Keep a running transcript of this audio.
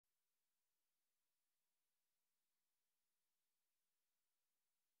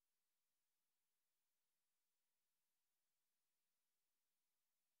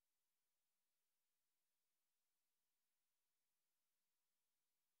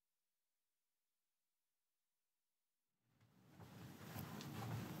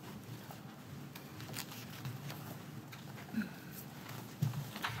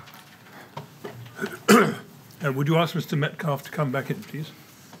Would you ask Mr. Metcalfe to come back in, please?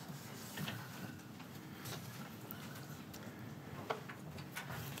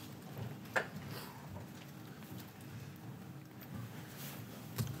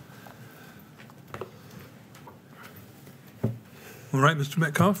 All right, Mr.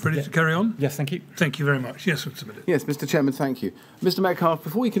 Metcalfe, ready to carry on? Yes, thank you. Thank you very much. Yes, Mr. Millett. Yes, Mr. Chairman, thank you. Mr. Metcalfe,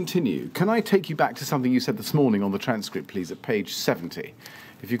 before we continue, can I take you back to something you said this morning on the transcript, please, at page 70?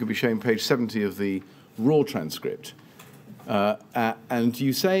 If you could be showing page 70 of the raw transcript. And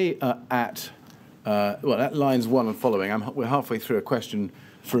you say at lines 1 and following, we're halfway through a question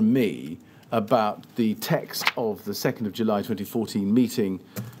from me about the text of the 2nd of July 2014 meeting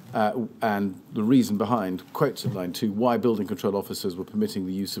and the reason behind, quotes at line 2, why building control officers were permitting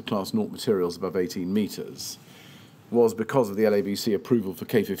the use of Class 0 materials above 18 metres was because of the LABC approval for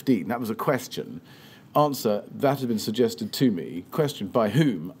K15. That was a question. Answer, that had been suggested to me. Question, by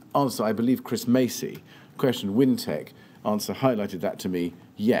whom? Answer, I believe Chris Macy. Question, Wintec. Answer, highlighted that to me,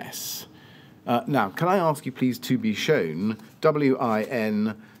 yes. Now, can I ask you please to be shown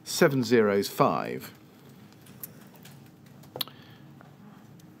WIN 705?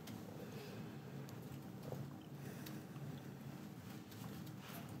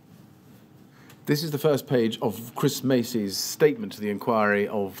 This is the first page of Chris Macy's statement to the inquiry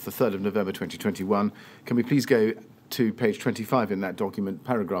of the 3rd of November 2021. Can we please go to page 25 in that document,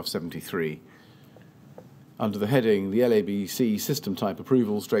 paragraph 73. Under the heading, the LABC system type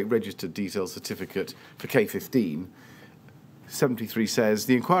approval / registered details certificate for K15. 73 says,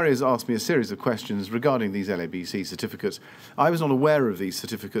 the inquiry has asked me a series of questions regarding these LABC certificates. I was not aware of these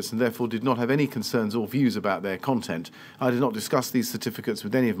certificates and therefore did not have any concerns or views about their content. I did not discuss these certificates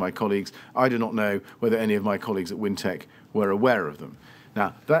with any of my colleagues. I do not know whether any of my colleagues at Wintec were aware of them.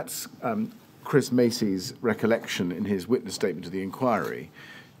 Now, that's Chris Macy's recollection in his witness statement to the inquiry.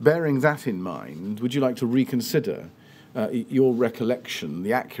 Bearing that in mind, would you like to reconsider your recollection,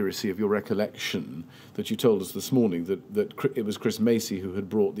 the accuracy of your recollection that you told us this morning that it was Chris Macy who had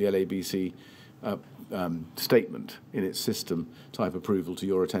brought the LABC statement in its system type approval to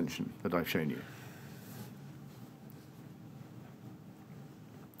your attention that I've shown you?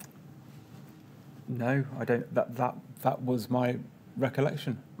 No, I don't. That was my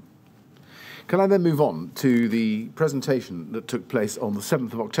recollection. Can I then move on to the presentation that took place on the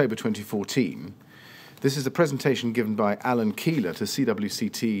 7th of October 2014? This is a presentation given by Alan Keeler to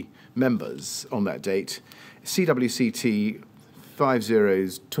CWCT members on that date. CWCT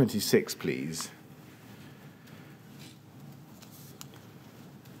 5026, please.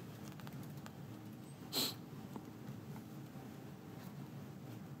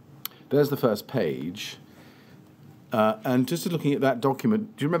 There's the first page. And just looking at that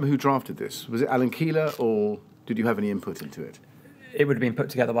document, do you remember who drafted this? Was it Alan Keeler, or did you have any input into it? It would have been put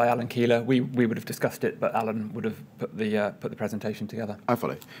together by Alan Keeler. We would have discussed it, but Alan would have put the presentation together. I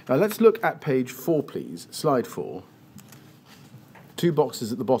follow. Now let's look at page 4, please. Slide 4. 2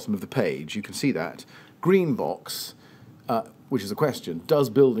 boxes at the bottom of the page. You can see that. Green box, which is a question. Does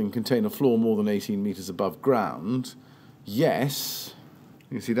building contain a floor more than 18 metres above ground? Yes.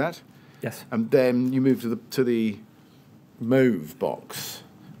 You see that? Yes. And then you move to the mauve box.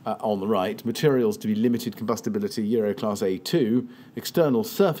 On the right, materials to be limited combustibility Euro Class A2, external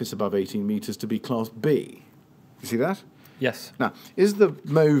surface above 18 metres to be Class B. You see that? Yes. Now, is the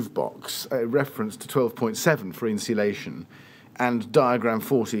mauve box a reference to 12.7 for insulation and diagram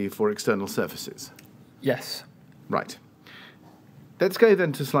 40 for external surfaces? Yes. Right. Let's go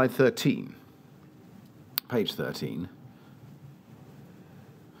then to slide 13, page 13.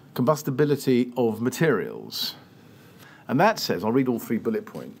 Combustibility of materials. And that says, I'll read all 3 bullet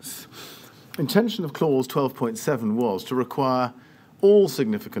points. Intention of clause 12.7 was to require all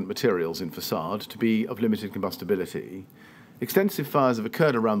significant materials in facade to be of limited combustibility. Extensive fires have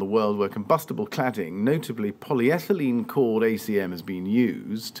occurred around the world where combustible cladding, notably polyethylene cord ACM, has been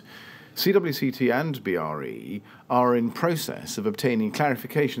used. CWCT and BRE are in process of obtaining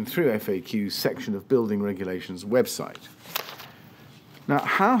clarification through FAQ's section of Building Regulations website. Now,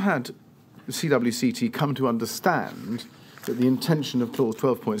 how had the CWCT come to understand that the intention of clause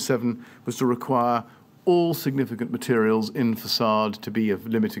 12.7 was to require all significant materials in facade to be of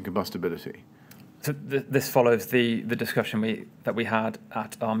limited combustibility? So this follows the discussion that we had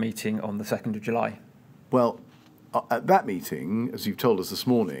at our meeting on the 2nd of July. Well, at that meeting, as you've told us this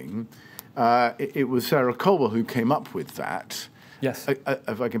morning, it was Sarah Colwell who came up with that. Yes.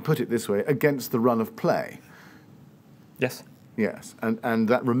 If I can put it this way, against the run of play. Yes. Yes, and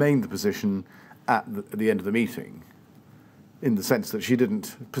that remained the position at the end of the meeting, in the sense that she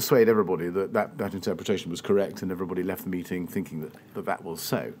didn't persuade everybody that interpretation was correct, and everybody left the meeting thinking that was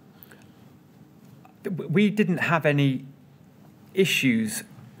so. We didn't have any issues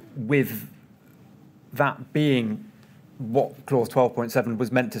with that being what Clause 12.7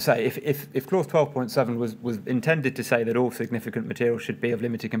 was meant to say. If Clause 12.7 was intended to say that all significant materials should be of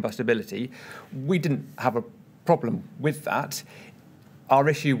limited combustibility, we didn't have a problem with that. Our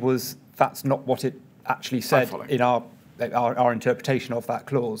issue was that's not what it actually said in our interpretation of that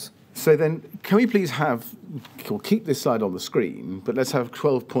clause. So then, can we please keep this slide on the screen, but let's have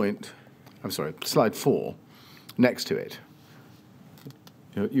slide 4 next to it.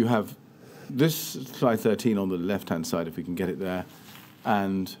 You have this slide 13 on the left-hand side, if we can get it there,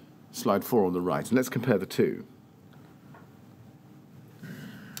 and slide 4 on the right. And let's compare the two.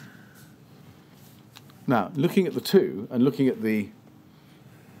 Now, looking at the two and looking at the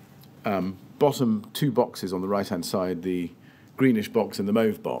bottom two boxes on the right-hand side, the greenish box and the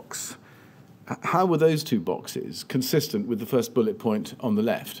mauve box, how were those two boxes consistent with the first bullet point on the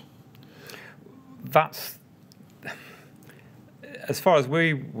left? That's, as far as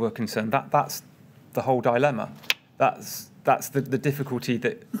we were concerned, that's the whole dilemma. That's the difficulty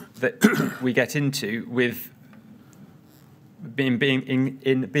that we get into with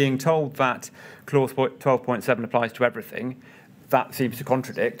being told that Clause 12.7 applies to everything. That seems to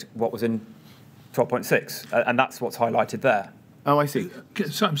contradict what was in 12.6, and that's what's highlighted there. Oh, I see.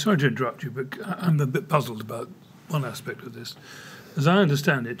 So I'm sorry to interrupt you, but I'm a bit puzzled about one aspect of this. As I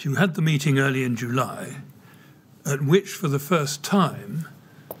understand it, you had the meeting early in July, at which, for the first time,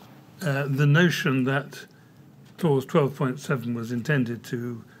 the notion that Clause 12.7 was intended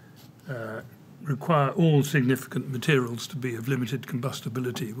to require all significant materials to be of limited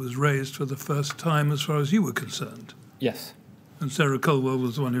combustibility was raised for the first time as far as you were concerned. Yes. And Sarah Colwell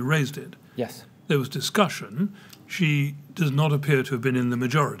was the one who raised it. Yes. There was discussion. She does not appear to have been in the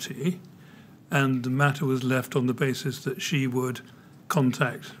majority, and the matter was left on the basis that she would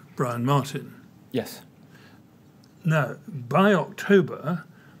contact Brian Martin. Yes. Now, by October,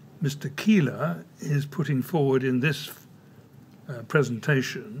 Mr. Keeler is putting forward in this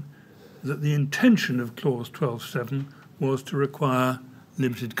presentation that the intention of Clause 12.7 was to require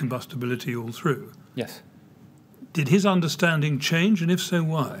limited combustibility all through. Yes. Did his understanding change, and if so,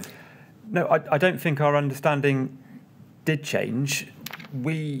 why? No, I don't think our understanding did change.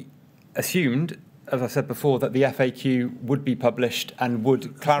 We assumed, as I said before, that the FAQ would be published and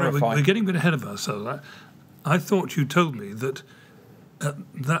would clarify. We're getting a bit ahead of ourselves. I thought you told me that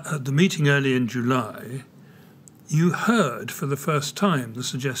at the meeting early in July, you heard for the first time the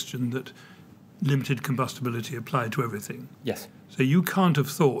suggestion that limited combustibility applied to everything. Yes. So you can't have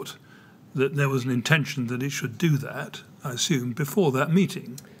thought that there was an intention that it should do that, I assume, before that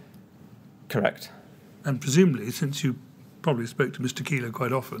meeting. Correct. And presumably, since you probably spoke to Mr. Keeler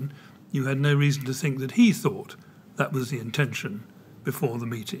quite often, you had no reason to think that he thought that was the intention before the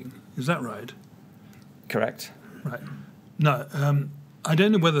meeting. Is that right? Correct. Right. Now, I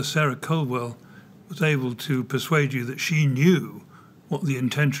don't know whether Sarah Colwell was able to persuade you that she knew what the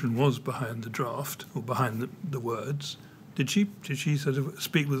intention was behind the draft or behind the words. Did she sort of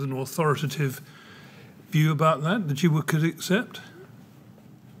speak with an authoritative view about that that you could accept?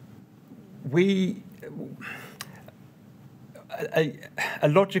 A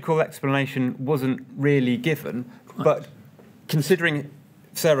logical explanation wasn't really given, but considering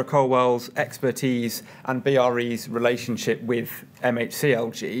Sarah Colwell's expertise and BRE's relationship with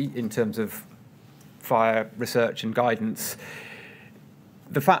MHCLG in terms of fire research and guidance,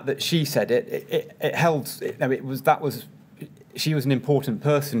 the fact that she said it held. She was an important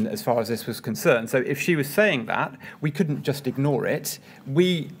person as far as this was concerned. So if she was saying that, we couldn't just ignore it.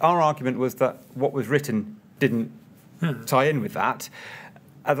 Our argument was that what was written didn't tie in with that.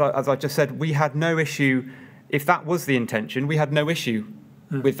 As I just said, we had no issue. If that was the intention, we had no issue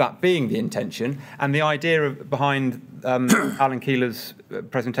with that being the intention. And the idea behind Alan Keeler's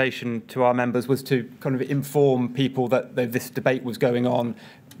presentation to our members was to kind of inform people that this debate was going on.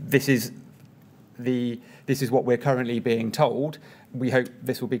 This is what we're currently being told. We hope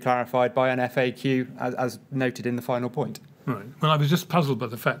this will be clarified by an FAQ, as noted in the final point. Right. Well, I was just puzzled by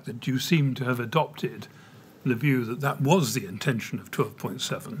the fact that you seem to have adopted the view that that was the intention of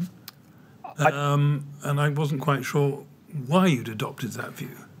 12.7, and I wasn't quite sure why you'd adopted that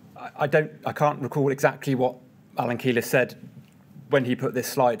view. I can't recall exactly what Alan Keeler said when he put this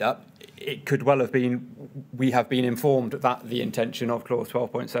slide up. It could well have been, we have been informed that the intention of Clause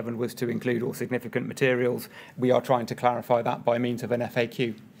 12.7 was to include all significant materials. We are trying to clarify that by means of an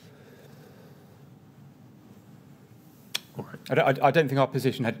FAQ. All right. I don't think our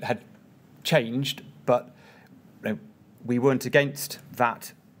position had changed, but we weren't against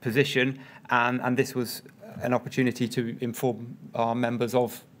that position, and this was an opportunity to inform our members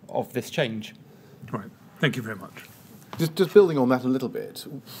of this change. Right. Thank you very much. Just building on that a little bit,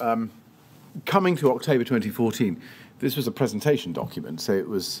 coming to October 2014, this was a presentation document, so it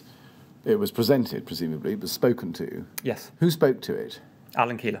was presented, presumably, it was spoken to. Yes. Who spoke to it?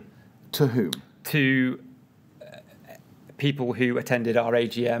 Alan Keeler. To whom? To people who attended our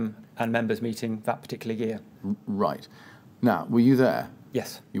AGM and members meeting that particular year. Right. Now, were you there?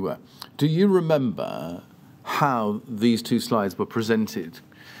 Yes. You were. Do you remember how these two slides were presented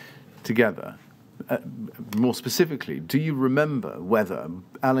together? More specifically, do you remember whether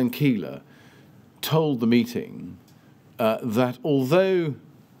Alan Keeler told the meeting that although,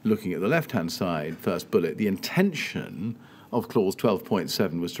 looking at the left-hand side, first bullet, the intention of clause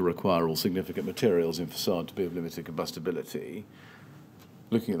 12.7 was to require all significant materials in facade to be of limited combustibility,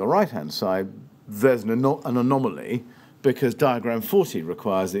 looking at the right-hand side, there's an anomaly because diagram 40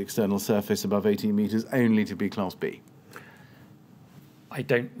 requires the external surface above 18 metres only to be Class B? I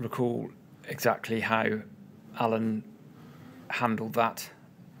don't recall exactly how Alan handled that.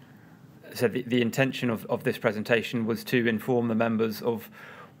 So the intention of this presentation was to inform the members of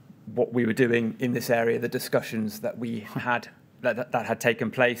what we were doing in this area, the discussions that we had that had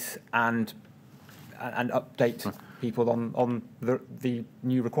taken place, and update people on the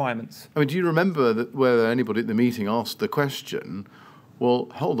new requirements. I mean, do you remember that whether anybody at the meeting asked the question, well,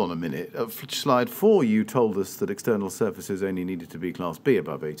 hold on a minute, at slide 4 you told us that external surfaces only needed to be Class B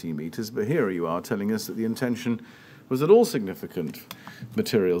above 18 metres, but here you are telling us that the intention was that all significant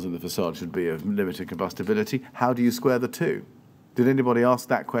materials in the facade should be of limited combustibility. How do you square the two? Did anybody ask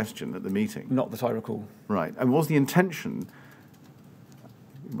that question at the meeting? Not that I recall. Right. And was the intention,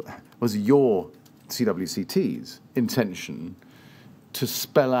 was your CWCT's intention to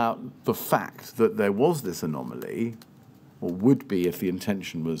spell out the fact that there was this anomaly, or would be if the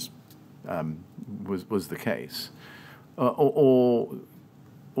intention was the case, or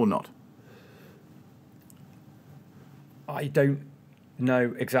not? I don't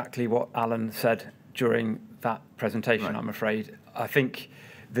know exactly what Alan said during that presentation, right. I'm afraid. I think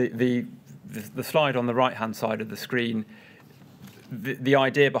the slide on the right-hand side of the screen, the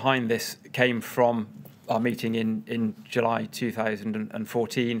idea behind this came from our meeting in July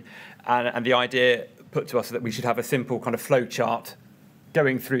 2014, and the idea put to us that we should have a simple kind of flow chart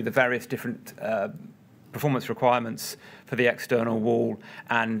going through the various different performance requirements for the external wall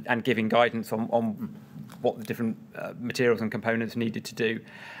and giving guidance on what the different materials and components needed to do.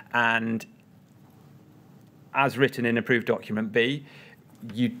 And as written in approved document B,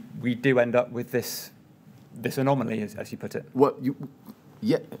 we do end up with this anomaly, as you put it.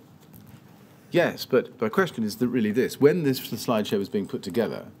 Yes, but my question is really this. When the slideshow was being put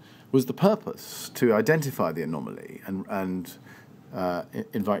together, was the purpose to identify the anomaly and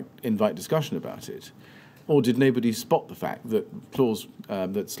invite discussion about it? Or did nobody spot the fact that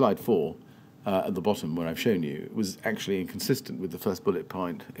that slide 4 at the bottom where I've shown you was actually inconsistent with the first bullet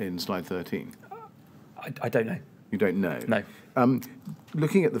point in slide 13? I don't know. You don't know? No.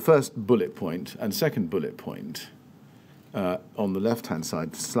 Looking at the first bullet point and second bullet point on the left-hand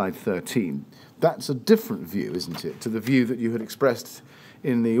side, slide 13, that's a different view, isn't it, to the view that you had expressed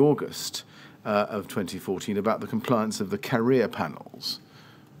in the August of 2014 about the compliance of the carrier panels.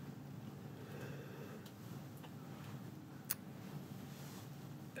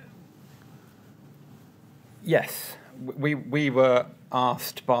 Yes, we were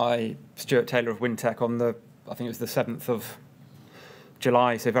asked by Stuart Taylor of Wintec on I think it was the 7th of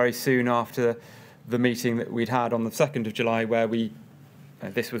July, so very soon after the meeting that we'd had on the 2nd of July, where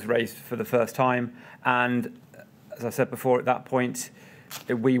this was raised for the first time. And as I said before, at that point,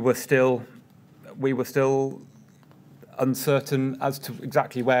 we were still uncertain as to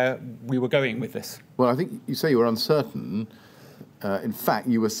exactly where we were going with this. Well, I think you say you were uncertain. In fact,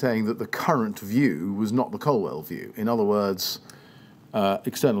 you were saying that the current view was not the Colwell view. In other words,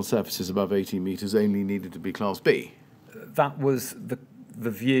 external surfaces above 18 metres only needed to be Class B. That was the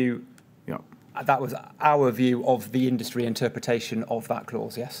view. Yeah. That was our view of the industry interpretation of that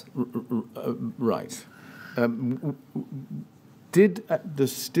clause, yes. Right. Did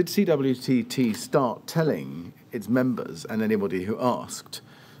CWTT start telling its members and anybody who asked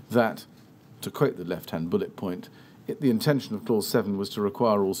that, to quote the left-hand bullet point, the intention of Clause 7 was to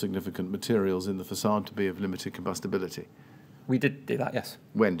require all significant materials in the facade to be of limited combustibility? We did do that, yes.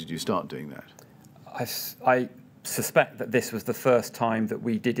 When did you start doing that? I suspect that this was the first time that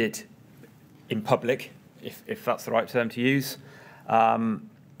we did it in public, if that's the right term to use,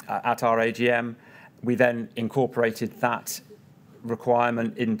 at our AGM. We then incorporated that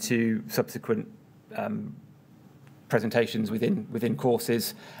requirement into subsequent presentations within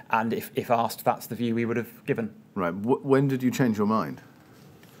courses, and if asked, that's the view we would have given. Right. When did you change your mind?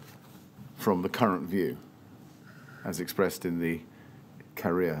 from the current view, as expressed in the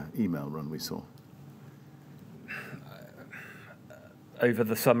Career email run we saw? Over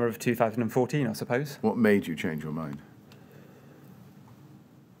the summer of 2014, I suppose. What made you change your mind?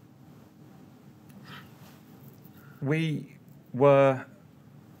 We were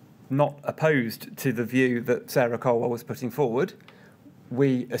not opposed to the view that Sarah Colwell was putting forward.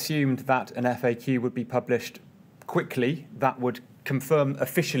 We assumed that an FAQ would be published quickly that would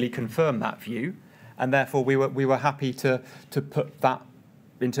officially confirm that view, and therefore we were happy to put that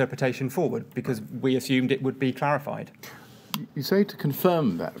interpretation forward because we assumed it would be clarified. You say to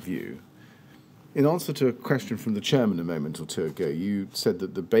confirm that view. In answer to a question from the chairman a moment or two ago, you said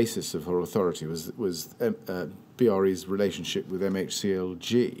that the basis of her authority was BRE's relationship with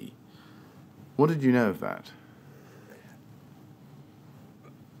MHCLG. What did you know of that?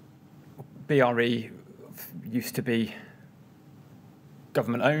 BRE used to be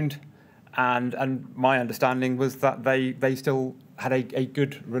government-owned, and my understanding was that they still had a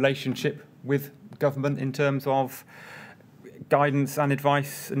good relationship with government in terms of guidance and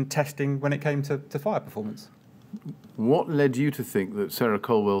advice and testing when it came to fire performance. What led you to think that Sarah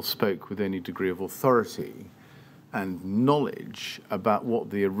Colwell spoke with any degree of authority and knowledge about what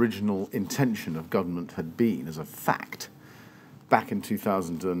the original intention of government had been as a fact back in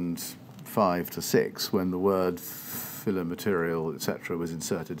 2005 to 6 when the word filler material, etc., was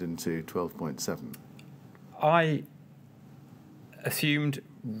inserted into 12.7? I assumed,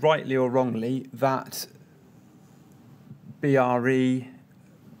 rightly or wrongly, that BRE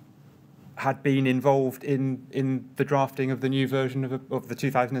had been involved in the drafting of the new version of the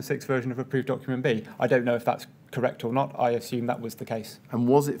 2006 version of Approved Document B. I don't know if that's correct or not. I assume that was the case. And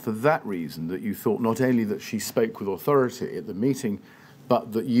was it for that reason that you thought not only that she spoke with authority at the meeting,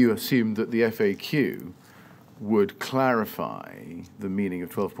 but that you assumed that the FAQ would clarify the meaning of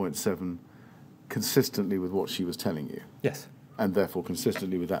 12.7 consistently with what she was telling you? Yes. And therefore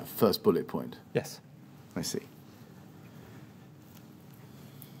consistently with that first bullet point? Yes. I see.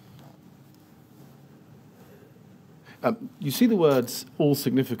 You see the words all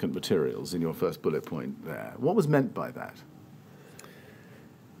significant materials in your first bullet point there. What was meant by that?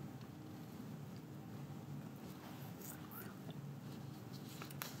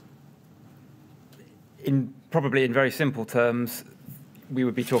 Probably in very simple terms, we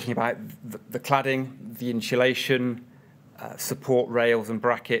would be talking about the cladding, the insulation, support rails and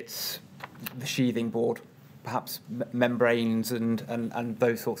brackets, the sheathing board, perhaps membranes and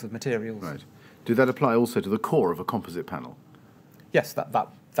those sorts of materials. Right. Did that apply also to the core of a composite panel? Yes,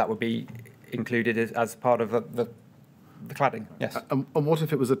 that would be included as part of the cladding, yes. And what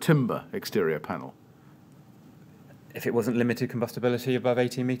if it was a timber exterior panel? If it wasn't limited combustibility above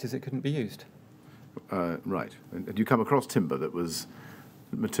 18 metres, it couldn't be used. Right. And had you come across timber that was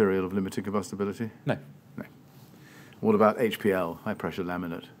material of limited combustibility? No. No. What about HPL, high pressure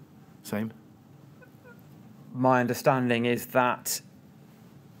laminate? Same? My understanding is that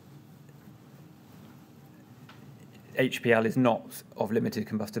HPL is not of limited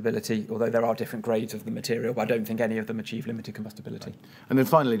combustibility, although there are different grades of the material, but I don't think any of them achieve limited combustibility. Right. And then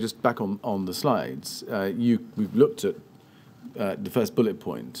finally, just back on the slides, we've looked at the first bullet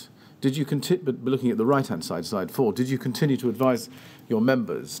point. Did you continue, but looking at the right-hand side, slide 4, did you continue to advise your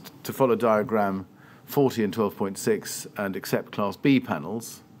members to follow diagram 40 and 12.6 and accept Class B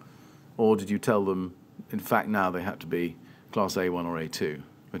panels, or did you tell them, in fact, now they had to be Class A1 or A2?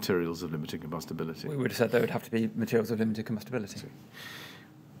 Materials of limited combustibility. We would have said there would have to be materials of limited combustibility.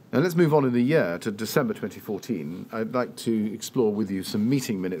 Now let's move on in the year to December 2014. I'd like to explore with you some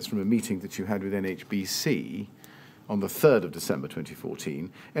meeting minutes from a meeting that you had with NHBC on the 3rd of December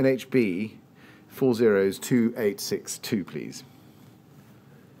 2014. NHB 402862, please.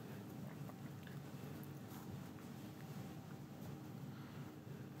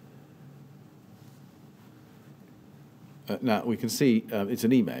 Now, we can see it's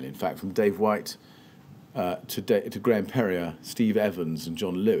an email, in fact, from Dave White to Graham Perrier, Steve Evans and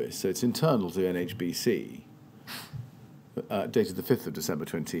John Lewis. So it's internal to NHBC, dated the 5th of December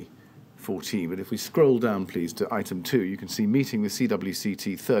 2014. But if we scroll down, please, to item 2, you can see meeting with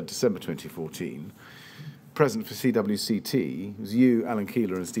CWCT 3rd December 2014. Present for CWCT was you, Alan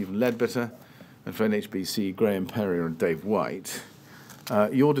Keeler and Stephen Ledbetter, and for NHBC, Graham Perrier and Dave White.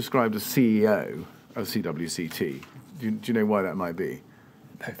 You're described as CEO of CWCT. Do you know why that might be?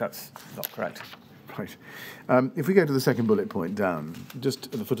 No, that's not correct. Right. If we go to the second bullet point down, just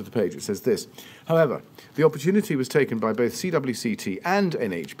at the foot of the page, it says this. However, the opportunity was taken by both CWCT and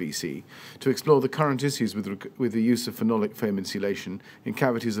NHBC to explore the current issues with the use of phenolic foam insulation in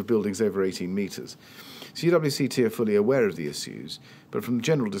cavities of buildings over 18 metres. CWCT are fully aware of the issues, but from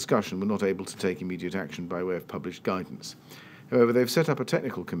general discussion were not able to take immediate action by way of published guidance. However, they've set up a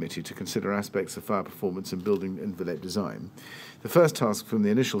technical committee to consider aspects of fire performance and building envelope design. The first task from the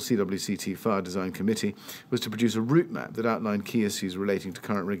initial CWCT Fire Design Committee was to produce a route map that outlined key issues relating to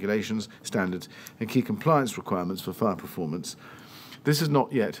current regulations, standards, and key compliance requirements for fire performance. This has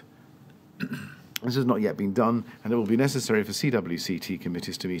not yet been done, and it will be necessary for CWCT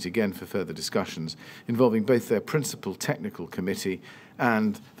committees to meet again for further discussions involving both their principal technical committee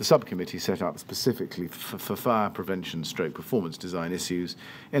and the subcommittee set up specifically for fire prevention / performance design issues.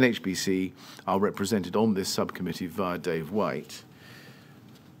 NHBC are represented on this subcommittee via Dave White.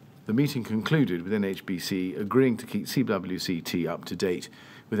 The meeting concluded with NHBC agreeing to keep CWCT up to date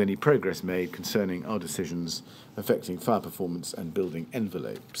with any progress made concerning our decisions affecting fire performance and building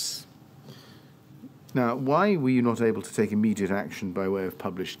envelopes. Now, why were you not able to take immediate action by way of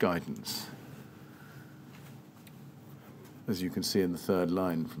published guidance? As you can see in the third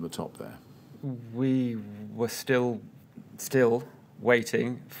line from the top there. We were still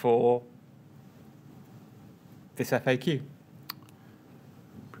waiting for this FAQ.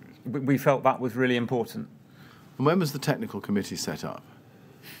 We felt that was really important. And when was the technical committee set up?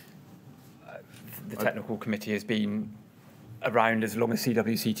 The technical committee has been around as long as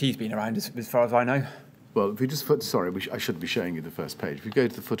CWCT's been around, as far as I know. Well, if we just I should be showing you the first page. If you go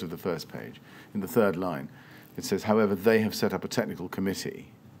to the foot of the first page, in the third line, it says, however, they have set up a technical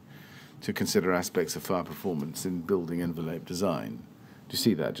committee to consider aspects of fire performance in building envelope design. Do you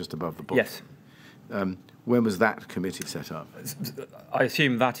see that just above the box? Yes. When was that committee set up? I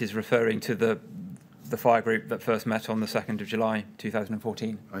assume that is referring to the fire group that first met on the 2nd of July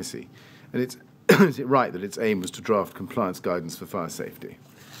 2014. I see. And is it right that its aim was to draft compliance guidance for fire safety?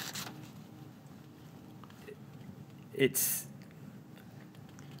 It's,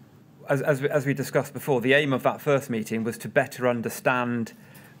 as we discussed before, the aim of that first meeting was to better understand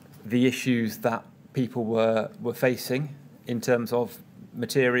the issues that people were facing in terms of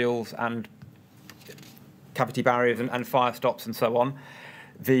materials and cavity barriers and fire stops and so on.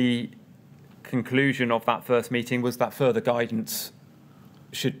 The conclusion of that first meeting was that further guidance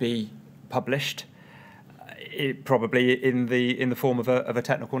should be published, probably in the form of a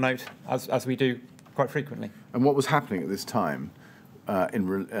technical note, as we do quite frequently. And what was happening at this time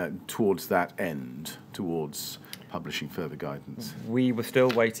towards that end, towards publishing further guidance? We were still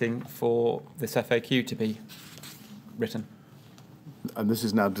waiting for this FAQ to be written. And this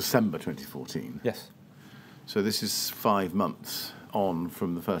is now December 2014? Yes. So this is 5 months on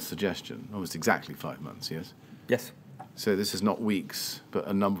from the first suggestion, almost exactly 5 months, yes? Yes. So this is not weeks, but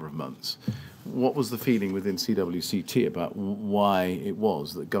a number of months. What was the feeling within CWCT about why it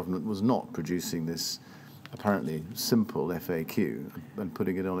was that government was not producing this apparently simple FAQ and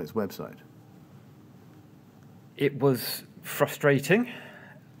putting it on its website? It was frustrating,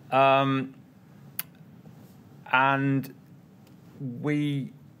 and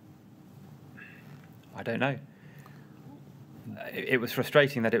I don't know. It was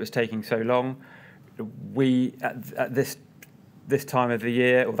frustrating that it was taking so long. We, at this time of the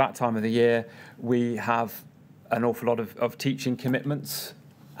year, or that time of the year, we have an awful lot of teaching commitments,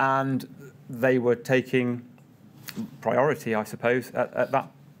 and they were taking priority, I suppose, at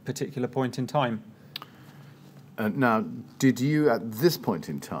that particular point in time. Now, did you, at this point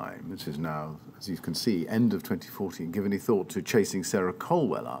in time, which is now, as you can see, end of 2014, give any thought to chasing Sarah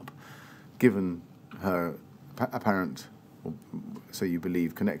Colwell up, given her apparent, or so you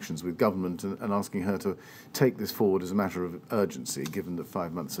believe, connections with government, and asking her to take this forward as a matter of urgency, given that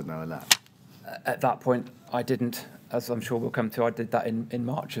 5 months had now elapsed? At that point, I didn't, as I'm sure we'll come to. I did that in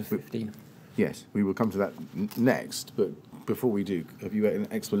March of 15. Yes, we will come to that next, but before we do, have you an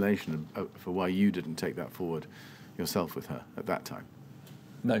explanation for why you didn't take that forward yourself with her at that time?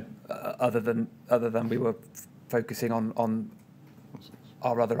 No, other than we were focusing on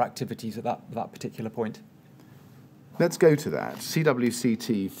our other activities at that particular point. Let's go to that.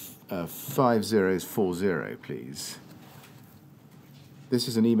 CWCT 5040, please. This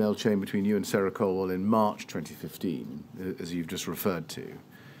is an email chain between you and Sarah Colwell in March 2015, as you've just referred to.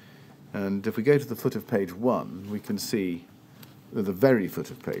 And if we go to the foot of page 1, we can see, at the very foot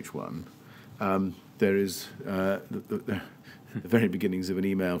of page 1, there is the very beginnings of an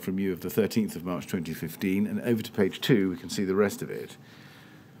email from you of the 13th of March 2015, and over to page 2, we can see the rest of it.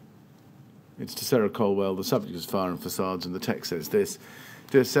 It's to Sarah Colwell. The subject is fire and facades, and the text says this: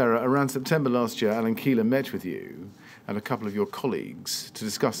 Dear Sarah, around September last year, Alan Keeler met with you and a couple of your colleagues to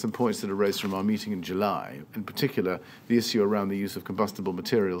discuss some points that arose from our meeting in July, in particular the issue around the use of combustible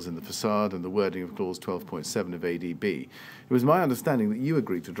materials in the facade and the wording of clause 12.7 of ADB. It was my understanding that you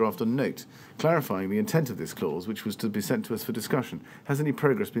agreed to draft a note clarifying the intent of this clause, which was to be sent to us for discussion. Has any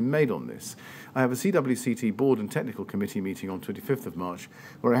progress been made on this? I have a CWCT Board and Technical Committee meeting on 25th of March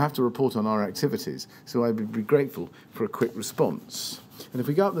where I have to report on our activities, so I would be grateful for a quick response. And if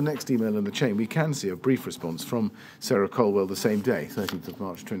we go up the next email in the chain, we can see a brief response from Sarah Colwell the same day, 13th of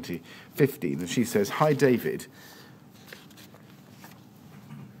March 2015, and she says, "Hi David.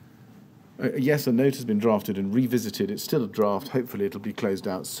 Yes, a note has been drafted and revisited. It's still a draft. Hopefully it'll be closed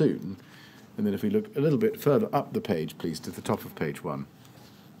out soon." And then if we look a little bit further up the page, please, to the top of page 1,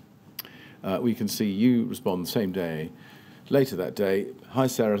 we can see you respond the same day. Later that day, "Hi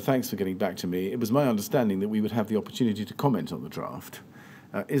Sarah, thanks for getting back to me. It was my understanding that we would have the opportunity to comment on the draft.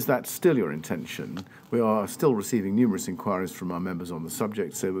 Is that still your intention? We are still receiving numerous inquiries from our members on the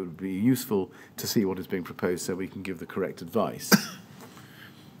subject, so it would be useful to see what is being proposed so we can give the correct advice."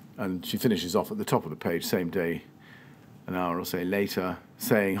 And she finishes off at the top of the page, same day, an hour or so later,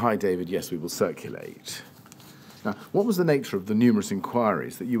 saying, "Hi David, yes, we will circulate." Now, what was the nature of the numerous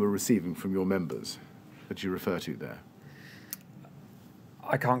inquiries that you were receiving from your members that you refer to there?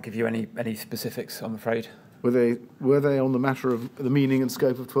 I can't give you any specifics, I'm afraid. Were they on the matter of the meaning and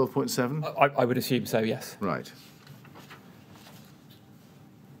scope of 12.7? I would assume so, yes. Right.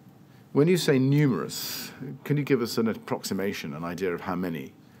 When you say numerous, can you give us an approximation, an idea of how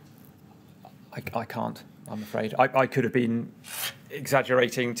many? I can't, I'm afraid. I could have been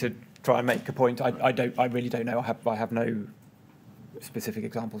exaggerating to try and make a point. I really don't know. I have no specific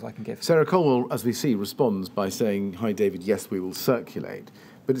examples I can give. Sarah Colwell, as we see, responds by saying, "Hi David, yes, we will circulate."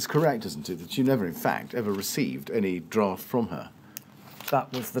 But it's correct, isn't it, that you never, in fact, ever received any draft from her?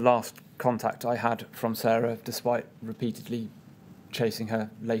 That was the last contact I had from Sarah, despite repeatedly chasing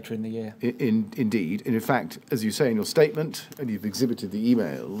her later in the year. Indeed. And in fact, as you say in your statement, and you've exhibited the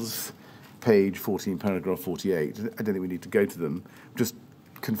emails, page 14, paragraph 48, I don't think we need to go to them, just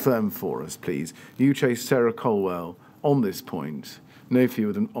confirm for us, please. You chased Sarah Colwell on this point no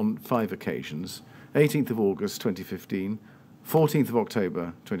fewer than on 5 occasions: 18th of August 2015, 14th of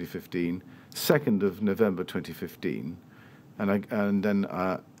October 2015, 2nd of November 2015, and then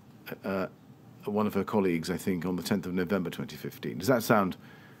one of her colleagues, I think, on the 10th of November 2015. Does that sound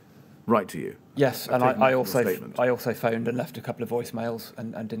right to you? Yes, and I also phoned and left a couple of voicemails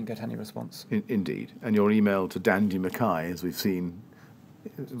and didn't get any response. Indeed. And your email to Dandy Mackay, as we've seen,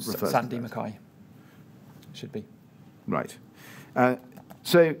 Sandy Mackay, should be. Right.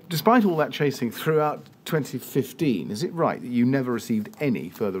 So despite all that chasing throughout 2015, is it right that you never received any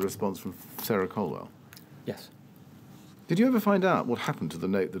further response from Sarah Colwell? Yes. Did you ever find out what happened to the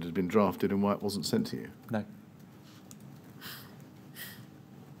note that had been drafted and why it wasn't sent to you? No.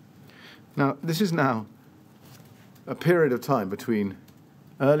 Now, this is now a period of time between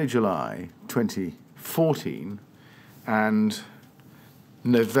early July 2014 and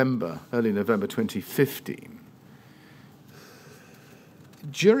early November 2015.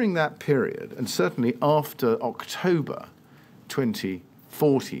 During that period, and certainly after October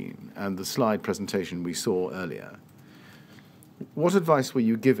 2014 and the slide presentation we saw earlier, what advice were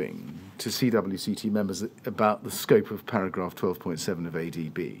you giving to CWCT members about the scope of paragraph 12.7 of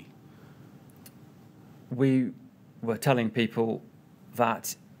ADB? We were telling people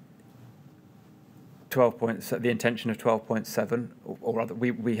that the intention of 12.7, or rather,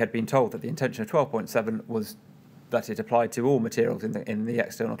 we had been told that the intention of 12.7 was that it applied to all materials in the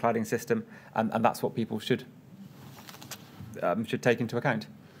external cladding system, and that's what people should take into account.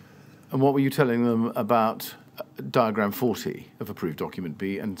 And what were you telling them about diagram 40 of approved document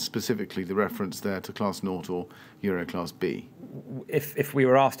B, and specifically the reference there to Class 0 or Euro Class B? If we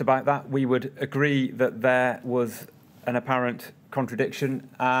were asked about that, we would agree that there was an apparent contradiction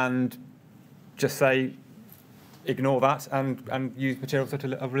and just say, ignore that and use materials that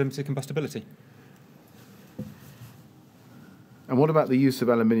are of limited combustibility. And what about the use of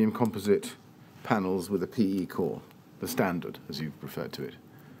aluminium composite panels with a PE core, the standard, as you've referred to it?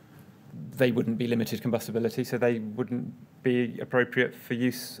 They wouldn't be limited combustibility, so they wouldn't be appropriate for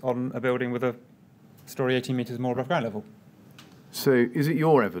use on a building with a story 18 metres more above ground level. So is it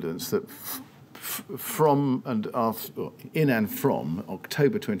your evidence that from and after, in and from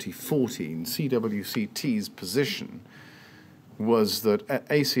October 2014, CWCT's position was that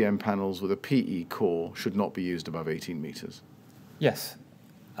ACM panels with a PE core should not be used above 18 metres? Yes.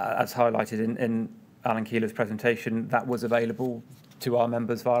 As highlighted in Alan Keeler's presentation, that was available to our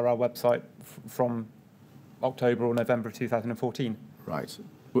members via our website from October or November 2014. Right.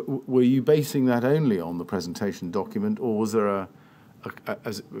 Were you basing that only on the presentation document, or was there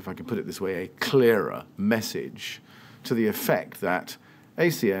as, if I can put it this way, a clearer message to the effect that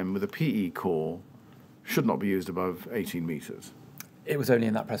ACM with a PE core should not be used above 18 metres? It was only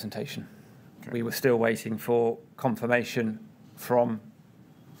in that presentation. Okay. We were still waiting for confirmation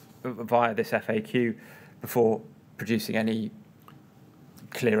via this FAQ before producing any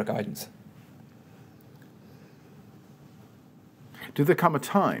clearer guidance. Did there come a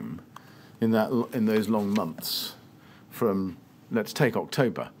time in those long months from, let's take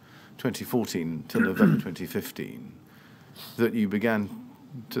October 2014 to November 2015, that you began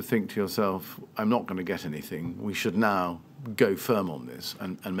to think to yourself, I'm not going to get anything, we should now go firm on this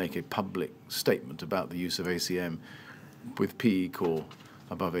and make a public statement about the use of ACM with PE core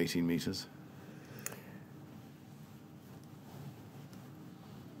above 18 metres?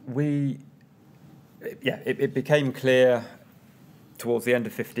 It became clear towards the end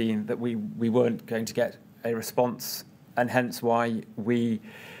of 15 that we weren't going to get a response, and hence why we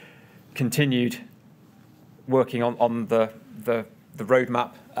continued working on the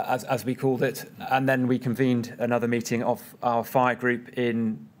roadmap, as we called it, and then we convened another meeting of our fire group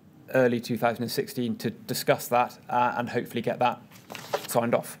in early 2016 to discuss that and hopefully get that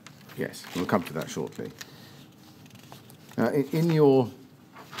signed off. Yes, we'll come to that shortly. In your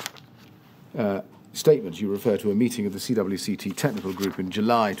statement, you refer to a meeting of the CWCT technical group in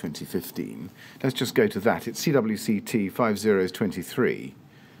July 2015. Let's just go to that. It's CWCT 5023.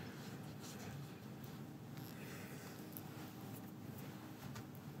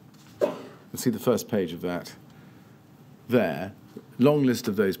 Let's see the first page of that there. Long list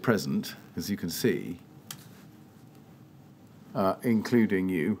of those present, as you can see, including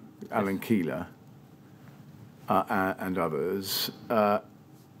you, Alan Keeler, and others.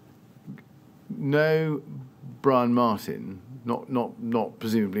 No Brian Martin, not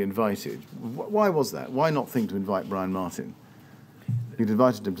presumably invited. Why was that? Why not think to invite Brian Martin? You'd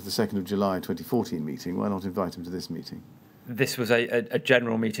invited him to the 2nd of July 2014 meeting. Why not invite him to this meeting? This was a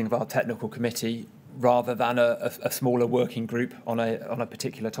general meeting of our technical committee rather than a smaller working group on a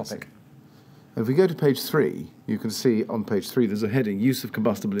particular topic. If we go to page 3, you can see on page 3 there's a heading, Use of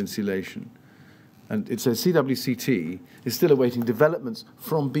Combustible Insulation. And it says CWCT is still awaiting developments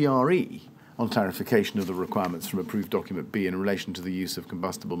from BRE on clarification of the requirements from approved document B in relation to the use of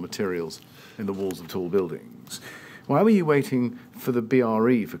combustible materials in the walls of tall buildings. Why were you waiting for the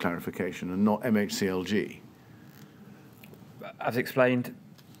BRE for clarification and not MHCLG? As explained,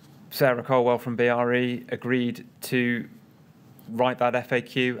 Sarah Colwell from BRE agreed to write that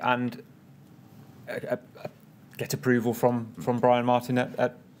FAQ and get approval from Brian Martin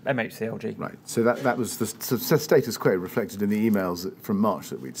at MHCLG. Right, so that was the status quo reflected in the emails from March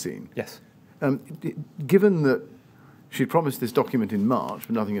that we'd seen. Yes. Given that she'd promised this document in March,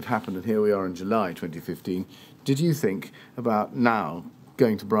 but nothing had happened, and here we are in July 2015, did you think about now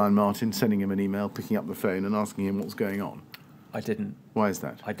going to Brian Martin, sending him an email, picking up the phone and asking him what's going on? I didn't. Why is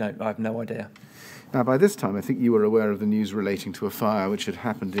that? I have no idea. Now, by this time, I think you were aware of the news relating to a fire which had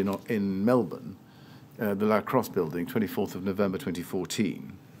happened in Melbourne, the La Crosse building, 24th of November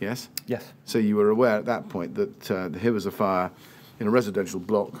 2014, yes? Yes. So you were aware at that point that here was a fire in a residential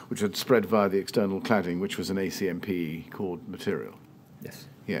block which had spread via the external cladding, which was an ACMPE core material? Yes.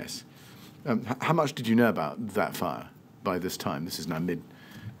 Yes. How much did you know about that fire by this time? This is now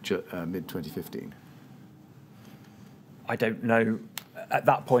mid-2015. I don't know. At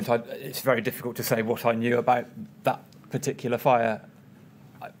that point, it's very difficult to say what I knew about that particular fire.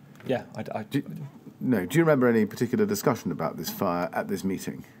 No. Do you remember any particular discussion about this fire at this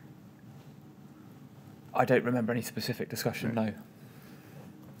meeting? I don't remember any specific discussion, no.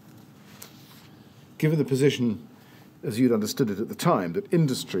 Given the position, as you'd understood it at the time, that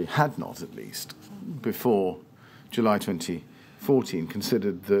industry had not, at least, before July 2014,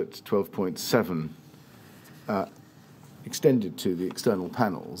 considered that 12.7 extended to the external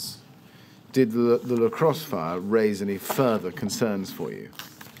panels, did the La Crosse fire raise any further concerns for you?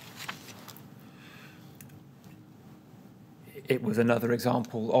 It was another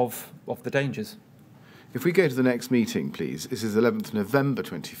example of the dangers. If we go to the next meeting, please. This is 11th November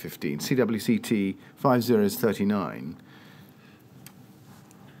 2015, CWCT 5039.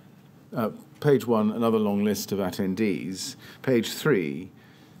 Page 1, another long list of attendees. Page 3,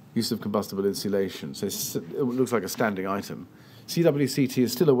 use of combustible insulation. So it looks like a standing item. CWCT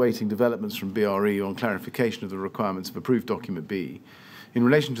is still awaiting developments from BRE on clarification of the requirements of approved document B in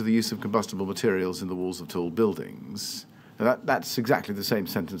relation to the use of combustible materials in the walls of tall buildings. Now that's exactly the same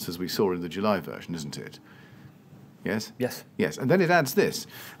sentence as we saw in the July version, isn't it? Yes? Yes. Yes, and then it adds this.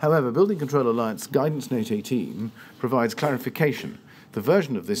 However, Building Control Alliance Guidance Note 18 provides clarification The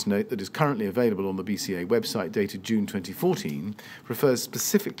version of this note that is currently available on the BCA website dated June 2014 refers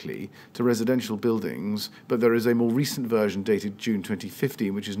specifically to residential buildings, but there is a more recent version dated June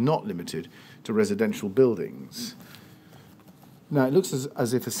 2015 which is not limited to residential buildings. Now, it looks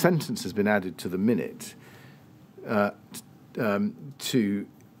as if a sentence has been added to the minute to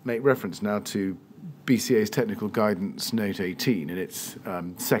make reference now to BCA's Technical Guidance Note 18 in its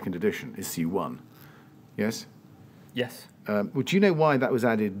second edition, issue 1. Yes? Yes. Would you know why that was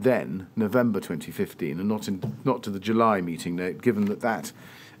added then, November 2015, and not to the July meeting note, given that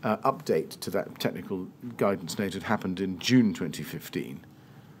update to that Technical Guidance Note had happened in June 2015?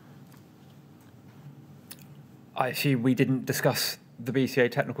 I assume we didn't discuss the BCA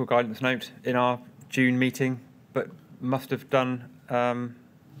Technical Guidance Note in our June meeting, but must have done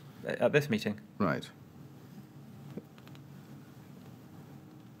at this meeting. Right.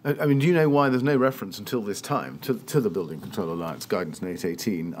 I mean, do you know why there's no reference until this time to the Building Control Alliance Guidance Note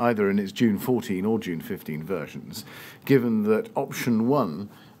 18, either in its June 14 or June 15 versions, given that option 1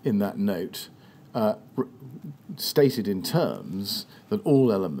 in that note stated in terms that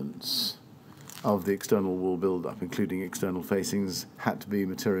all elements of the external wall build-up, including external facings, had to be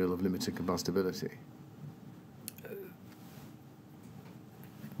material of limited combustibility?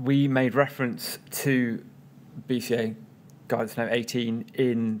 We made reference to BCA Guidance Note 18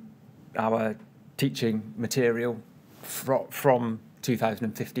 in our teaching material from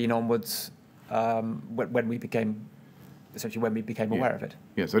 2015 onwards, when we became aware of it.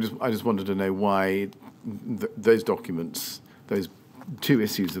 Yes, I just wanted to know why those documents, those two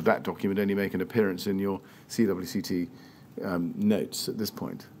issues of that document, only make an appearance in your CWCT notes at this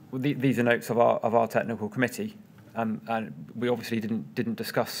point. Well, these are notes of our technical committee. And we obviously didn't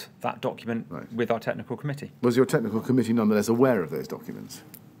discuss that document with our technical committee. Was your technical committee nonetheless aware of those documents?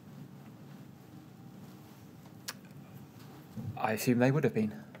 I assume they would have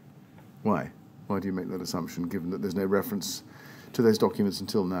been. Why? Why do you make that assumption, given that there's no reference to those documents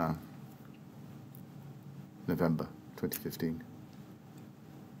until now? November 2015.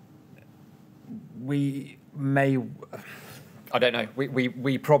 We may... I don't know.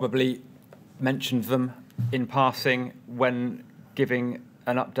 We probably mentioned them in passing when giving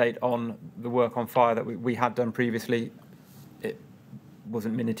an update on the work on fire that we had done previously. It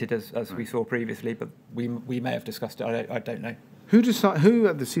wasn't minuted as we saw previously, but we may have discussed it. I don't know. Who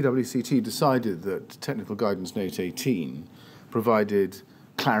at the CWCT decided that Technical Guidance Note 18 provided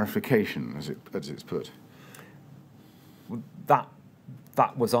clarification, as it's put? That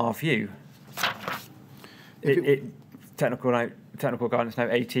was our view. Technical Guidance Note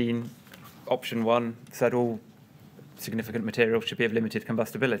 18. Option 1 said all significant materials should be of limited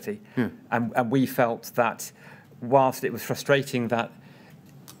combustibility. Yeah. And we felt that whilst it was frustrating that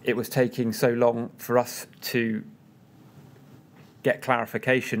it was taking so long for us to get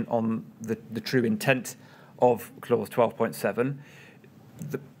clarification on the true intent of clause 12.7,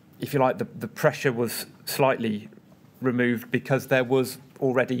 if you like, the pressure was slightly removed because there was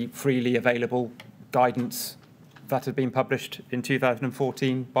already freely available guidance that had been published in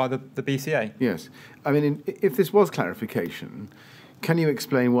 2014 by the BCA. Yes. I mean, if this was clarification, can you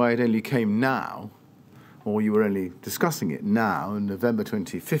explain why it only came now, or you were only discussing it now in November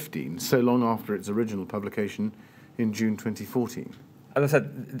 2015, so long after its original publication in June 2014? As I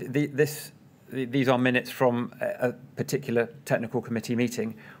said, these are minutes from a particular technical committee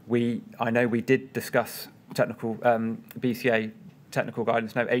meeting. I know we did discuss BCA Technical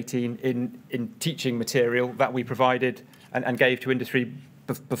Guidance Note 18 in teaching material that we provided and gave to industry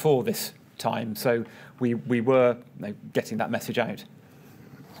before this time. So we were getting that message out.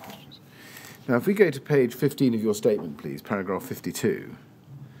 Now, if we go to page 15 of your statement, please, paragraph 52.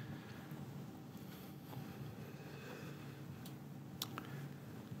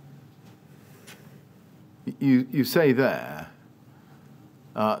 You say there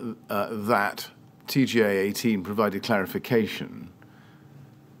that TGA 18 provided clarification,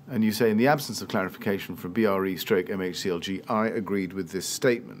 and you say, in the absence of clarification from BRE/MHCLG, I agreed with this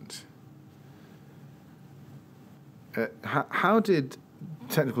statement. How did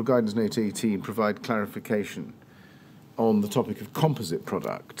Technical Guidance Note 18 provide clarification on the topic of composite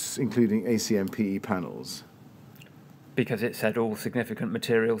products, including ACM-PE panels? Because it said all significant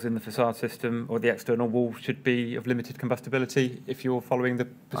materials in the facade system or the external wall should be of limited combustibility if you're following the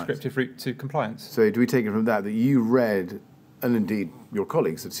prescriptive route to compliance. So do we take it from that you read, and indeed your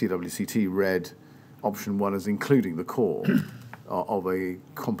colleagues at CWCT read option 1 as including the core of a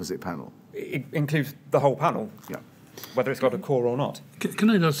composite panel? It includes the whole panel, yeah, whether it's got a core or not. Can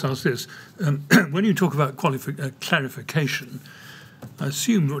I just ask this? When you talk about clarification, I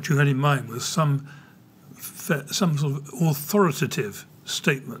assume what you had in mind was some some sort of authoritative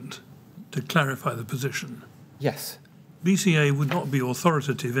statement to clarify the position. Yes. BCA would not be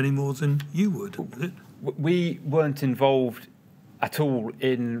authoritative any more than you would it? We weren't involved at all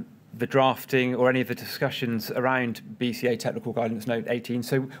in the drafting or any of the discussions around BCA Technical Guidance Note 18,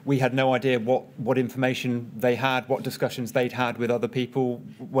 so we had no idea what information they had, what discussions they'd had with other people,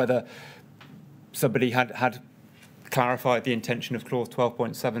 whether somebody had clarified the intention of clause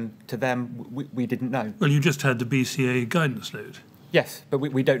 12.7 to them. We didn't know. Well, you just had the BCA guidance note. Yes, but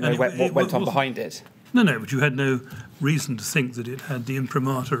we don't know what went on behind it. No, but you had no reason to think that it had the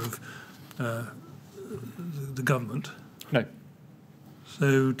imprimatur of the government. No.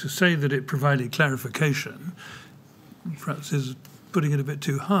 So to say that it provided clarification perhaps is putting it a bit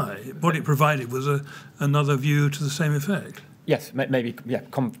too high. What it provided was another view to the same effect. Yes, maybe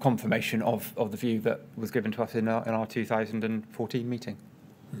confirmation of the view that was given to us in our 2014 meeting.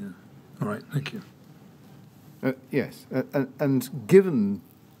 Yeah. All right, thank you. Yes, and given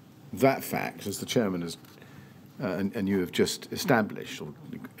that fact, as the chairman has and you have just established or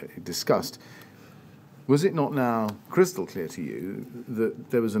discussed, was it not now crystal clear to you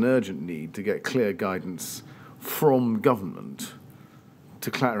that there was an urgent need to get clear guidance from government to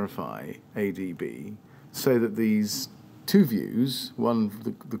clarify ADB so that these two views, one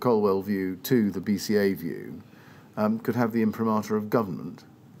the Colwell view, two the BCA view, could have the imprimatur of government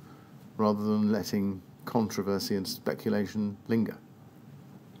rather than letting controversy and speculation linger?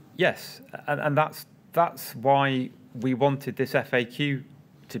 Yes, and that's why we wanted this FAQ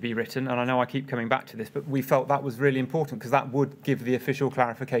to be written, and I know I keep coming back to this, but we felt that was really important because that would give the official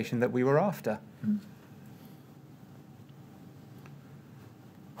clarification that we were after. Mm.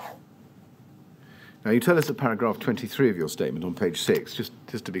 Now, you tell us at paragraph 23 of your statement on page 6,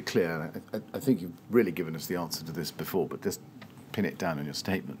 just to be clear, I think you've really given us the answer to this before, but just pin it down in your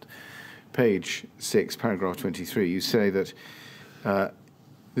statement. Page 6, paragraph 23, you say that the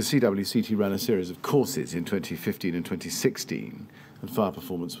CWCT ran a series of courses in 2015 and 2016, and fire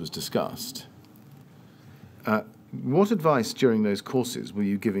performance was discussed. What advice during those courses were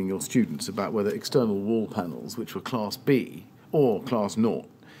you giving your students about whether external wall panels, which were Class B or Class 0,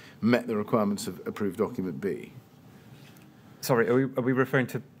 met the requirements of approved document B? Sorry, are we referring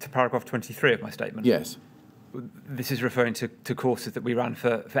to paragraph 23 of my statement? Yes. This is referring to courses that we ran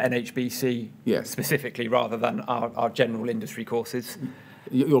for NHBC yes. specifically, rather than our general industry courses.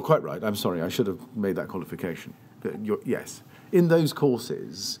 You're quite right. I'm sorry, I should have made that qualification. Yes. In those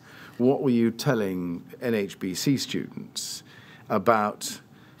courses, what were you telling NHBC students about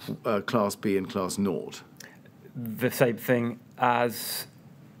Class B and Class 0? The same thing as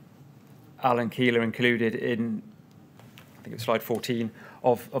Alan Keeler included in, I think it's slide 14,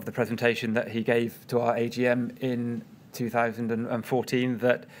 of the presentation that he gave to our AGM in 2014,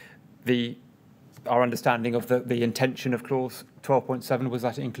 that our understanding of the intention of clause 12.7 was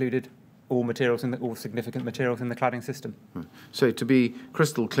that it included all materials all significant materials in the cladding system. So to be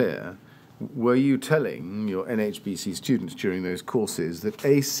crystal clear, were you telling your NHBC students during those courses that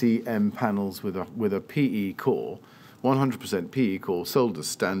ACM panels with a PE core, 100% PE core sold as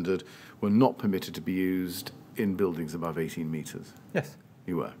standard, were not permitted to be used in buildings above 18 metres? Yes.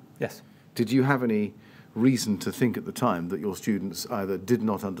 You were? Yes. Did you have any reason to think at the time that your students either did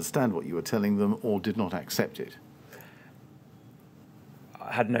not understand what you were telling them or did not accept it?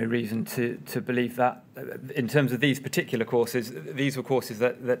 I had no reason to believe that. In terms of these particular courses, these were courses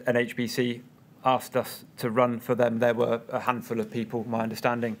that NHBC asked us to run for them. There were a handful of people, my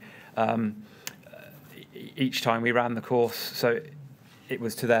understanding, each time we ran the course. So it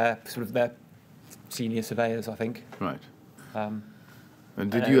was to their senior surveyors, I think. Right. And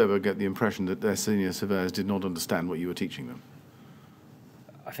did you ever get the impression that their senior surveyors did not understand what you were teaching them?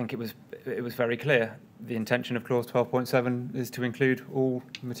 I think it was very clear. The intention of clause 12.7 is to include all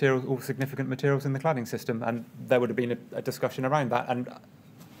significant materials in the cladding system, and there would have been a discussion around that. And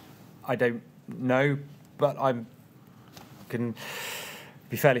I don't know, but I can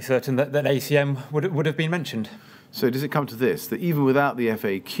be fairly certain that ACM would have been mentioned. So does it come to this, that even without the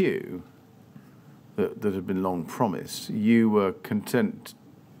FAQ that had been long promised, you were content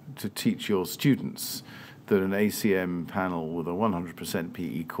to teach your students that an ACM panel with a 100%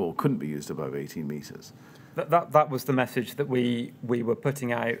 PE core couldn't be used above 18 metres? That was the message that we were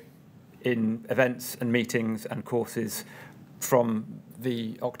putting out in events and meetings and courses from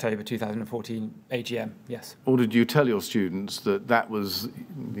the October 2014 AGM, yes. Or did you tell your students that that was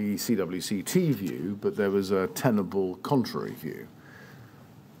the CWCT view, but there was a tenable contrary view?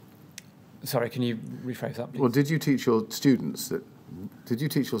 Sorry, can you rephrase that, please? Well, did you teach your students your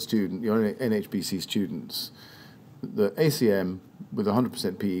NHBC students, the ACM with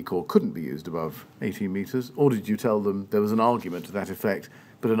 100% PE core couldn't be used above 18 metres, or did you tell them there was an argument to that effect,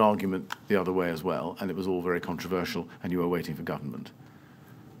 but an argument the other way as well, and it was all very controversial, and you were waiting for government?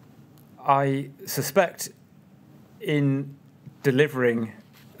 I suspect in delivering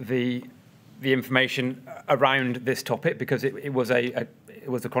the information around this topic, because it was a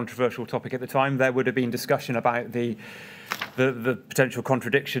controversial topic at the time, there would have been discussion about the potential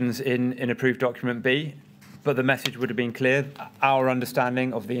contradictions in approved document B, but the message would have been clear. Our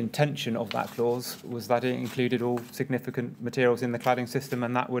understanding of the intention of that clause was that it included all significant materials in the cladding system,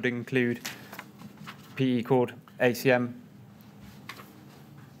 and that would include PE cord, ACM.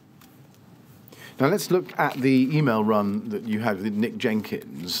 Now let's look at the email run that you had with Nick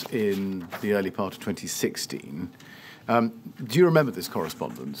Jenkins in the early part of 2016. Do you remember this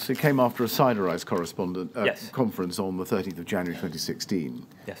correspondence? It came after a Siderise yes. conference on the 13th of January 2016.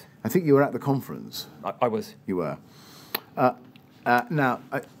 Yes. I think you were at the conference. I was. You were. Now,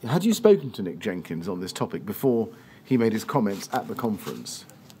 had you spoken to Nick Jenkins on this topic before he made his comments at the conference?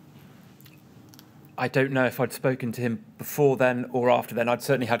 I don't know if I'd spoken to him before then or after then. I'd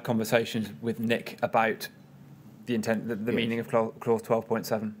certainly had conversations with Nick about the intent, the yes. meaning of clause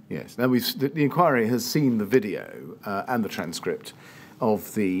 12.7. Yes. Now the inquiry has seen the video and the transcript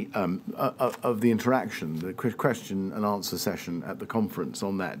of the interaction, the question and answer session at the conference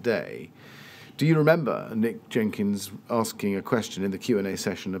on that day. Do you remember Nick Jenkins asking a question in the Q&A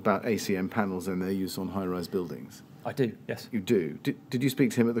session about ACM panels and their use on high-rise buildings? I do, yes. You do. Did you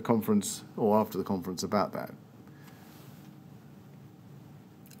speak to him at the conference or after the conference about that?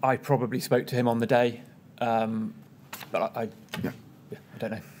 I probably spoke to him on the day, but I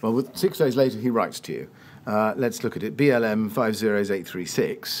don't know. Well, 6 days later, he writes to you. Let's look at it. BLM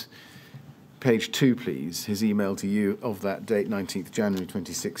 50836, page 2, please. His email to you of that date, 19th January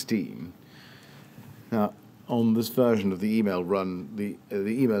 2016. Now, on this version of the email run, the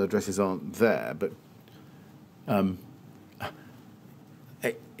email addresses aren't there, but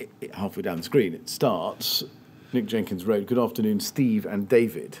halfway down the screen, it starts, Nick Jenkins wrote, "Good afternoon, Steve and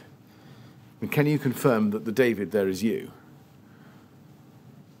David. And can you confirm that the David there is you?"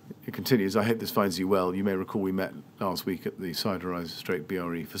 It continues, "I hope this finds you well. You may recall we met last week at the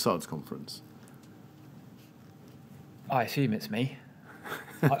Siderise/BRE Facades Conference." I assume it's me.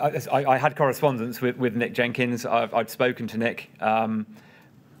 I had correspondence with Nick Jenkins. I'd spoken to Nick.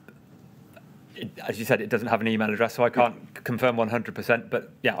 As you said, it doesn't have an email address, so I can't confirm 100%.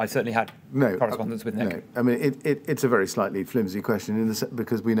 But yeah, I certainly had correspondence with Nick. No, I mean it's a very slightly flimsy question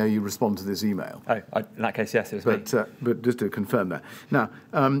because we know you respond to this email. Oh, in that case, yes, it was me. But just to confirm that. Now,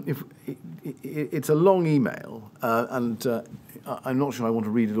 it's a long email, and I'm not sure I want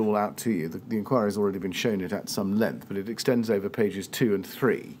to read it all out to you. The inquiry has already been shown it at some length, but it extends over pages 2 and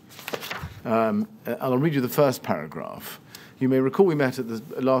 3. I'll read you the first paragraph. "You may recall we met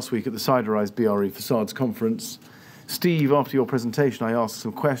last week at the Siderise/BRE Facades Conference. Steve, after your presentation, I asked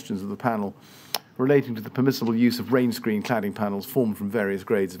some questions of the panel relating to the permissible use of rain screen cladding panels formed from various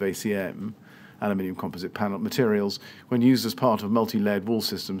grades of ACM, aluminium composite panel materials, when used as part of multi-layered wall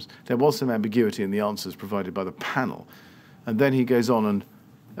systems. There was some ambiguity in the answers provided by the panel." And then he goes on and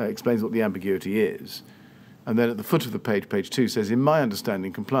explains what the ambiguity is. And then at the foot of the page, page 2, says, "In my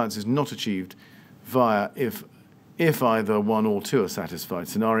understanding, compliance is not achieved via if either 1 or 2 are satisfied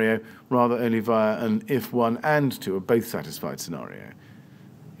scenario, rather only via an if 1 and 2 are both satisfied scenario.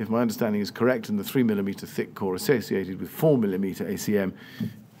 If my understanding is correct and the 3mm thick core associated with 4mm ACM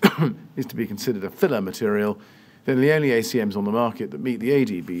is to be considered a filler material, then the only ACMs on the market that meet the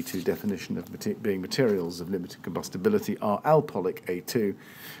ADB2 definition of being materials of limited combustibility are Alpolic A2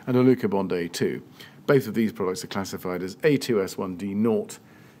 and Alucobond A2. Both of these products are classified as A2S1D0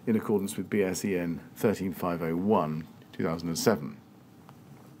 in accordance with BSEN 13501, 2007.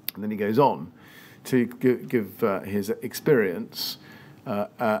 And then he goes on to give his experience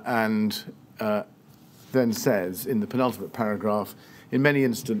and then says in the penultimate paragraph, "In many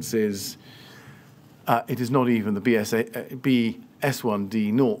instances, it is not even the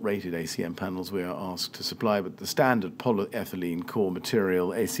BS1D0 rated ACM panels we are asked to supply, but the standard polyethylene core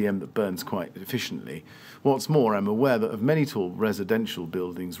material ACM that burns quite efficiently. What's more, I'm aware that of many tall residential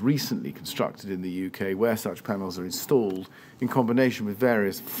buildings recently constructed in the UK where such panels are installed in combination with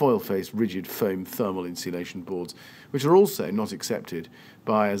various foil-faced rigid foam thermal insulation boards, which are also not accepted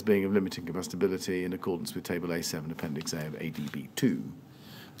as being of limited combustibility in accordance with Table A7, Appendix A of ADB2.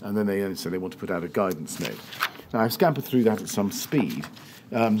 And then they say they want to put out a guidance note. Now, I've scampered through that at some speed,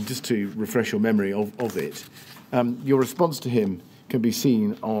 just to refresh your memory of it. Your response to him can be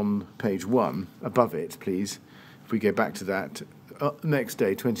seen on page 1, above it, please. If we go back to that, next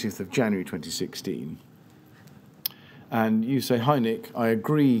day, 20th of January 2016. And you say, "Hi Nick, I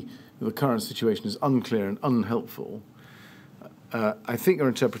agree that the current situation is unclear and unhelpful. I think your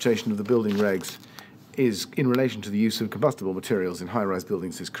interpretation of the building regs is in relation to the use of combustible materials in high-rise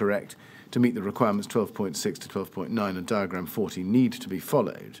buildings is correct. To meet the requirements 12.6 to 12.9 and diagram 40 need to be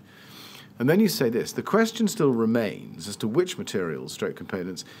followed." And then you say this: "The question still remains as to which materials, stroke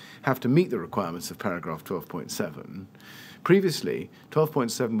components, have to meet the requirements of paragraph 12.7. Previously,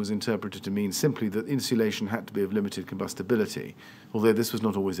 12.7 was interpreted to mean simply that insulation had to be of limited combustibility, although this was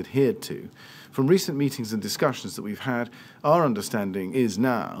not always adhered to. From recent meetings and discussions that we've had, our understanding is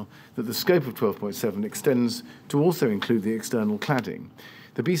now that the scope of 12.7 extends to also include the external cladding.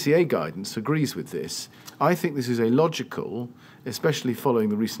 The BCA guidance agrees with this. I think this is a logical, especially following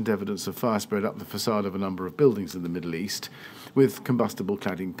the recent evidence of fire spread up the facade of a number of buildings in the Middle East with combustible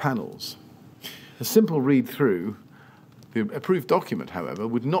cladding panels. A simple read through the approved document, however,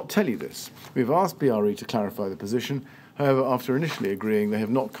 would not tell you this. We've asked BRE to clarify the position. However, after initially agreeing, they have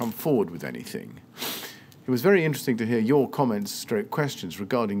not come forward with anything. It was very interesting to hear your comments stroke questions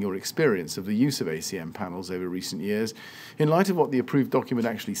regarding your experience of the use of ACM panels over recent years. In light of what the approved document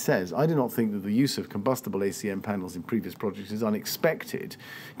actually says, I do not think that the use of combustible ACM panels in previous projects is unexpected,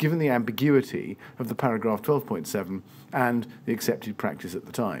 given the ambiguity of the paragraph 12.7 and the accepted practice at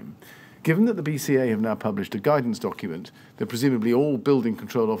the time. Given that the BCA have now published a guidance document that presumably all building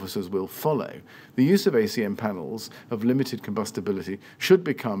control officers will follow, the use of ACM panels of limited combustibility should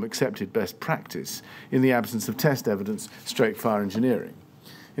become accepted best practice in the absence of test evidence stroke fire engineering.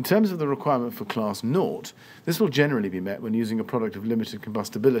 In terms of the requirement for Class 0, this will generally be met when using a product of limited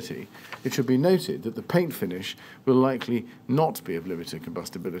combustibility. It should be noted that the paint finish will likely not be of limited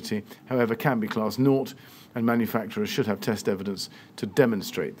combustibility, however can be Class 0, and manufacturers should have test evidence to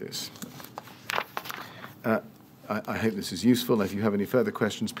demonstrate this. I hope this is useful. If you have any further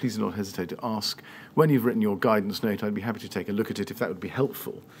questions, please do not hesitate to ask. When you've written your guidance note, I'd be happy to take a look at it if that would be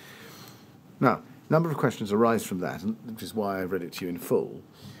helpful. Now, a number of questions arise from that, which is why I read it to you in full.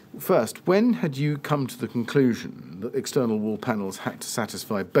 First, when had you come to the conclusion that external wall panels had to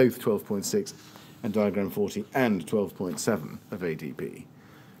satisfy both 12.6 and diagram 40 and 12.7 of ADB?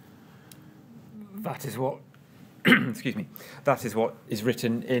 That is what, excuse me, that is what is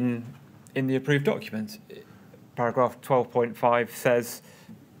written in the approved document. Paragraph 12.5 says,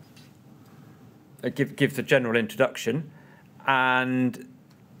 gives a general introduction, and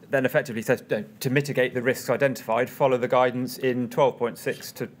then effectively says to mitigate the risks identified, follow the guidance in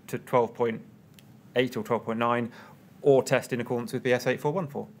 12.6 to 12.8 or 12.9, or test in accordance with BS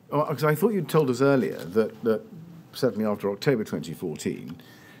 8414. Oh, because I thought you'd told us earlier that certainly after October 2014,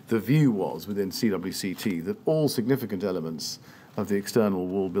 the view was within CWCT that all significant elements of the external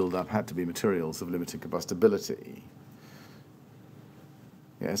wall build-up had to be materials of limited combustibility.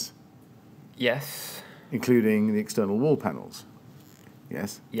 Yes? Yes. Including the external wall panels.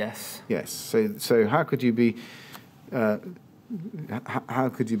 Yes? Yes. Yes. So how could you be, or how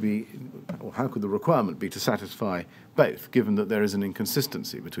could the requirement be to satisfy both, given that there is an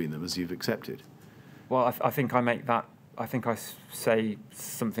inconsistency between them, as you've accepted? Well, I think I make that, I think I say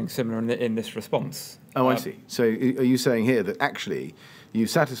something similar in this response. Oh, I see. So are you saying here that actually you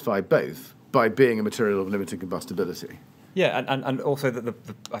satisfy both by being a material of limited combustibility? Yeah, and also that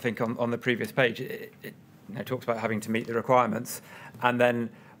I think on the previous page, it talks about having to meet the requirements, and then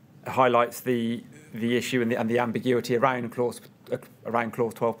highlights the issue and the ambiguity around clause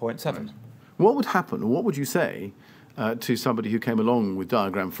 12.7. Right. What would happen, or what would you say to somebody who came along with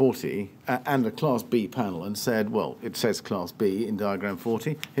diagram 40 and a Class B panel and said, well, it says Class B in diagram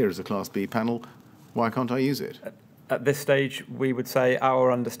 40, here is a Class B panel, why can't I use it? At this stage, we would say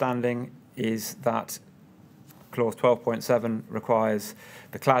our understanding is that Clause 12.7 requires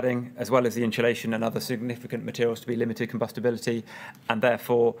the cladding as well as the insulation and other significant materials to be limited combustibility, and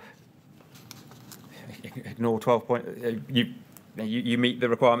therefore ignore 12. You meet the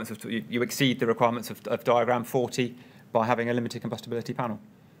requirements of, you exceed the requirements of diagram 40 by having a limited combustibility panel.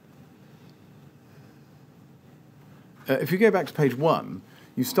 If you go back to page 1,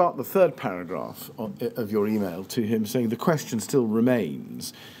 you start the third paragraph of your email to him saying the question still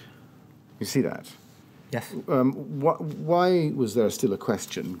remains. You see that? Yes. Why was there still a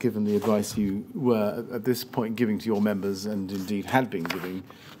question, given the advice you were at this point giving to your members and indeed had been giving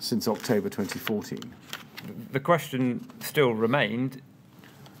since October 2014? The question still remained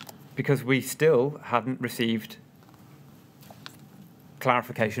because we still hadn't received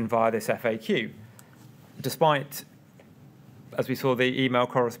clarification via this FAQ. Despite, as we saw the email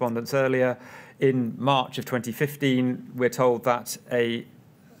correspondence earlier, in March of 2015, we're told that an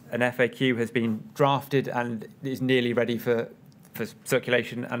FAQ has been drafted and is nearly ready for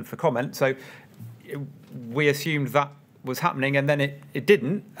circulation and for comment. So we assumed that was happening, and then it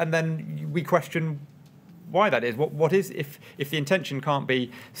didn't, and then we question why that is. What is, if the intention can't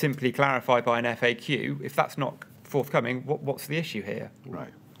be simply clarified by an FAQ, if that's not forthcoming, what's the issue here?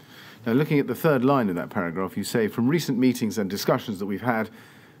 Right. Now, looking at the third line in that paragraph, you say, from recent meetings and discussions that we've had,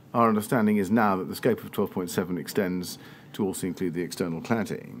 our understanding is now that the scope of 12.7 extends to also include the external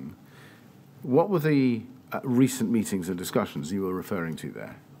cladding. What were the recent meetings and discussions you were referring to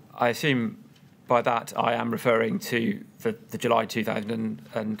there? I assume by that I am referring to the July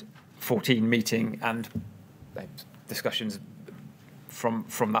 2014 meeting and discussions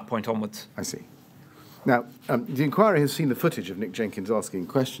from that point onwards. I see. Now, the inquiry has seen the footage of Nick Jenkins asking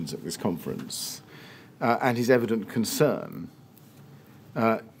questions at this conference and his evident concern,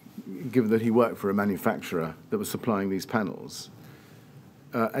 given that he worked for a manufacturer that was supplying these panels.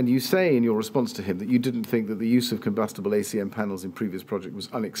 And you say in your response to him that you didn't think that the use of combustible ACM panels in previous projects was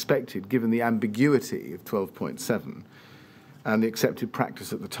unexpected, given the ambiguity of 12.7 and the accepted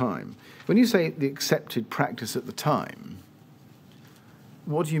practice at the time. When you say the accepted practice at the time,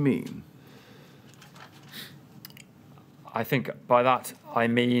 what do you mean? I think by that I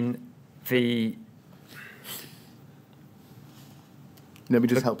mean the... Let me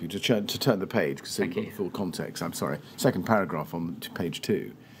just help you to turn the page, because you've got the full context. I'm sorry. Second paragraph on page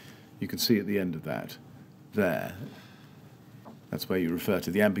 2. You can see at the end of that, there. That's where you refer to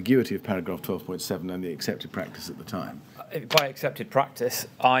the ambiguity of paragraph 12.7 and the accepted practice at the time. By accepted practice,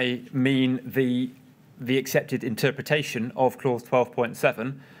 I mean the accepted interpretation of clause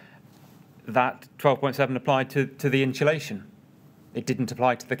 12.7, that 12.7 applied to the insulation. It didn't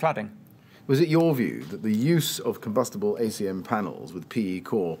apply to the cladding. Was it your view that the use of combustible ACM panels with PE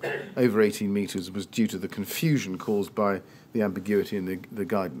core over 18 metres was due to the confusion caused by the ambiguity in the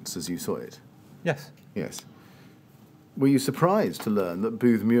guidance as you saw it? Yes. Yes. Were you surprised to learn that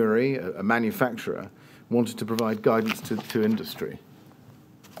Booth Murray, a manufacturer, wanted to provide guidance to industry?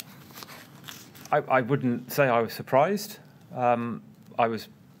 I wouldn't say I was surprised. I was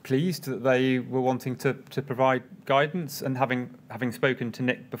pleased that they were wanting to provide guidance, and having spoken to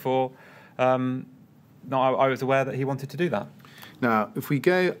Nick before, I was aware that he wanted to do that. Now, if we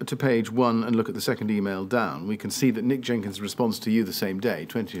go to page 1 and look at the second email down, we can see that Nick Jenkins' response to you the same day,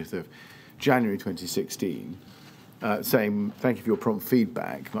 20th of January 2016, saying, thank you for your prompt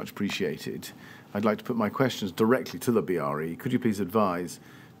feedback, much appreciated. I'd like to put my questions directly to the BRE. Could you please advise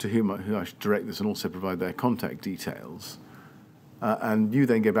to who I should direct this and also provide their contact details? And you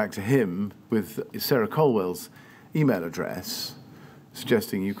then go back to him with Sarah Colwell's email address,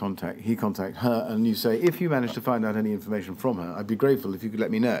 suggesting he contact her, and you say, if you manage to find out any information from her, I'd be grateful if you could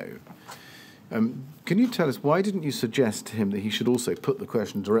let me know. Can you tell us, why didn't you suggest to him that he should also put the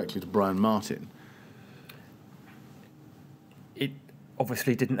question directly to Brian Martin? It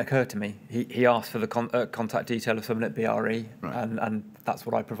obviously didn't occur to me. He asked for the contact detail of someone at BRE, right, and that's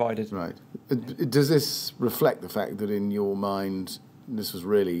what I provided. Right. Does this reflect the fact that in your mind this was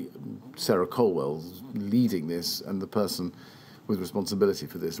really Sarah Colwell leading this and the person with responsibility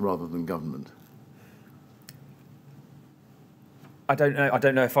for this rather than government? I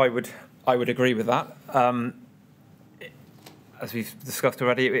don't know if I would agree with that. As we've discussed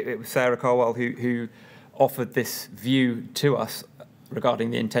already, it was Sarah Colwell who offered this view to us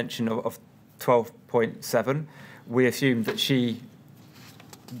regarding the intention of 12.7. We assumed that she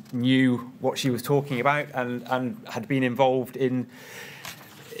knew what she was talking about and had been involved in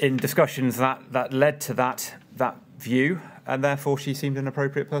discussions that led to that view, and therefore she seemed an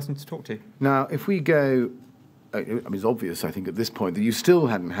appropriate person to talk to. Now, if we go, I mean, it's obvious, I think, at this point that you still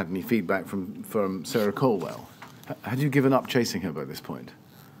hadn't had any feedback from Sarah Colwell. Had you given up chasing her by this point?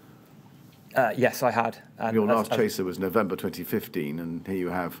 Yes, I had. And your last chaser was November 2015, and here you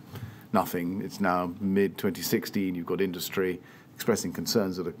have nothing. It's now mid-2016. You've got industry expressing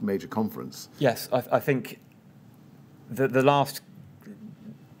concerns at a major conference. Yes, I think the last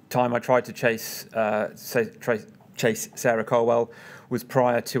time I tried to chase Sarah Colwell was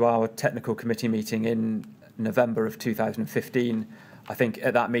prior to our technical committee meeting in November of 2015. I think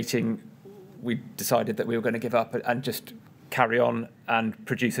at that meeting we decided that we were going to give up and just carry on and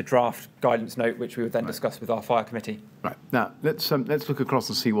produce a draft guidance note, which we would then discuss with our fire committee. Right. Now, let's look across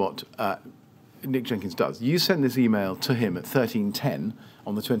and see what Nick Jenkins does. You send this email to him at 13:10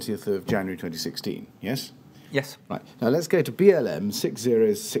 on the 20th of January 2016, yes? Yes. Right. Now, let's go to BLM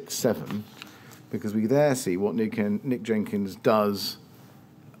 6067, because we there see what Nick Jenkins does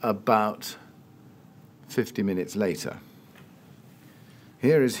about 50 minutes later.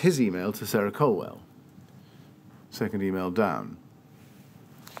 Here is his email to Sarah Colwell. Second email down.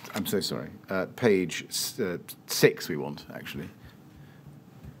 I'm so sorry. Page 6 we want, actually.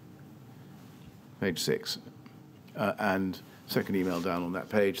 Page 6. and second email down on that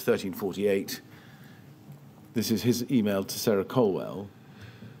page, 1348. This is his email to Sarah Colwell.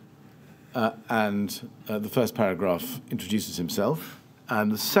 And the first paragraph introduces himself,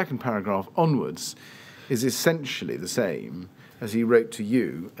 and the second paragraph onwards is essentially the same as he wrote to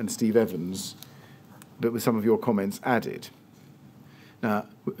you and Steve Evans, but with some of your comments added. Now,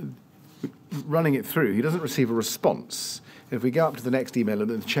 running it through, he doesn't receive a response. If we go up to the next email in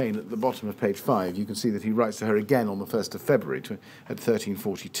the chain at the bottom of page 5, you can see that he writes to her again on the 1st of February at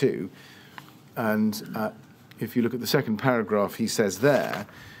 1342. And if you look at the second paragraph, he says there,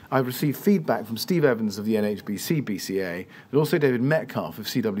 I've received feedback from Steve Evans of the NHBC BCA and also David Metcalfe of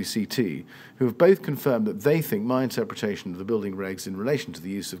CWCT, who have both confirmed that they think my interpretation of the building regs in relation to the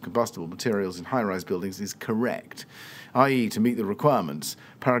use of combustible materials in high-rise buildings is correct, i.e. to meet the requirements,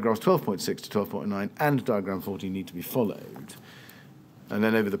 paragraphs 12.6 to 12.9 and diagram 14 need to be followed. And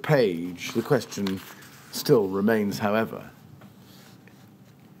then over the page, the question still remains, however.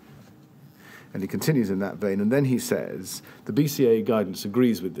 And he continues in that vein, and then he says, the BCA guidance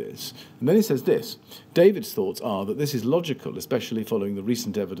agrees with this. And then he says this, David's thoughts are that this is logical, especially following the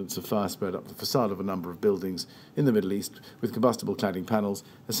recent evidence of fire spread up the facade of a number of buildings in the Middle East with combustible cladding panels.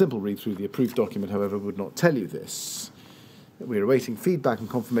 A simple read through the approved document, however, would not tell you this. We are awaiting feedback and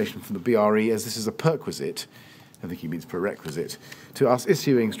confirmation from the BRE, as this is a perquisite, I think he means prerequisite, to us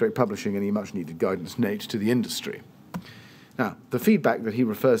issuing / publishing any much-needed guidance note to the industry. Now, the feedback that he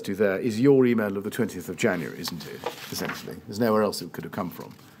refers to there is your email of the 20th of January, isn't it, essentially? There's nowhere else it could have come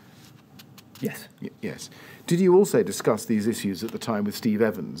from. Yes. Yes. Did you also discuss these issues at the time with Steve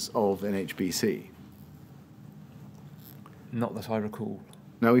Evans of NHBC? Not that I recall.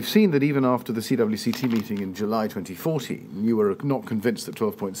 Now, we've seen that even after the CWCT meeting in July 2014, you were not convinced that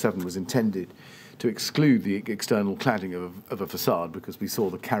 12.7 was intended to exclude the external cladding of a facade because we saw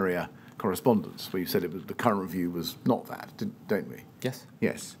the carrier correspondence where you said the current review was not that, don't we? Yes.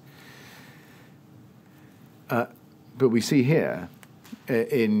 Yes. But we see here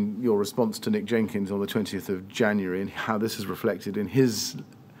in your response to Nick Jenkins on the 20th of January and how this is reflected in his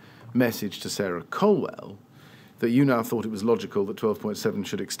message to Sarah Colwell, that you now thought it was logical that 12.7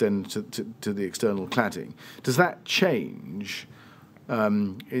 should extend to the external cladding. Does that change?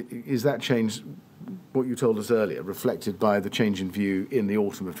 Is that change what you told us earlier, reflected by the change in view in the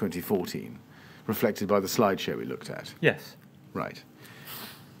autumn of 2014, reflected by the slideshow we looked at? Yes. Right.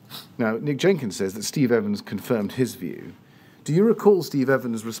 Now, Nick Jenkins says that Steve Evans confirmed his view. Do you recall Steve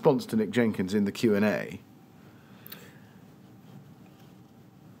Evans' response to Nick Jenkins in the Q&A?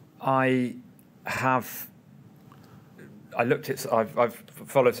 I looked at. I've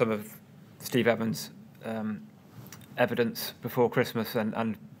followed some of Steve Evans' evidence before Christmas,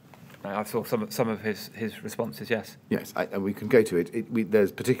 and I saw some of his responses. Yes. Yes, and we can go to it.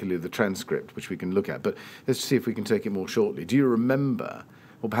 There's particularly the transcript which we can look at, but let's see if we can take it more shortly. Do you remember,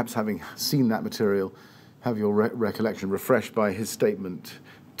 or perhaps having seen that material, have your recollection refreshed by his statement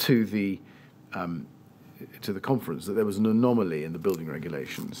to the conference that there was an anomaly in the building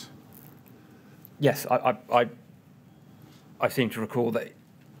regulations? Yes, I seem to recall that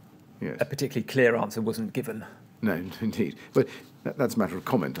a particularly clear answer wasn't given. No, indeed. But that's a matter of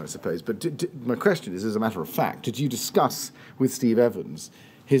comment, I suppose. But my question is, as a matter of fact, did you discuss with Steve Evans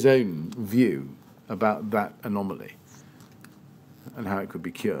his own view about that anomaly and how it could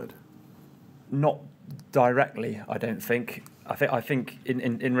be cured? Not directly, I don't think. I think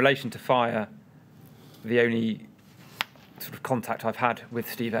in relation to fire, the only sort of contact I've had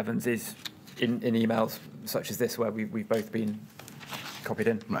with Steve Evans is in emails such as this, where we've both been copied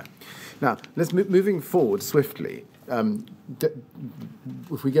in. Right. Now, let's moving forward swiftly.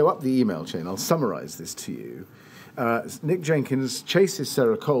 If we go up the email chain, I'll summarise this to you. Nick Jenkins chases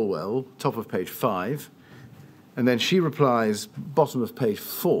Sarah Colwell, top of page 5, and then she replies, bottom of page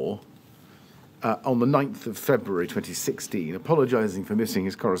 4, on the 9th of February 2016, apologising for missing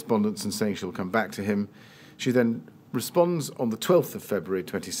his correspondence and saying she'll come back to him. She then responds on the 12th of February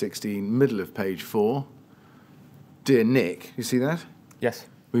 2016, middle of page 4. Dear Nick, you see that? Yes.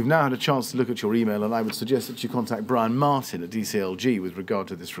 We've now had a chance to look at your email, and I would suggest that you contact Brian Martin at DCLG with regard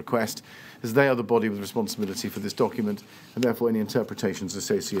to this request, as they are the body with responsibility for this document, and therefore any interpretations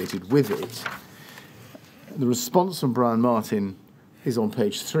associated with it. The response from Brian Martin is on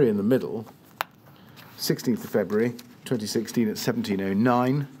page 3 in the middle, 16th of February 2016 at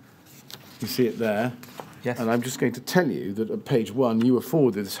 17:09. You see it there. Yes. And I'm just going to tell you that at page 1, you were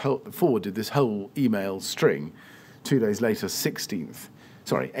forwarded this whole email string 2 days later,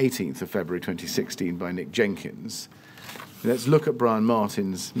 18th of February 2016 by Nick Jenkins. Let's look at Brian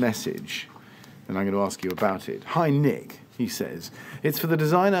Martin's message, and I'm going to ask you about it. Hi, Nick. he says. It's for the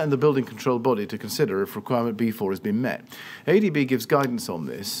designer and the building control body to consider if requirement B4 has been met. ADB gives guidance on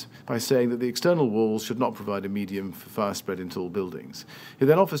this by saying that the external walls should not provide a medium for fire spread into all buildings. It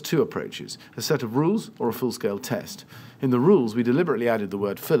then offers two approaches, a set of rules or a full-scale test. In the rules, we deliberately added the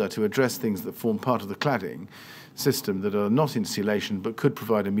word filler to address things that form part of the cladding system that are not insulation but could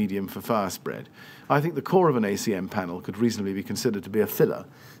provide a medium for fire spread. I think the core of an ACM panel could reasonably be considered to be a filler.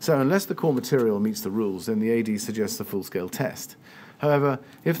 So unless the core material meets the rules, then the AD suggests a full-scale test. However,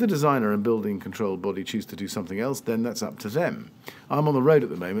 if the designer and building control body choose to do something else, then that's up to them. I'm on the road at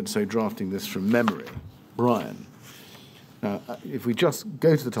the moment, so drafting this from memory. Brian. Now, if we just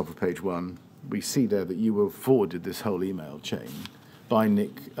go to the top of page 1, we see there that you were forwarded this whole email chain by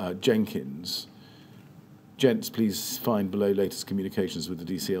Nick Jenkins. Gents, please find below latest communications with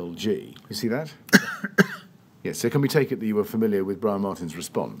the DCLG. You see that? Yes, so can we take it that you were familiar with Brian Martin's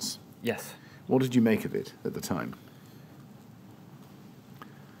response? Yes. What did you make of it at the time?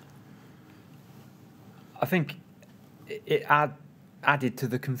 I think it added to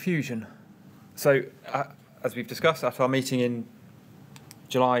the confusion. So, as we've discussed at our meeting in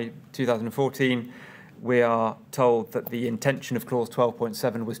July 2014, we are told that the intention of clause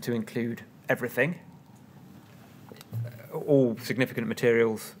 12.7 was to include everything. All significant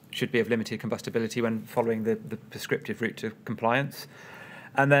materials should be of limited combustibility when following the prescriptive route to compliance.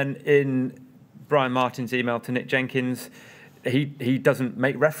 And then in Brian Martin's email to Nick Jenkins, he doesn't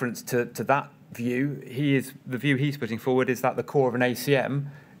make reference to that view. The view he's putting forward is that the core of an ACM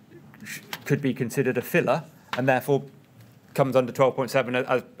could be considered a filler and therefore comes under 12.7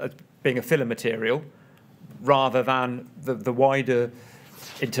 as being a filler material, rather than the wider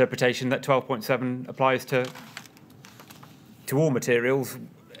interpretation that 12.7 applies to all materials,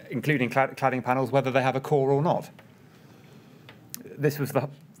 including cladding panels, whether they have a core or not. This was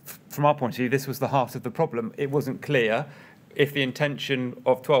from our point of view, this was the heart of the problem. It wasn't clear if the intention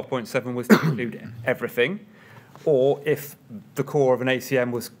of 12.7 was to include everything, or if the core of an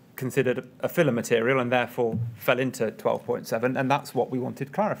ACM was considered a filler material and therefore fell into 12.7, and that's what we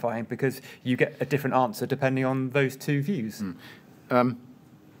wanted clarifying, because you get a different answer depending on those two views.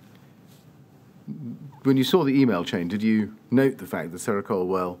 When you saw the email chain, did you note the fact that Sarah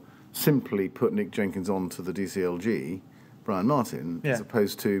Colwell simply put Nick Jenkins on to the DCLG, Brian Martin, as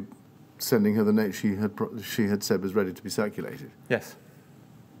opposed to sending her the note she had said was ready to be circulated? Yes.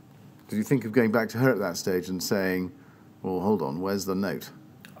 Did you think of going back to her at that stage and saying, well, hold on, where's the note?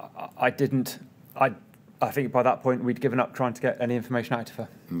 I didn't. I think by that point we'd given up trying to get any information out of her.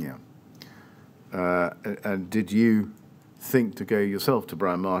 Yeah. And did you think to go yourself to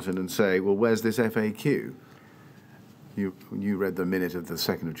Brian Martin and say, well, where's this FAQ? You read the minute of the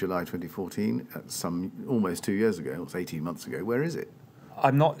 2nd of July 2014, almost 2 years ago, it was 18 months ago. Where is it?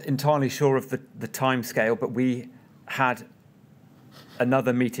 I'm not entirely sure of the time scale, but we had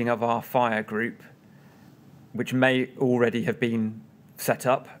another meeting of our fire group, which may already have been set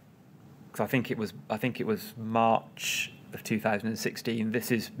up, because I think it was March of 2016.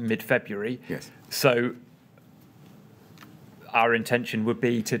 This is mid-February. Yes. So our intention would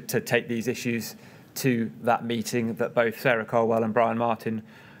be to take these issues to that meeting that both Sarah Colwell and Brian Martin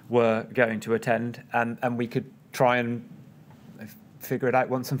were going to attend, and we could try and figure it out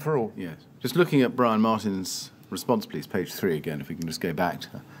once and for all. Yes. Just looking at Brian Martin's response, please, page 3 again, if we can just go back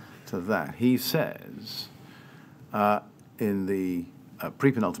to that. He says in the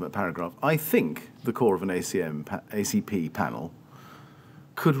pre-penultimate paragraph, I think the core of an ACP panel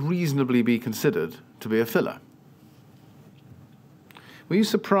could reasonably be considered to be a filler. Were you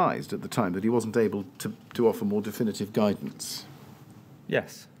surprised at the time that he wasn't able to offer more definitive guidance?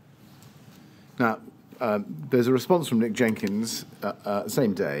 Yes. Now, there's a response from Nick Jenkins,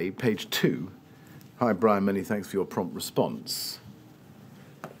 same day, page 2. Hi, Brian, many thanks for your prompt response.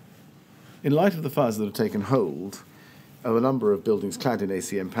 In light of the fires that have taken hold of a number of buildings clad in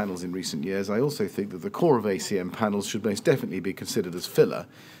ACM panels in recent years, I also think that the core of ACM panels should most definitely be considered as filler.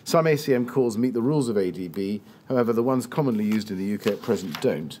 Some ACM cores meet the rules of ADB, however, the ones commonly used in the UK at present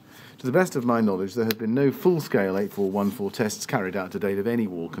don't. To the best of my knowledge, there have been no full-scale 8414 tests carried out to date of any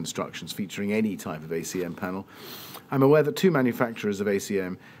wall constructions featuring any type of ACM panel. I'm aware that 2 manufacturers of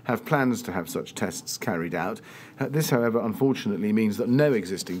ACM have plans to have such tests carried out. This, however, unfortunately means that no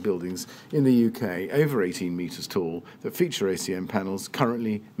existing buildings in the UK over 18 metres tall that feature ACM panels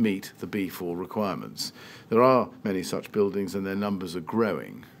currently meet the B4 requirements. There are many such buildings and their numbers are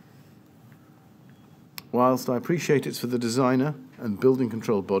growing. Whilst I appreciate it's for the designer and building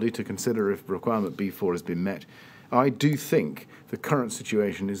control body to consider if requirement B4 has been met, I do think the current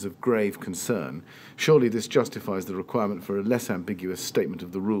situation is of grave concern. Surely this justifies the requirement for a less ambiguous statement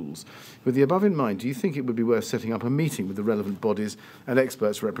of the rules. With the above in mind, do you think it would be worth setting up a meeting with the relevant bodies and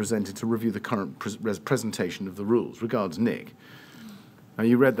experts represented to review the current presentation of the rules? Regards, Nick. Now,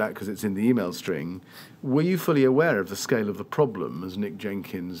 you read that because it's in the email string. Were you fully aware of the scale of the problem as Nick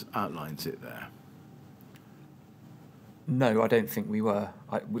Jenkins outlines it there? No, I don't think we were.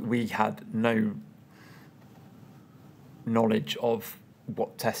 We had no knowledge of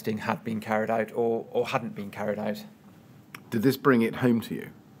what testing had been carried out or hadn't been carried out. Did this bring it home to you?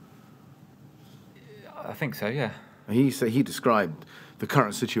 I think so, yeah. He described the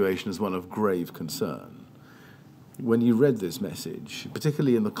current situation as one of grave concern. When you read this message,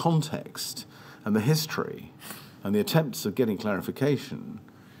 particularly in the context and the history and the attempts of getting clarification,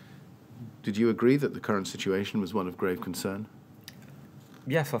 did you agree that the current situation was one of grave concern?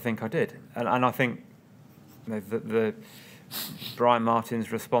 Yes, I think I did. And I think the Brian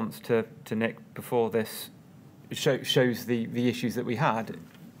Martin's response to Nick before this shows the issues that we had.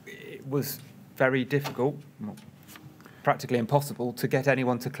 It was very difficult, practically impossible, to get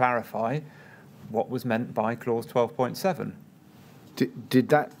anyone to clarify what was meant by clause 12.7. Did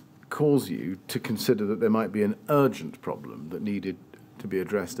that cause you to consider that there might be an urgent problem that needed to be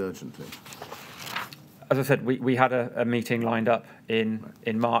addressed urgently? As I said, we had a meeting lined up in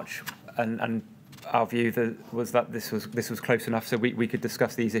March, and our view was that this was close enough so we could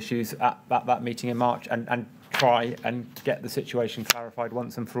discuss these issues at that meeting in March and try and get the situation clarified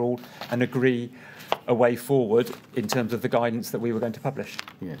once and for all and agree a way forward in terms of the guidance that we were going to publish.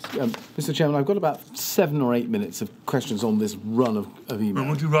 Yes. Mr. Chairman, I've got about 7 or 8 minutes of questions on this run of email.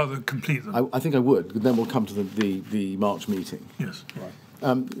 Well, would you rather complete them? I think I would, then we'll come to the March meeting. Yes.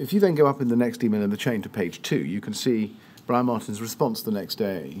 Right. If you then go up in the next email in the chain to page 2, you can see Brian Martin's response the next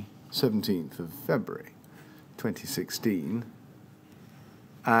day, 17th of February 2016.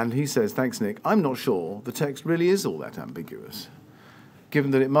 And he says, thanks, Nick, I'm not sure the text really is all that ambiguous, given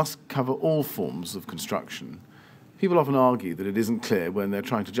that it must cover all forms of construction. People often argue that it isn't clear when they're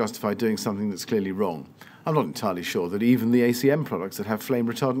trying to justify doing something that's clearly wrong. I'm not entirely sure that even the ACM products that have flame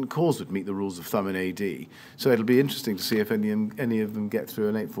retardant cores would meet the rules of thumb in AD, so it'll be interesting to see if any of them get through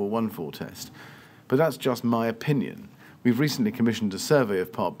an 8414 test. But that's just my opinion. We've recently commissioned a survey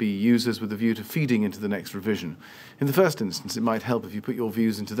of Part B users with a view to feeding into the next revision. In the first instance, it might help if you put your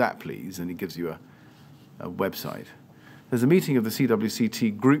views into that, please, and he gives you a website. There's a meeting of the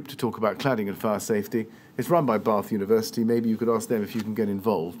CWCT group to talk about cladding and fire safety. It's run by Bath University. Maybe you could ask them if you can get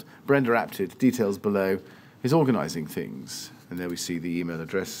involved. Brenda Apted, details below, is organising things. And there we see the email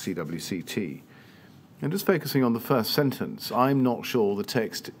address, CWCT. And just focusing on the first sentence, I'm not sure the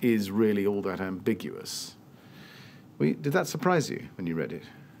text is really all that ambiguous. Did that surprise you when you read it?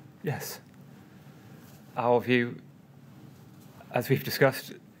 Yes. Our view, as we've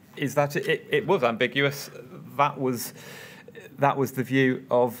discussed, is that it was ambiguous. That was the view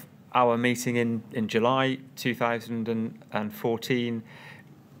of our meeting in July 2014.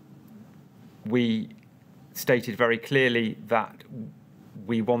 We stated very clearly that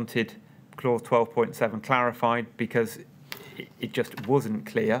we wanted clause 12.7 clarified because it just wasn't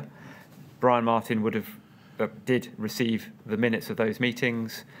clear. Brian Martin did receive the minutes of those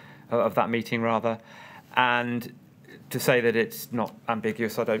meetings, of that meeting rather, and to say that it's not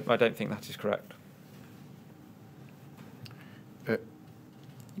ambiguous, I don't think that is correct.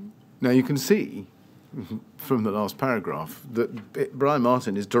 Now you can see from the last paragraph that Brian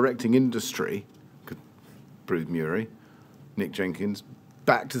Martin is directing industry, Bruce Murray, Nick Jenkins,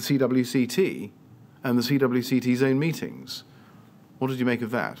 back to the CWCT and the CWCT's own meetings. What did you make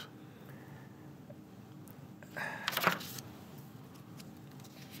of that?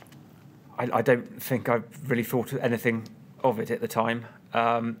 I don't think I really thought anything of it at the time.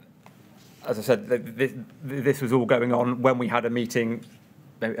 As I said, this was all going on when we had a meeting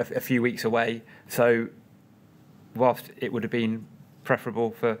a few weeks away. So whilst it would have been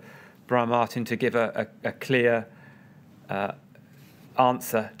preferable for Brian Martin to give a clear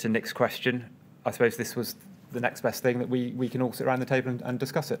answer to Nick's question, I suppose this was the next best thing that we can all sit around the table and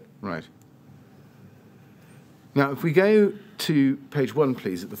discuss it. Right. Now, if we go to page 1,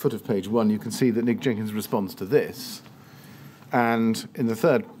 please, at the foot of page 1, you can see that Nick Jenkins responds to this. And in the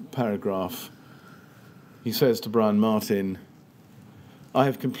third paragraph, he says to Brian Martin, I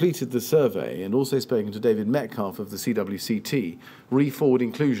have completed the survey and also spoken to David Metcalfe of the CWCT, re-forward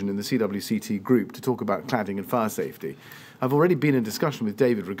inclusion in the CWCT group to talk about cladding and fire safety. I've already been in discussion with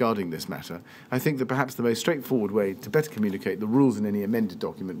David regarding this matter. I think that perhaps the most straightforward way to better communicate the rules in any amended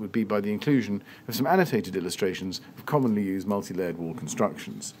document would be by the inclusion of some annotated illustrations of commonly used multi-layered wall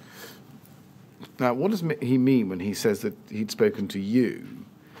constructions. Now, what does he mean when he says that he'd spoken to you,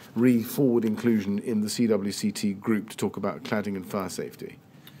 re-forward inclusion in the CWCT group to talk about cladding and fire safety?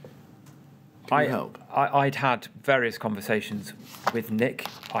 Can you help? I'd had various conversations with Nick.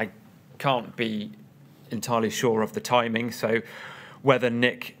 I can't be entirely sure of the timing, so whether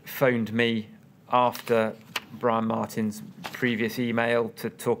Nick phoned me after Brian Martin's previous email to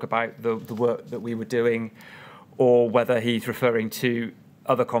talk about the work that we were doing, or whether he's referring to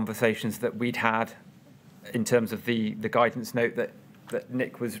other conversations that we'd had in terms of the guidance note that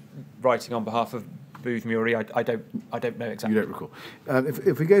Nick was writing on behalf of Booth Murie, I don't know exactly. You don't recall.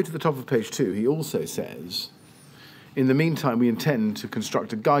 If we go to the top of page 2, he also says, in the meantime, we intend to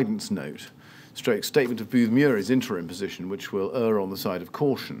construct a guidance note, statement of Booth Murie's interim position, which will err on the side of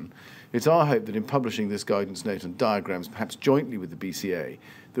caution. It's our hope that in publishing this guidance note and diagrams, perhaps jointly with the BCA,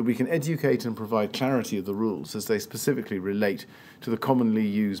 that we can educate and provide clarity of the rules as they specifically relate to the commonly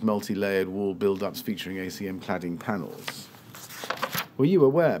used multi-layered wall build-ups featuring ACM cladding panels. Were you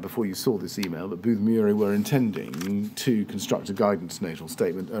aware, before you saw this email, that Booth Murie were intending to construct a guidance note or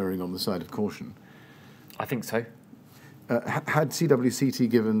statement erring on the side of caution? I think so. Had CWCT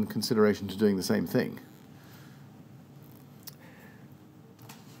given consideration to doing the same thing?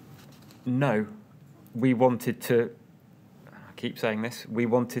 No. We wanted to, I keep saying this, we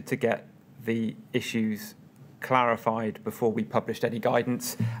wanted to get the issues clarified before we published any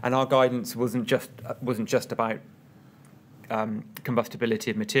guidance, and our guidance wasn't just about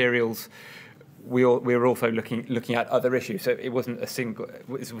combustibility of materials. We were also looking at other issues, so it wasn't a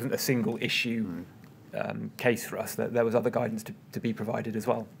single issue case for us. There was other guidance to be provided as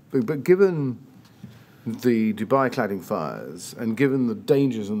well. But given the Dubai cladding fires, and given the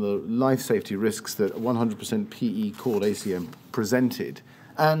dangers and the life safety risks that 100% PE core ACM presented,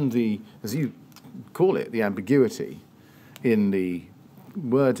 and the, as you call it, the ambiguity in the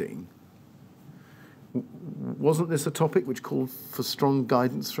wording, wasn't this a topic which called for strong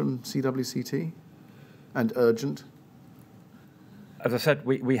guidance from CWCT and urgent? As I said,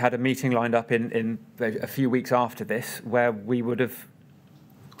 we had a meeting lined up in a few weeks after this where we would have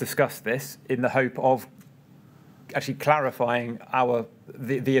discussed this in the hope of actually clarifying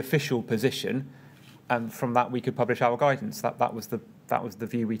the official position, and from that we could publish our guidance. That was the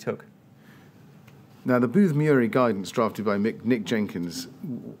view we took. Now, the Booth Murie guidance drafted by Nick Jenkins,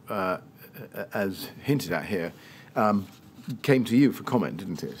 as hinted at here, came to you for comment,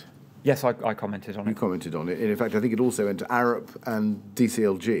 didn't it? Yes, I commented on it. You commented on it. In fact, I think it also went to Arup and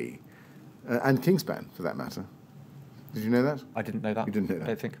DCLG, and Kingspan, for that matter. Did you know that? I didn't know that. You didn't know that? I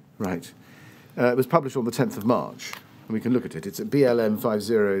don't think. Right. It was published on the 10th of March, and we can look at it. It's at BLM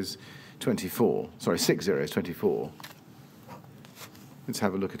 5024. Sorry, 6024. Let's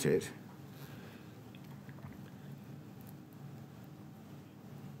have a look at it.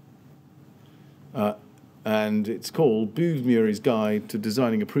 And it's called Booth Murie's Guide to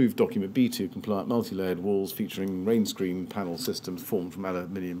Designing Approved Document B2 Compliant Multi-Layered Walls Featuring Rain Screen Panel Systems Formed from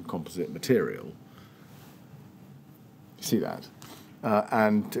Aluminium Composite Material. You see that?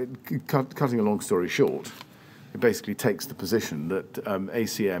 And cutting a long story short, it basically takes the position that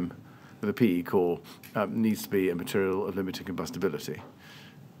ACM, the PE core, needs to be a material of limited combustibility.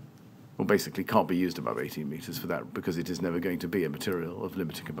 Well, basically can't be used above 18 metres for that, because it is never going to be a material of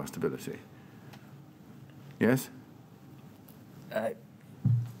limited combustibility. Yes?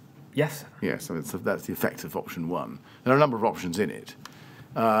 Yes. Yes, so that's the effect of option 1. There are a number of options in it.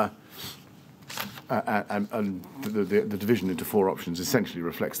 And the division into 4 options essentially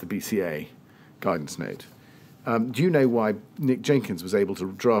reflects the BCA guidance note. Do you know why Nick Jenkins was able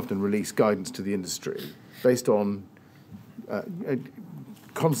to draft and release guidance to the industry based on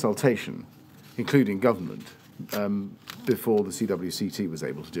consultation, including government, before the CWCT was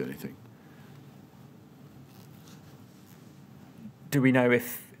able to do anything? Do we know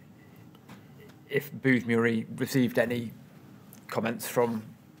if Booth Murie received any comments from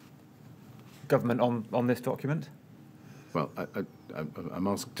government on this document? Well,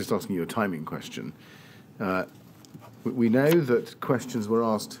 I'm just asking you a timing question. We know that questions were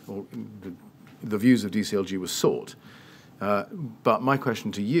asked, or the views of DCLG were sought. But my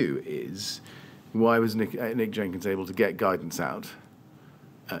question to you is, why was Nick Jenkins able to get guidance out,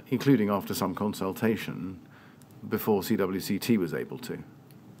 including after some consultation, before CWCT was able to?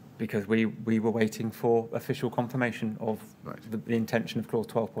 Because we were waiting for official confirmation of Right. the intention of clause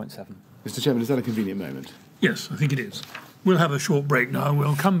 12.7. Mr. Chairman, is that a convenient moment? Yes, I think it is. We'll have a short break now.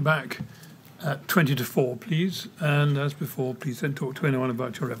 We'll come back at 20 to 4, please. And as before, please don't talk to anyone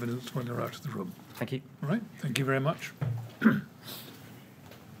about your evidence when you're out of the room. Thank you. All right? Thank you very much.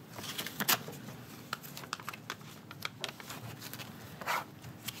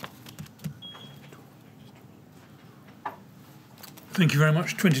 Thank you very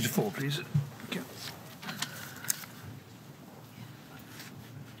much. 20 to 4, please. Thank you.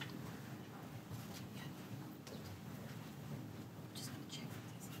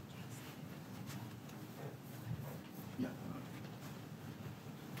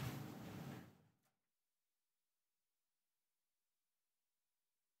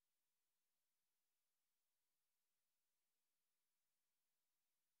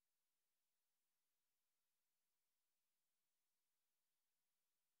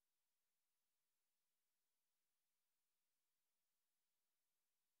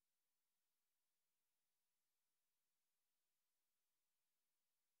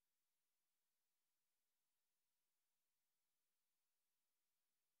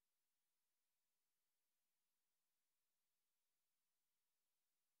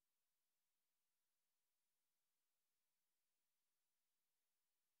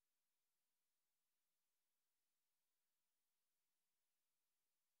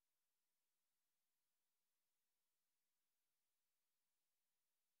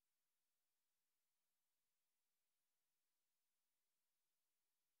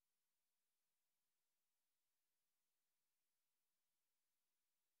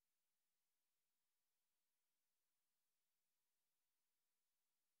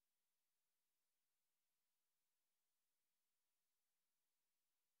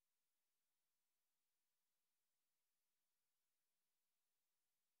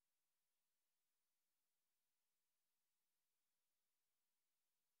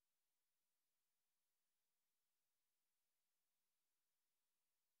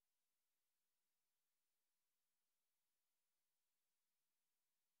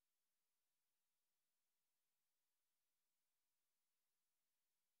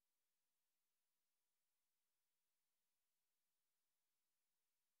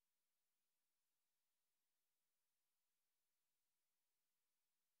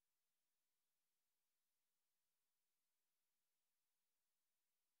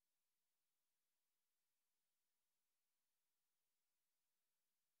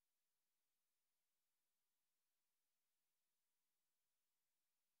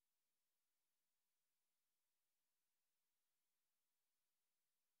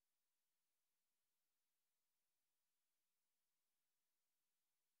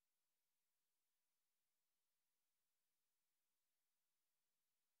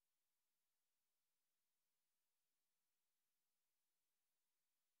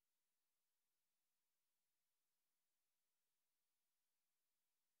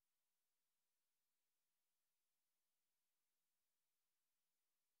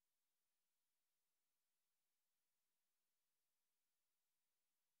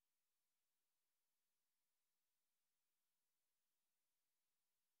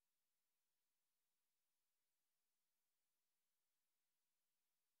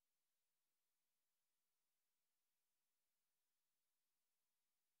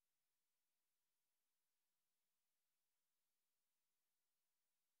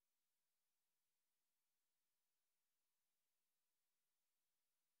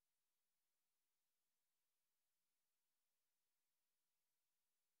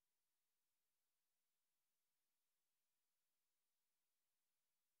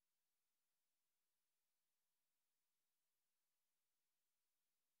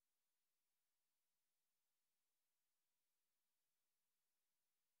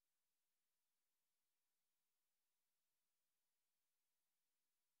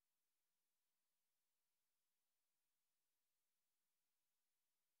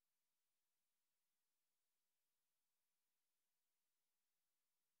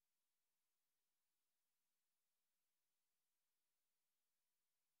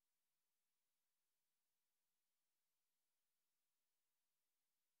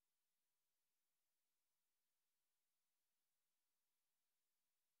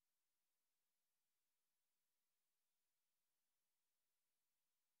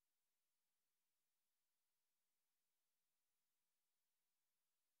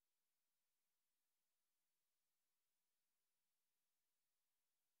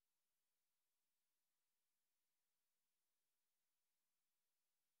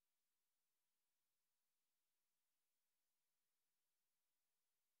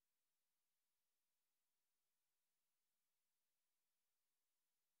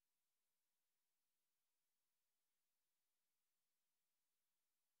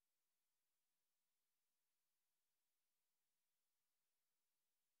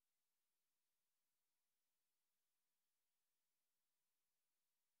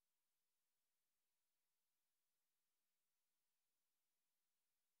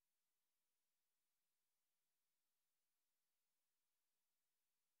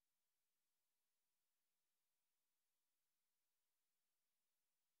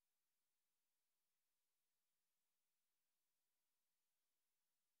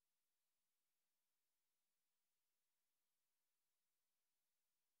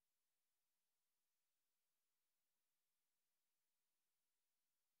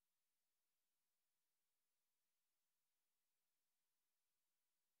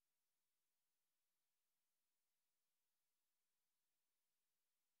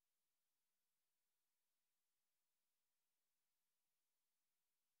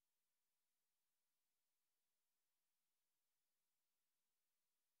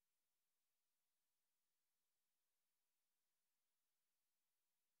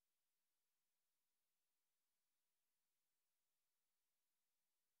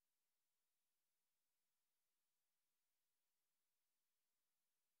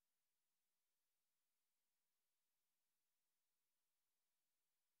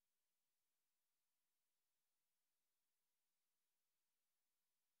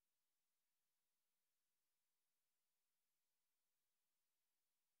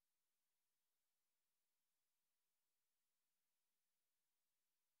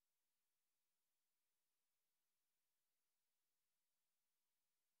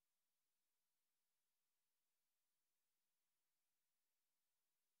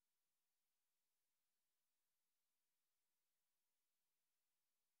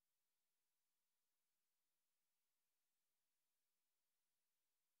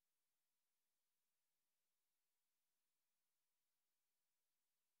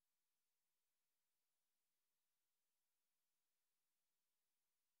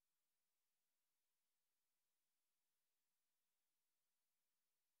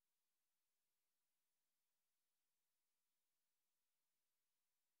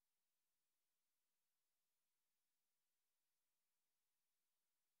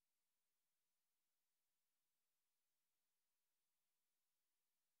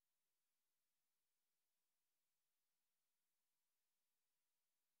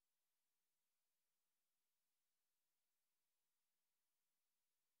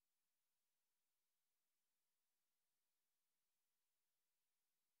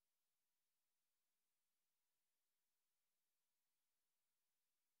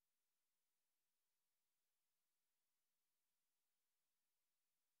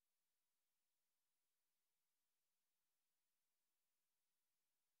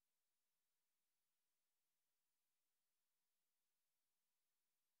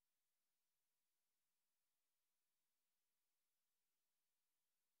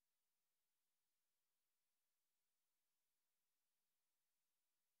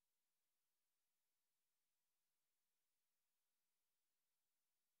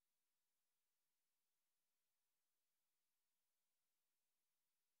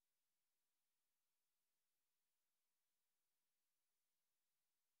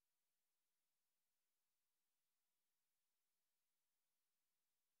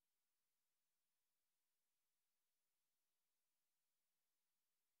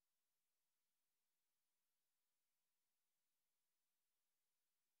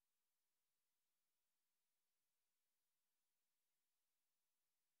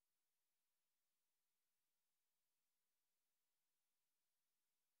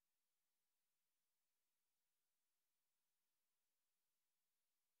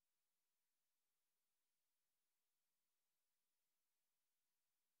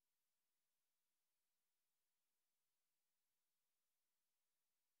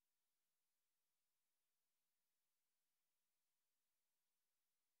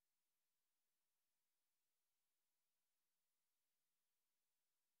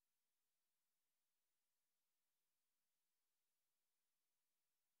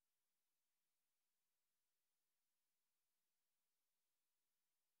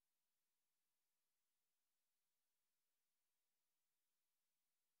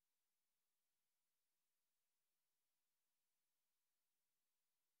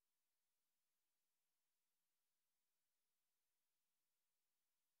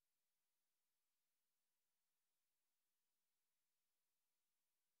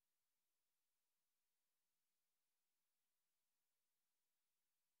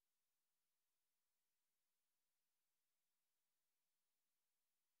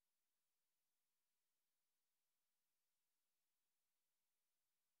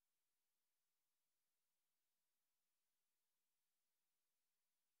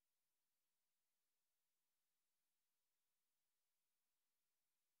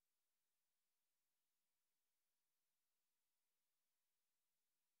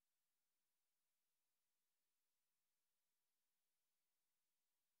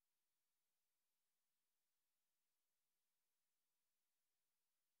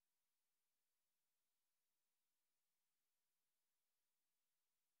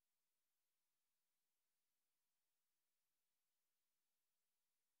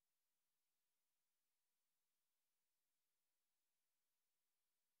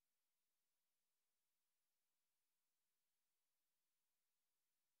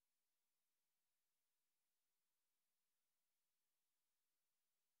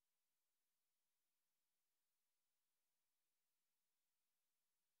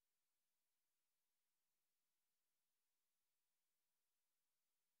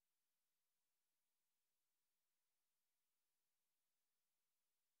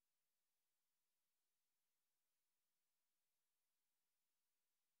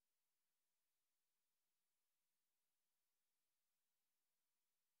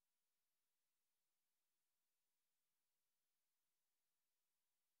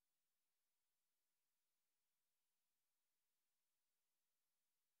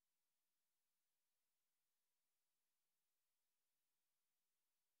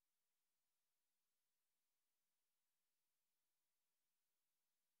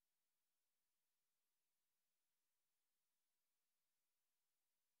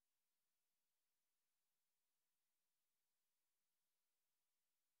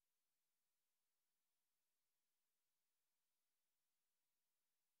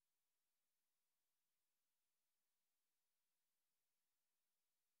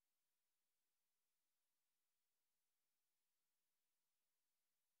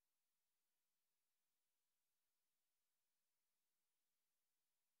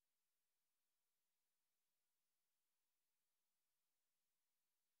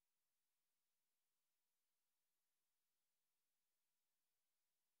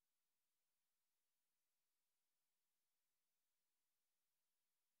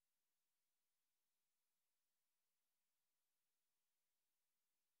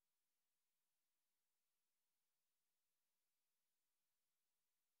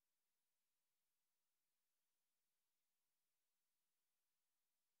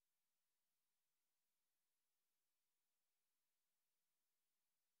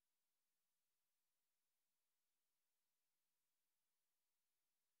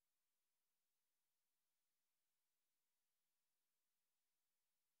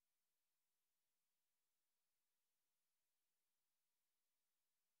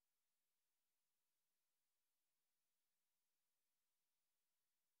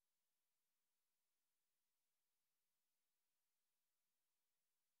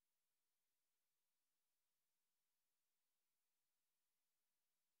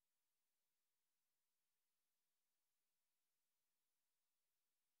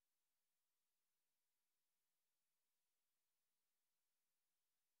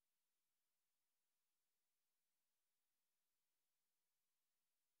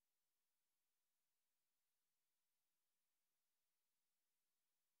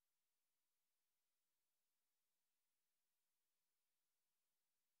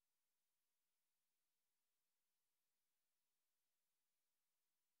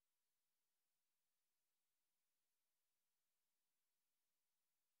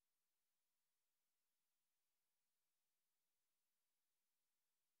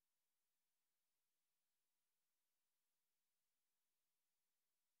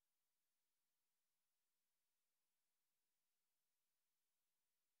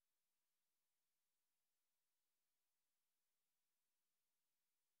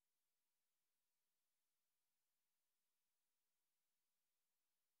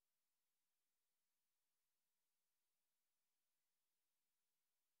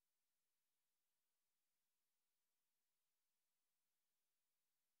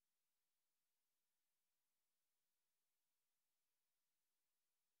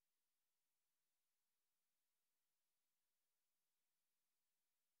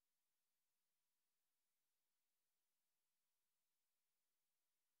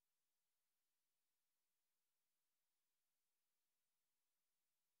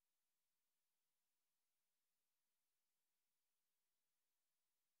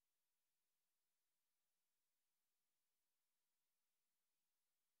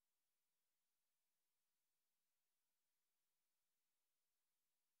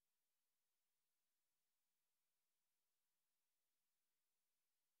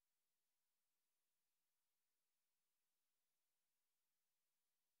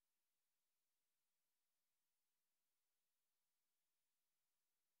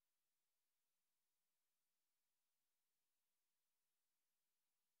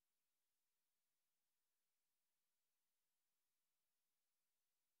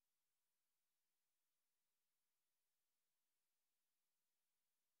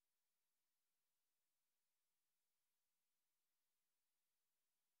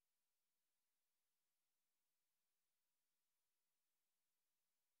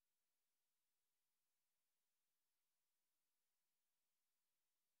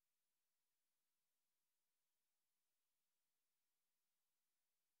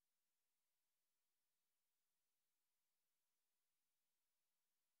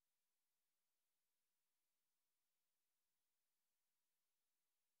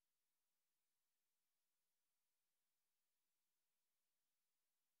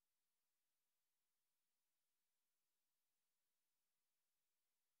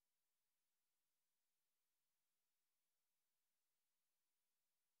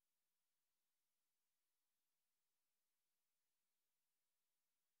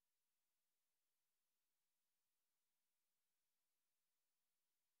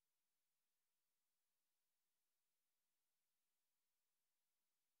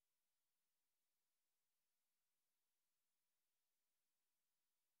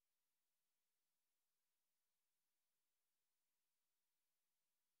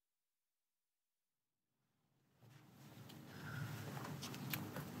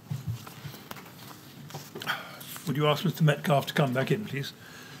 Would you ask Mr. Metcalfe to come back in, please?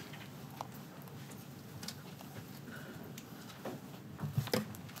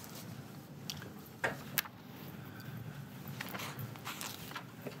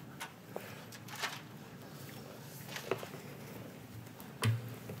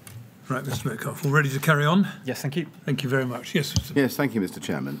 Right, Mr. Metcalfe, all ready to carry on? Yes, thank you. Thank you very much. Yes, Mr. Yes, thank you, Mr.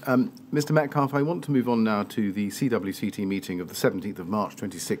 Chairman. Mr. Metcalfe, I want to move on now to the CWCT meeting of the 17th of March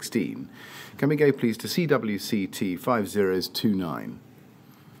 2016. Can we go, please, to CWCT 5029?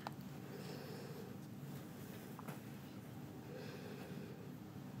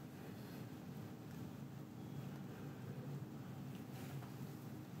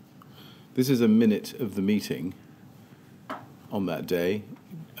 This is a minute of the meeting on that day.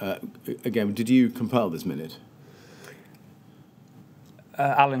 Again, did you compile this minute?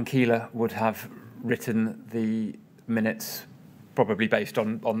 Alan Keeler would have written the minutes, probably based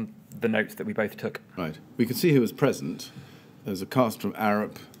on the notes that we both took. Right. We can see who was present. There's a cast from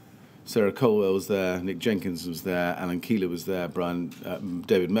Arup. Sarah Colwell was there. Nick Jenkins was there. Alan Keeler was there.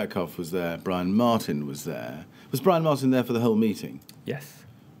 David Metcalfe was there. Brian Martin was there. Was Brian Martin there for the whole meeting? Yes.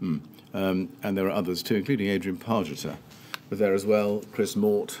 And there are others too, including Adrian Pargeter was there as well. Chris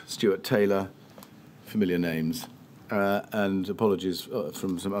Mort, Stuart Taylor, familiar names. And apologies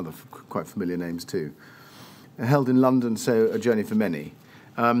from some other quite familiar names too. Held in London, so a journey for many.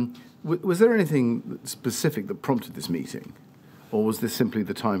 Was there anything specific that prompted this meeting? Or was this simply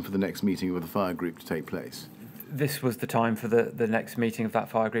the time for the next meeting of the fire group to take place? This was the time for the next meeting of that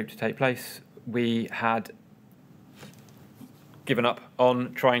fire group to take place. We had given up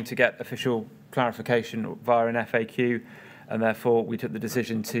on trying to get official clarification via an FAQ, and therefore we took the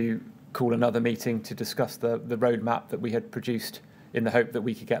decision to call another meeting to discuss the roadmap that we had produced in the hope that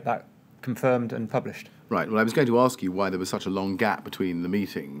we could get that confirmed and published. Right. Well, I was going to ask you why there was such a long gap between the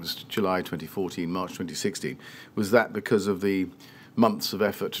meetings, July 2014, March 2016. Was that because of the months of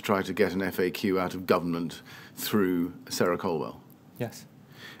effort to try to get an FAQ out of government through Sarah Colwell? Yes.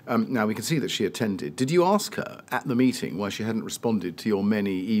 Now, we can see that she attended. Did you ask her at the meeting why she hadn't responded to your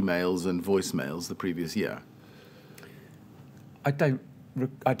many emails and voicemails the previous year? I don't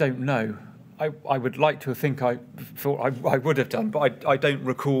know. I would like to think I thought I would have done, but I don't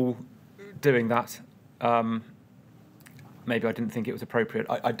recall doing that. Maybe I didn't think it was appropriate.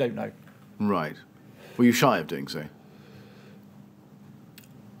 I don't know. Right. Were you shy of doing so?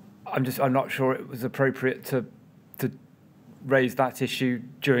 I'm not sure it was appropriate to raise that issue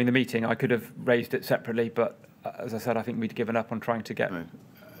during the meeting. I could have raised it separately, but as I said, I think we'd given up on trying to get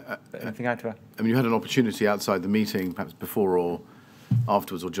anything out of her. I mean, you had an opportunity outside the meeting, perhaps before or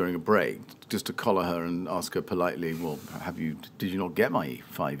afterwards or during a break, just to collar her and ask her politely, well, did you not get my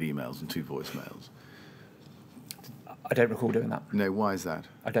 5 emails and 2 voicemails? I don't recall doing that. No, why is that?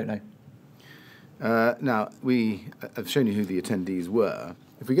 I don't know. Now, we have shown you who the attendees were.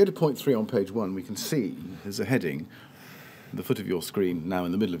 If we go to point 3 on page 1, we can see there's a heading at the foot of your screen, now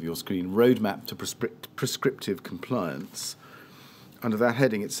in the middle of your screen, Roadmap to Prescriptive Compliance. Under that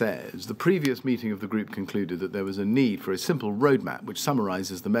heading it says, the previous meeting of the group concluded that there was a need for a simple roadmap which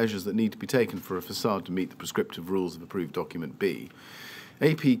summarises the measures that need to be taken for a facade to meet the prescriptive rules of approved document B.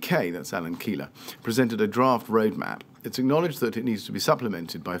 APK, that's Alan Keeler, presented a draft roadmap. It's acknowledged that it needs to be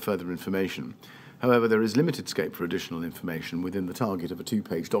supplemented by further information. However, there is limited scope for additional information within the target of a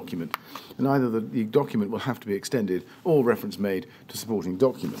 2-page document, and either the document will have to be extended or reference made to supporting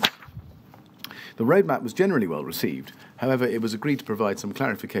documents. The roadmap was generally well received. However, it was agreed to provide some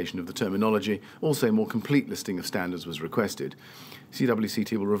clarification of the terminology. Also, a more complete listing of standards was requested.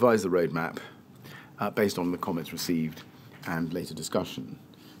 CWCT will revise the roadmap based on the comments received and later discussion.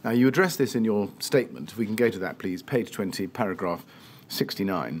 Now, you address this in your statement. If we can go to that, please, page 20, paragraph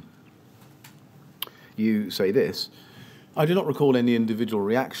 69. You say this: I do not recall any individual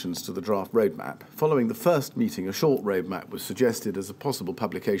reactions to the draft roadmap. Following the first meeting, a short roadmap was suggested as a possible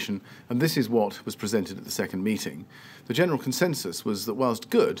publication, and this is what was presented at the second meeting. The general consensus was that whilst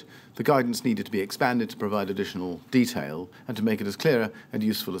good, the guidance needed to be expanded to provide additional detail and to make it as clear and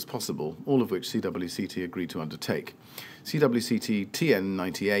useful as possible, all of which CWCT agreed to undertake. CWCT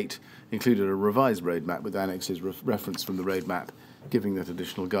TN98 included a revised roadmap with annexes reference from the roadmap, giving that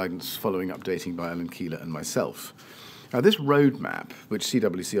additional guidance following updating by Alan Keeler and myself. Now, this roadmap, which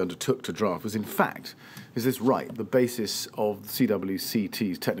CWC undertook to draft, was in fact, is this right, the basis of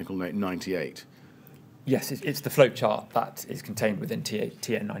CWCT's Technical Note 98? Yes, it's the flowchart that is contained within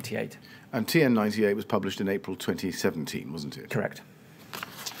TN98. And TN98 was published in April 2017, wasn't it? Correct.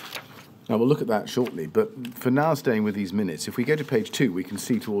 Now, we'll look at that shortly, but for now, staying with these minutes, if we go to page 2, we can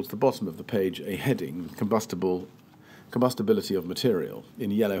see towards the bottom of the page a heading, combustibility of material,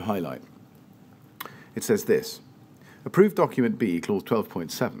 in yellow highlight. It says this: Approved Document B, Clause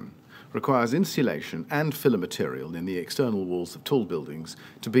 12.7, requires insulation and filler material in the external walls of tall buildings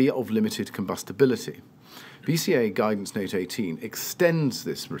to be of limited combustibility. BCA Guidance Note 18 extends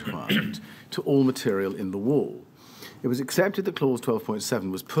this requirement to all material in the wall. It was accepted that Clause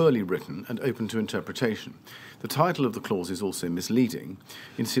 12.7 was poorly written and open to interpretation. The title of the clause is also misleading,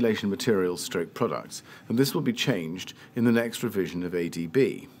 Insulation Materials / Products, and this will be changed in the next revision of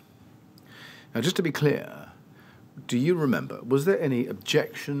ADB. Now, just to be clear, do you remember, was there any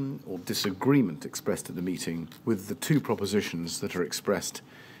objection or disagreement expressed at the meeting with the two propositions that are expressed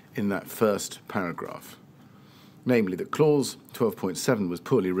in that first paragraph? Namely, that Clause 12.7 was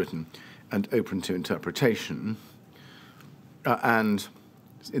poorly written and open to interpretation, and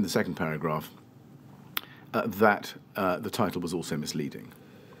in the second paragraph, that the title was also misleading.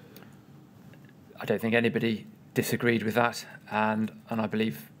 I don't think anybody disagreed with that, and I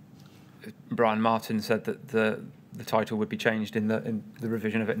believe Brian Martin said that the title would be changed in the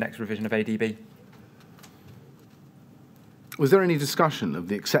revision of it, next revision of ADB. Was there any discussion of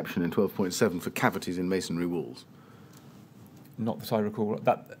the exception in 12.7 for cavities in masonry walls? Not that I recall.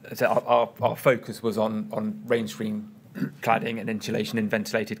 Our focus was on rain screen cladding and insulation in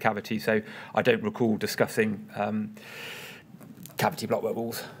ventilated cavities, so I don't recall discussing cavity blockwork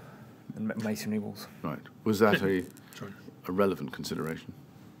walls and masonry walls. Right. Was that a relevant consideration?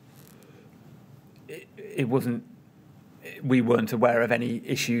 It wasn't. We weren't aware of any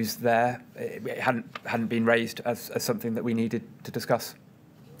issues there. It hadn't been raised as something that we needed to discuss.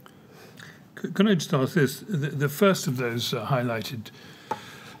 Can I just ask this? The first of those highlighted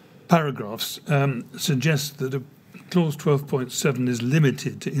paragraphs suggests that Clause 12.7 is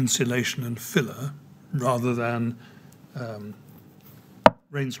limited to insulation and filler rather than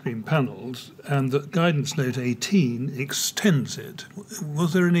rain screen panels, and that Guidance Note 18 extends it.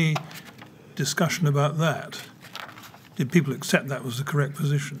 Was there any discussion about that? Did people accept that was the correct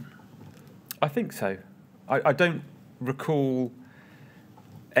position? I think so. I don't recall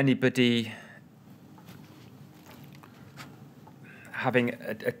anybody having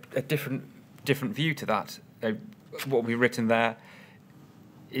a different view to that. What we've written there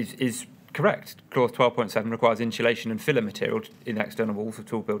is correct. Clause 12.7 requires insulation and filler material in external walls of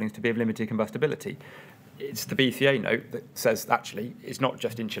tall buildings to be of limited combustibility. It's the BCA note that says actually it's not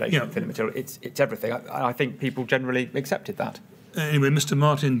just insulation and filler material, it's everything. I think people generally accepted that. Anyway, Mr.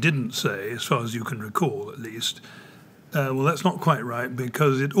 Martin didn't say, as far as you can recall at least, well, that's not quite right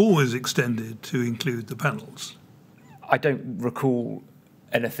because it always extended to include the panels. I don't recall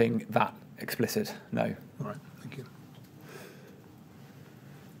anything that explicit, no. All right, thank you.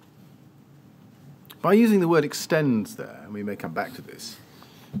 By using the word extends there, and we may come back to this,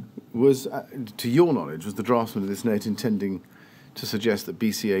 was, to your knowledge, was the draftsman of this note intending to suggest that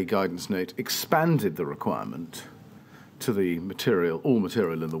BCA Guidance Note expanded the requirement to the material, all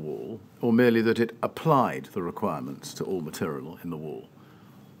material in the wall, or merely that it applied the requirements to all material in the wall?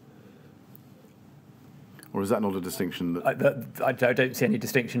 Or is that not a distinction that... I don't see any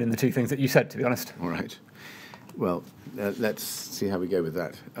distinction in the two things that you said, to be honest. All right. Well, let's see how we go with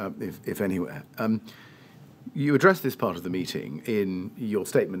that, if anywhere. You addressed this part of the meeting in your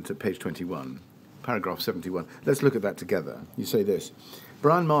statement at page 21, paragraph 71. Let's look at that together. You say this: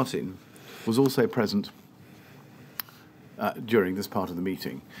 Brian Martin was also present during this part of the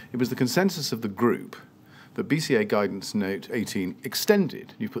meeting. It was the consensus of the group that BCA Guidance Note 18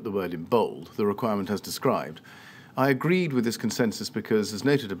 extended, you put the word in bold, the requirement as described. I agreed with this consensus because, as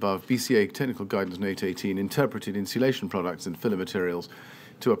noted above, BCA Technical Guidance Note 18 interpreted insulation products and filler materials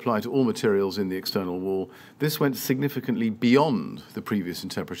to apply to all materials in the external wall. This went significantly beyond the previous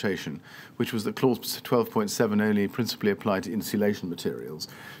interpretation, which was that Clause 12.7 only principally applied to insulation materials.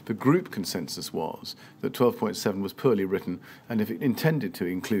 The group consensus was that 12.7 was poorly written, and if it intended to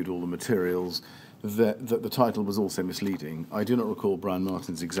include all the materials, that the title was also misleading. I do not recall Brian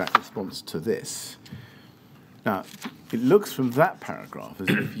Martin's exact response to this. Now, it looks from that paragraph as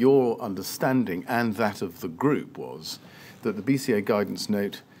if your understanding and that of the group was that the BCA Guidance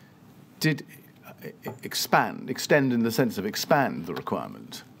Note did extend in the sense of expand the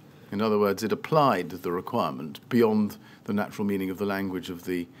requirement. In other words, it applied the requirement beyond the natural meaning of the language of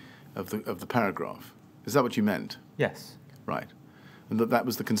the paragraph. Is that what you meant? Yes. Right. And that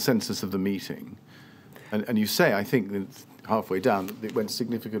was the consensus of the meeting. And you say, I think, that halfway down, that it went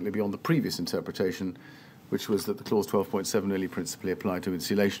significantly beyond the previous interpretation, which was that the Clause 12.7 only principally applied to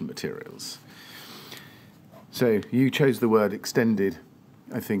insulation materials. So you chose the word extended,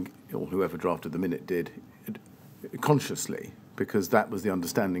 I think, or whoever drafted the minute did, consciously, because that was the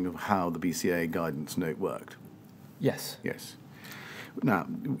understanding of how the BCA guidance note worked. Yes. Yes. Now,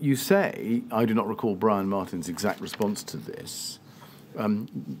 you say, I do not recall Brian Martin's exact response to this.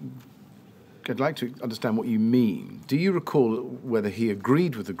 I'd like to understand what you mean. Do you recall whether he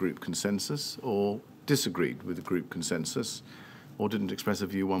agreed with the group consensus or disagreed with the group consensus, or didn't express a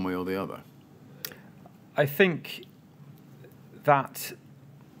view one way or the other? I think that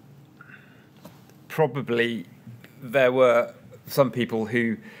probably there were some people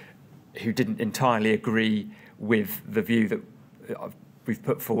who didn't entirely agree with the view that we've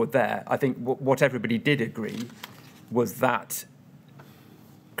put forward there. I think what everybody did agree was that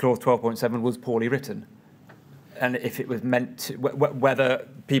Clause 12.7 was poorly written. And if it was meant to, whether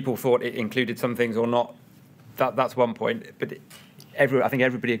people thought it included some things or not, that's one point. But I think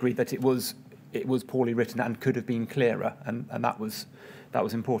everybody agreed that it was poorly written and could have been clearer, and that was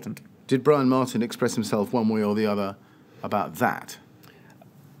important. Did Brian Martin express himself one way or the other about that?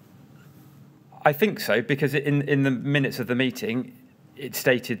 I think so, because in the minutes of the meeting, it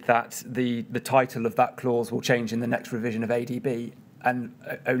stated that the title of that clause will change in the next revision of ADB, and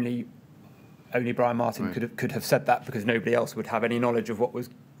only Brian Martin could have said that, because nobody else would have any knowledge of what was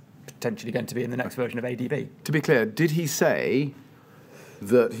potentially going to be in the next version of ADB. To be clear, did he say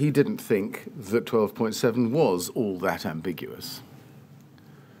that he didn't think that 12.7 was all that ambiguous,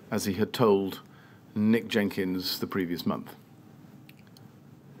 as he had told Nick Jenkins the previous month?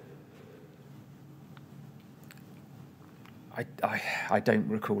 I don't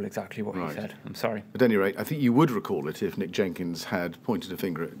recall exactly what he said. I'm sorry. At any rate, I think you would recall it if Nick Jenkins had pointed a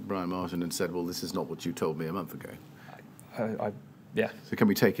finger at Brian Martin and said, well, this is not what you told me a month ago. Yeah. So can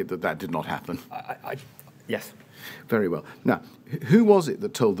we take it that did not happen? Yes. Very well. Now, who was it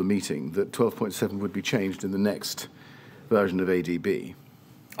that told the meeting that 12.7 would be changed in the next version of ADB?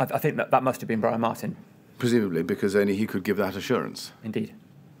 I think that must have been Brian Martin. Presumably, because only he could give that assurance. Indeed.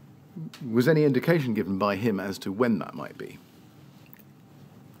 Was any indication given by him as to when that might be?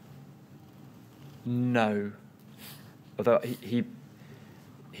 No. Although he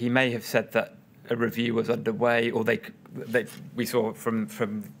may have said that a review was underway, or we saw from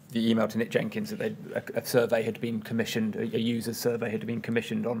the email to Nick Jenkins that a survey had been commissioned, a user's survey had been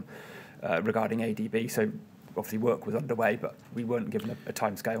commissioned on regarding ADB. So obviously work was underway, but we weren't given a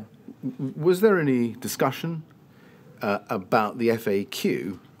timescale. Was there any discussion about the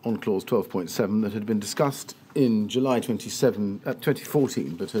FAQ on clause 12.7 that had been discussed in July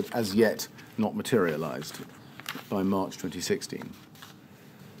 2014, but had as yet not materialised by March 2016?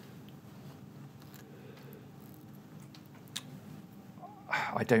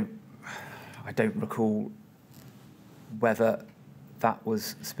 I don't recall whether that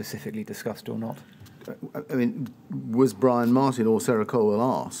was specifically discussed or not. I mean, was Brian Martin or Sarah Colwell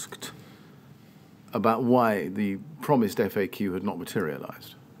asked about why the promised FAQ had not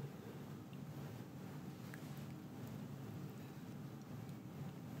materialised?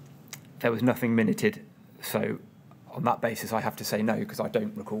 There was nothing minuted, so on that basis I have to say no, because I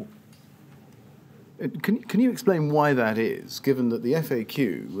don't recall. Can you explain why that is, given that the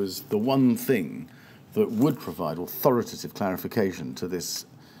FAQ was the one thing that would provide authoritative clarification to this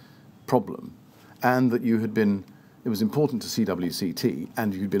problem, and that it was important to CWCT,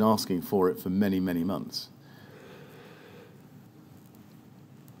 and you'd been asking for it for many, many months?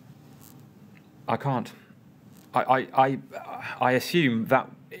 I can't. I assume that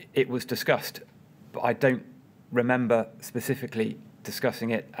it was discussed, but I don't remember specifically discussing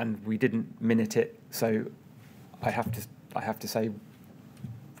it, and we didn't minute it. So I have to say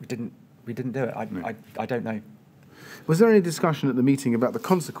we didn't do it. I don't know. Was there any discussion at the meeting about the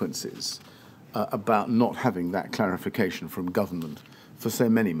consequences about not having that clarification from government for so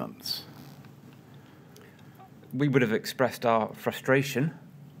many months? We would have expressed our frustration.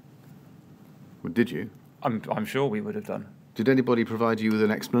 Well, did you? I'm sure we would have done. Did anybody provide you with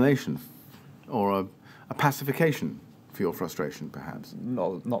an explanation or a pacification for your frustration, perhaps?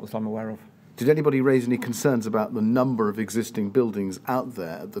 Not that I'm aware of. Did anybody raise any concerns about the number of existing buildings out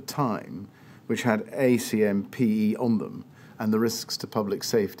there at the time which had ACMPE on them and the risks to public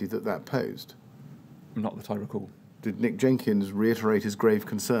safety that posed? Not that I recall. Did Nick Jenkins reiterate his grave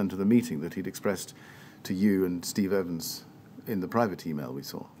concern to the meeting that he'd expressed to you and Steve Evans in the private email we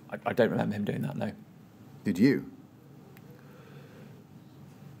saw? I don't remember him doing that, no. Did you?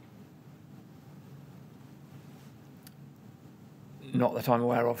 Not that I'm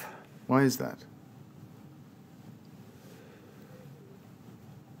aware of. Why is that?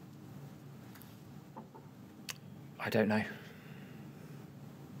 I don't know.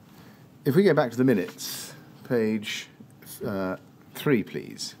 If we go back to the minutes, page 3,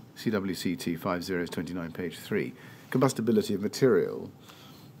 please. CWCT 5029, page 3. Combustibility of material.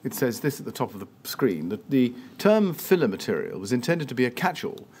 it says this at the top of the screen, that the term filler material was intended to be a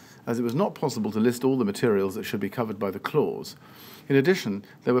catch-all, as it was not possible to list all the materials that should be covered by the clause. In addition,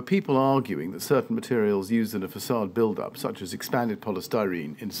 there were people arguing that certain materials used in a facade build-up, such as expanded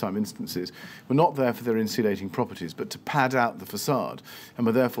polystyrene in some instances, were not there for their insulating properties, but to pad out the facade, and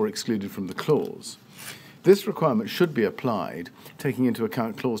were therefore excluded from the clause. This requirement should be applied, taking into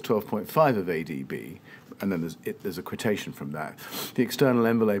account clause 12.5 of ADB, and then there's a quotation from that. The external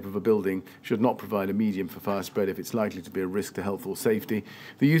envelope of a building should not provide a medium for fire spread if it's likely to be a risk to health or safety.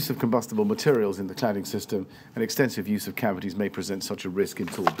 The use of combustible materials in the cladding system and extensive use of cavities may present such a risk in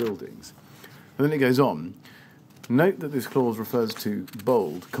tall buildings. And then it goes on. Note that this clause refers to,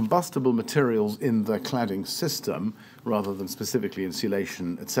 bold, combustible materials in the cladding system rather than specifically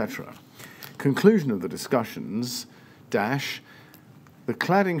insulation, etc. Conclusion of the discussions, dash, the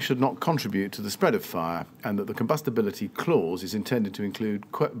cladding should not contribute to the spread of fire, and that the combustibility clause is intended to include,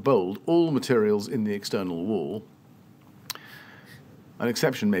 bold, all materials in the external wall. An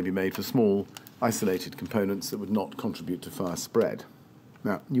exception may be made for small, isolated components that would not contribute to fire spread.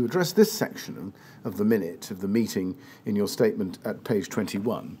 Now, you address this section of the minute of the meeting in your statement at page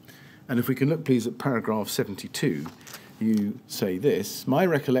 21. And if we can look, please, at paragraph 72, you say this: my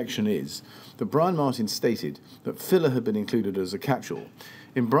recollection is that Brian Martin stated that filler had been included as a catch-all.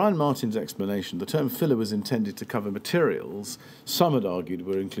 In Brian Martin's explanation, the term filler was intended to cover materials some had argued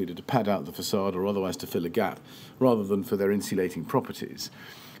were included to pad out the facade or otherwise to fill a gap, rather than for their insulating properties.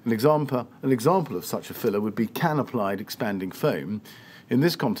 An example of such a filler would be can-applied expanding foam. In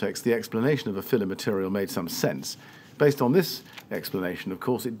this context, the explanation of a filler material made some sense. Based on this explanation, of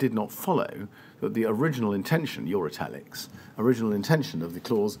course, it did not follow that the original intention, your italics, original intention of the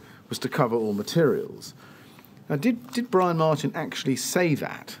clause was to cover all materials. Now, did Brian Martin actually say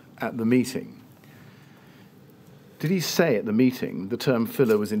that at the meeting? Did he say at the meeting the term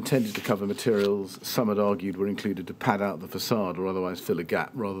filler was intended to cover materials some had argued were included to pad out the facade or otherwise fill a gap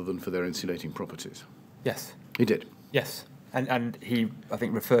rather than for their insulating properties? Yes. He did? Yes. And he, I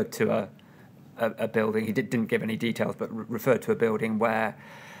think, referred to a building. He didn't give any details, but referred to a building where,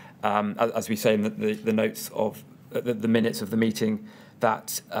 as we say in the notes of the minutes of the meeting,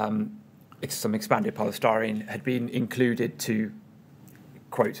 that some expanded polystyrene had been included to,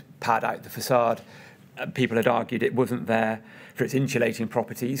 quote, pad out the facade. People had argued it wasn't there for its insulating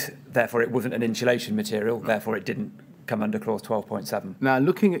properties, therefore it wasn't an insulation material, therefore it didn't come under clause 12.7. Now,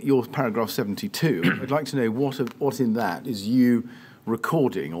 looking at your paragraph 72, I'd like to know what in that is you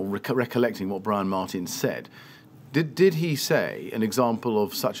recording or recollecting what Brian Martin said. Did he say an example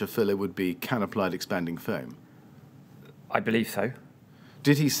of such a filler would be can-applied expanding foam? I believe so.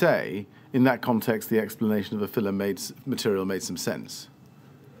 Did he say, in that context, the explanation of a filler material made some sense?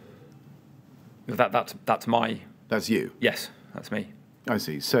 That's my... That's you? Yes, that's me. I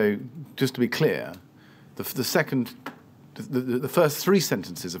see. So, just to be clear, the first three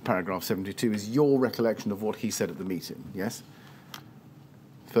sentences of paragraph 72 is your recollection of what he said at the meeting, yes?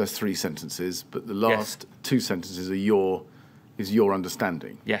 First three sentences, but the last two sentences are your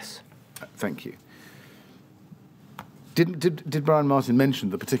understanding? Yes. Thank you. Did Brian Martin mention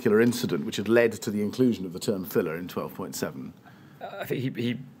the particular incident which had led to the inclusion of the term filler in 12.7?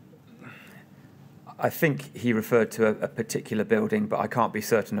 I think he referred to a particular building, but I can't be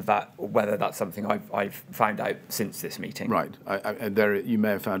certain of that, or whether that's something I've found out since this meeting. Right. You may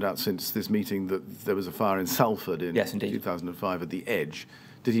have found out since this meeting that there was a fire in Salford in 2005 at the Edge.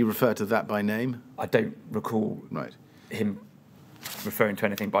 Did he refer to that by name? I don't recall him referring to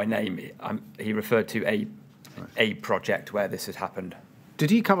anything by name. He referred to a project where this had happened.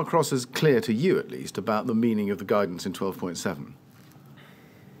 Did he come across as clear to you, at least, about the meaning of the guidance in 12.7?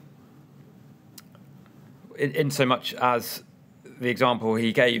 In so much as the example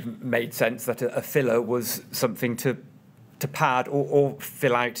he gave made sense that a filler was something to pad or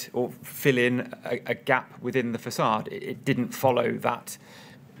fill out or fill in a gap within the facade. It didn't follow that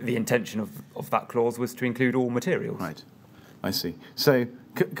the intention of that clause was to include all materials. Right, I see. So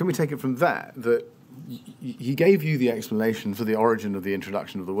can we take it from that he gave you the explanation for the origin of the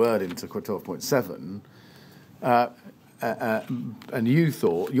introduction of the word into 12.7, and you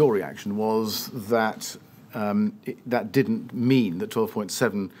thought, your reaction was that that didn't mean that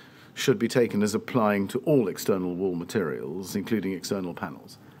 12.7 should be taken as applying to all external wall materials, including external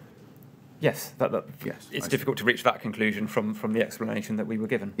panels. Yes, yes. It's difficult to reach that conclusion from the explanation that we were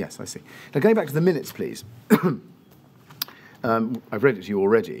given. Yes, I see. Now, going back to the minutes, please. I've read it to you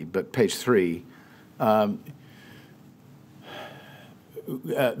already, but page 3, at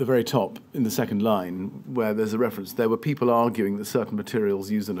the very top, in the second line, where there's a reference, there were people arguing that certain materials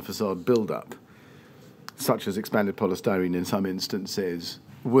used in a facade build-up, such as expanded polystyrene in some instances,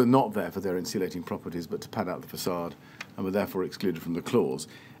 were not there for their insulating properties but to pad out the facade and were therefore excluded from the clause.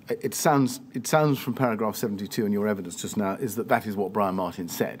 It sounds from paragraph 72 in your evidence just now is that is what Brian Martin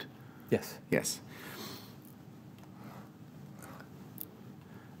said. Yes. Yes.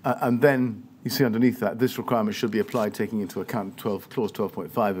 And then you see underneath that, this requirement should be applied taking into account clause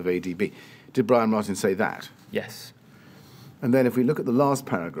 12.5 of ADB. Did Brian Martin say that? Yes. And then if we look at the last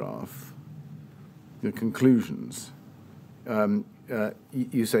paragraph, the conclusions,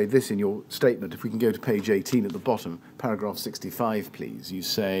 you say this in your statement. If we can go to page 18 at the bottom, paragraph 65, please. You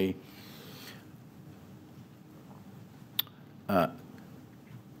say, in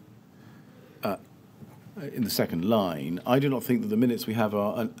the second line, I do not think that the minutes we have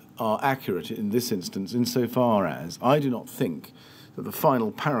are accurate in this instance, insofar as I do not think that the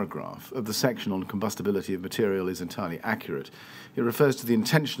final paragraph of the section on combustibility of material is entirely accurate. It refers to the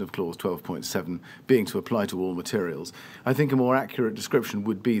intention of clause 12.7 being to apply to all materials. I think a more accurate description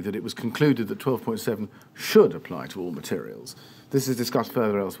would be that it was concluded that 12.7 should apply to all materials. This is discussed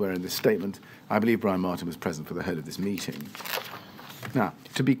further elsewhere in this statement. I believe Brian Martin was present for the whole of this meeting. Now,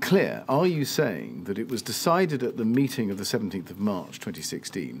 to be clear, are you saying that it was decided at the meeting of the 17th of March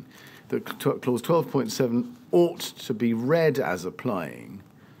 2016 that clause 12.7 ought to be read as applying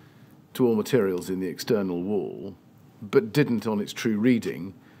to all materials in the external wall, but didn't on its true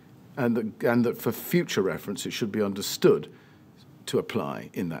reading, and that for future reference it should be understood to apply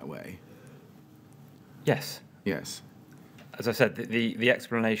in that way? Yes. Yes. As I said, the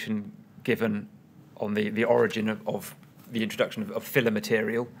explanation given on the origin of the introduction of filler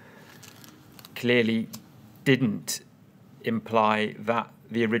material clearly didn't imply that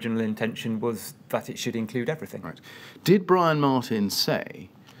the original intention was that it should include everything. Right. Did Brian Martin say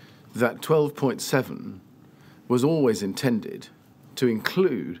that 12.7 was always intended to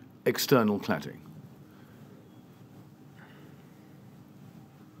include external cladding?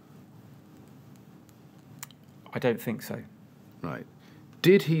 I don't think so. Right.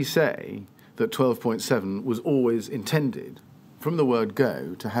 Did he say that 12.7 was always intended, from the word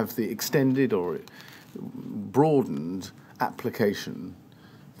go, to have the extended or broadened application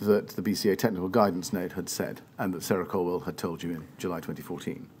that the BCA Technical Guidance Note had said and that Sarah Colwell had told you in July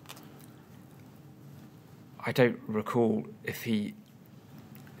 2014? I don't recall if he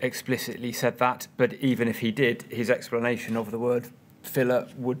explicitly said that, but even if he did, his explanation of the word filler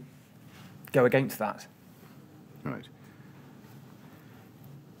would go against that. Right.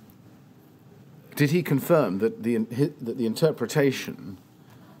 Did he confirm that the interpretation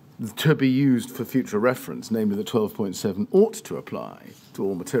to be used for future reference, namely that 12.7 ought to apply to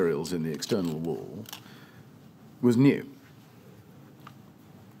all materials in the external wall, was new?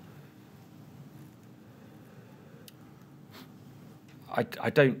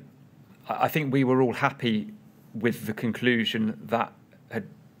 I think we were all happy with the conclusion that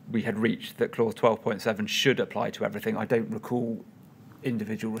we had reached, that clause 12.7 should apply to everything. I don't recall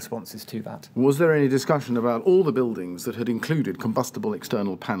individual responses to that. Was there any discussion about all the buildings that had included combustible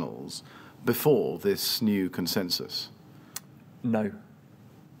external panels before this new consensus? No.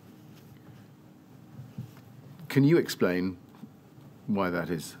 Can you explain why that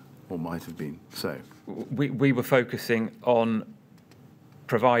is, or might have been so? We were focusing on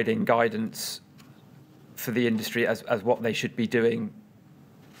providing guidance for the industry as what they should be doing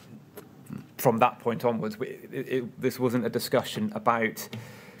from that point onwards. This wasn't a discussion about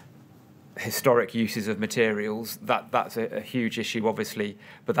historic uses of materials. That's a huge issue, obviously,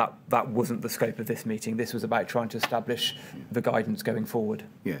 but that wasn't the scope of this meeting. This was about trying to establish the guidance going forward.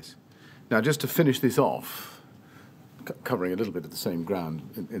 Yes. Now, just to finish this off, covering a little bit of the same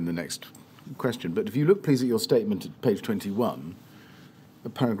ground in the next question, but if you look, please, at your statement at page 21,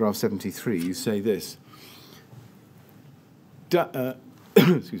 at paragraph 73, you say this.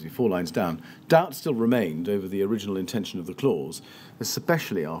 Excuse me, 4 lines down. Doubt still remained over the original intention of the clause,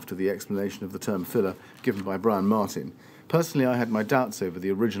 especially after the explanation of the term filler given by Brian Martin. Personally, I had my doubts over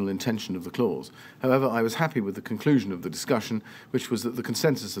the original intention of the clause. However, I was happy with the conclusion of the discussion, which was that the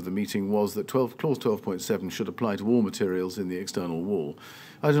consensus of the meeting was that clause 12.7 should apply to all materials in the external wall.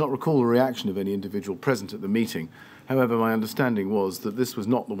 I do not recall the reaction of any individual present at the meeting. However, my understanding was that this was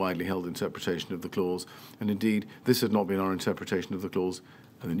not the widely held interpretation of the clause, and indeed, this had not been our interpretation of the clause,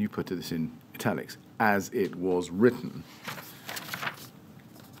 and then you put this in italics, as it was written.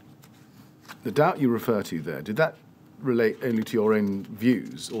 The doubt you refer to there, did that relate only to your own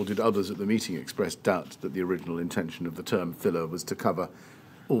views, or did others at the meeting express doubt that the original intention of the term filler was to cover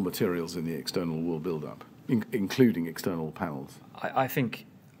all materials in the external wall build-up, including external panels? I think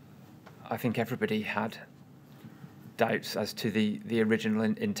everybody had doubts as to the original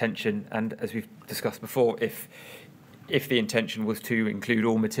intention, and as we've discussed before, if if the intention was to include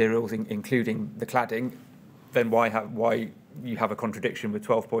all materials, including the cladding, then why you have a contradiction with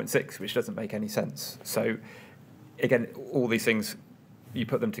 12.6, which doesn't make any sense. So, again, all these things, you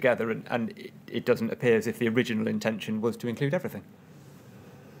put them together, and it doesn't appear as if the original intention was to include everything.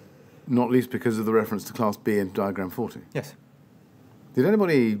 Not least because of the reference to Class B in diagram 40. Yes. Did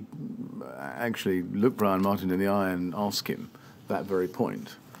anybody actually look Brian Martin in the eye and ask him that very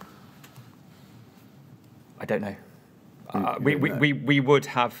point? I don't know. We would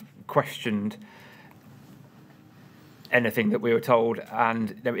have questioned anything that we were told,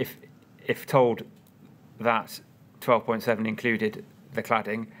 and if told that 12.7 included the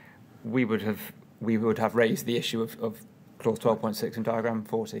cladding, we would have raised the issue of clause 12.6 in diagram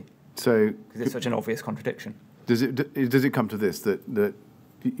 40. So, because it's such an obvious contradiction. Does it come to this, that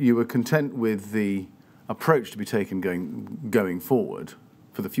you were content with the approach to be taken going forward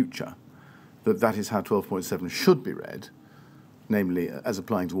for the future, that is how 12.7 should be read, namely as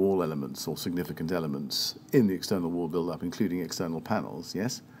applying to all elements or significant elements in the external wall build-up, including external panels,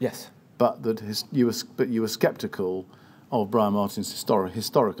 yes? Yes. But you were sceptical of Brian Martin's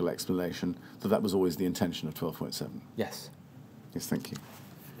historical explanation that was always the intention of 12.7. Yes. Yes, thank you.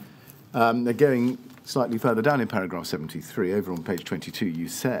 Now going slightly further down in paragraph 73, over on page 22, you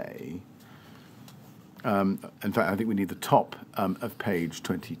say, in fact, I think we need the top of page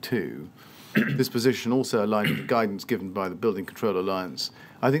 22, this position also aligned with the guidance given by the Building Control Alliance.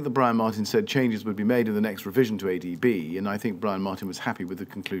 I think that Brian Martin said changes would be made in the next revision to ADB, and I think Brian Martin was happy with the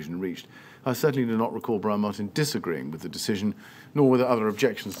conclusion reached. I certainly do not recall Brian Martin disagreeing with the decision, nor were there other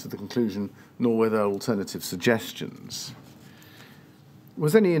objections to the conclusion, nor were there alternative suggestions.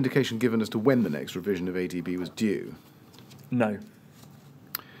 Was any indication given as to when the next revision of ADB was due? No.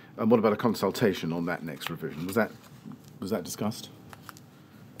 And what about a consultation on that next revision? Was that discussed?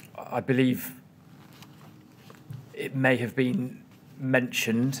 I believe it may have been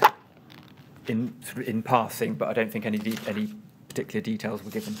mentioned in passing, but I don't think any particular details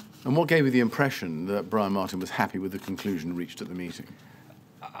were given. And what gave you the impression that Brian Martin was happy with the conclusion reached at the meeting?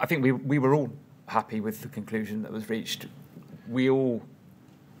 I think we were all happy with the conclusion that was reached. We all,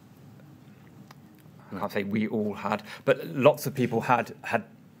 I can't say we all had, but lots of people had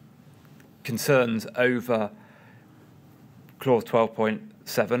concerns over clause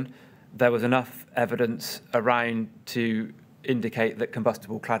 12.7. There was enough evidence around to indicate that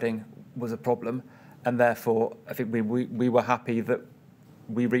combustible cladding was a problem, and therefore I think we were happy that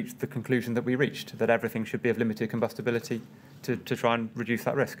we reached the conclusion that we reached, that everything should be of limited combustibility to try and reduce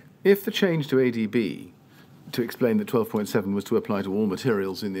that risk. If the change to ADB to explain that 12.7 was to apply to all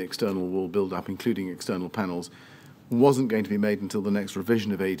materials in the external wall build-up, including external panels, wasn't going to be made until the next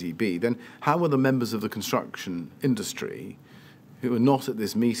revision of ADB, then how were the members of the construction industry who were not at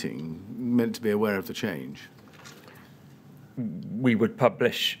this meeting meant to be aware of the change? We would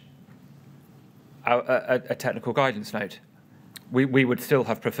publish a technical guidance note. We would still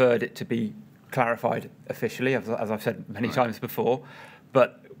have preferred it to be clarified officially, as I've said many times before,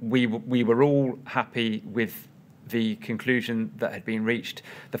 but we were all happy with the conclusion that had been reached.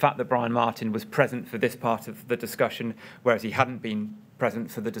 The fact that Brian Martin was present for this part of the discussion, whereas he hadn't been present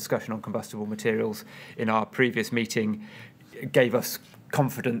for the discussion on combustible materials in our previous meeting, gave us the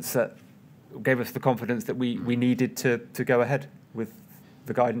confidence that we needed to go ahead with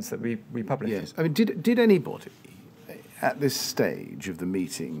the guidance that we published. Yes. I mean, did anybody at this stage of the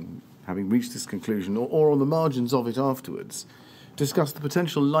meeting, having reached this conclusion, or on the margins of it afterwards, discuss the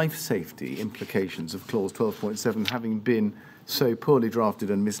potential life safety implications of clause 12.7 having been so poorly drafted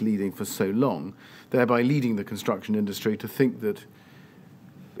and misleading for so long, thereby leading the construction industry to think that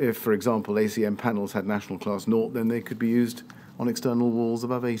if, for example, ACM panels had national class 0, then they could be used on external walls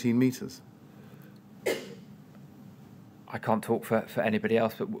above 18 metres? I can't talk for anybody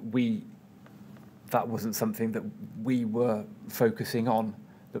else, but that wasn't something that we were focusing on.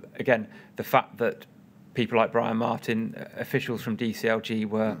 But again, the fact that people like Brian Martin, officials from DCLG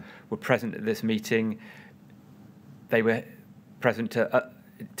were present at this meeting, they were present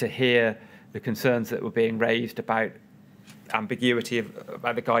to hear the concerns that were being raised about ambiguity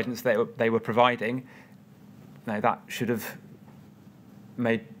about the guidance they were providing. Now, that should have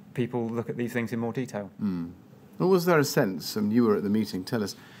made people look at these things in more detail. Well, was there a sense, and you were at the meeting, tell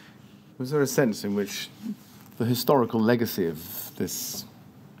us, was there a sense in which the historical legacy of this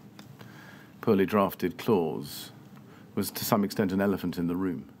poorly drafted clause was to some extent an elephant in the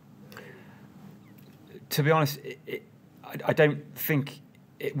room? To be honest, I don't think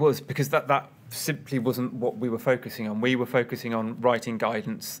it was, because that simply wasn't what we were focusing on. We were focusing on writing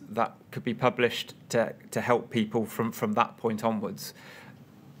guidance that could be published to help people from that point onwards.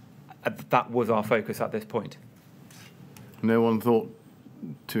 That was our focus at this point. No one thought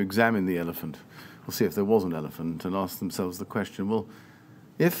to examine the elephant, or see if there was an elephant, and ask themselves the question, well,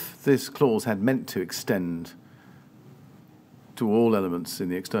 if this clause had meant to extend to all elements in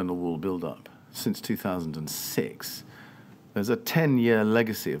the external wall build-up since 2006, there's a 10-year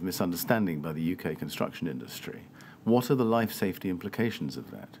legacy of misunderstanding by the UK construction industry. What are the life safety implications of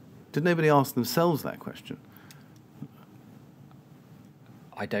that? Did nobody ask themselves that question?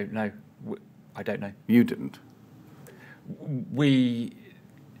 I don't know. I don't know. You didn't?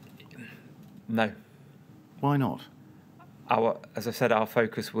 No. Why not? As I said, our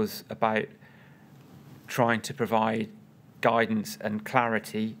focus was about trying to provide guidance and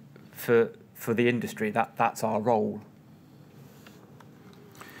clarity for the industry. That's our role.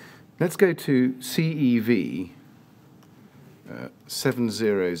 Let's go to CEV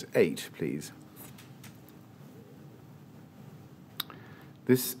 708, please.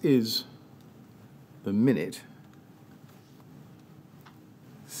 This is the minute.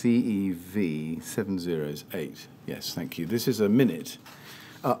 CEV 708. Yes, thank you. This is a minute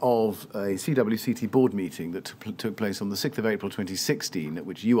of a CWCT board meeting that took place on the 6th of April 2016, at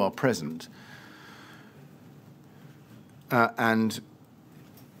which you are present. And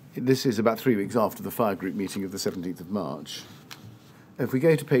this is about 3 weeks after the fire group meeting of the 17th of March. If we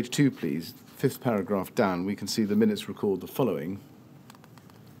go to page 2, please, 5th paragraph down, we can see the minutes record the following.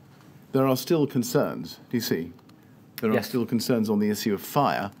 There are still concerns, do you see? There are still concerns on the issue of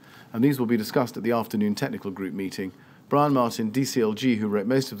fire, and these will be discussed at the afternoon technical group meeting. Brian Martin, DCLG, who wrote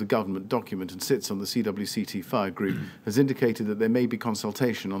most of the government document and sits on the CWCT fire group, has indicated that there may be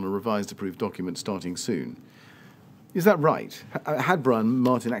consultation on a revised approved document starting soon. Is that right? Had Brian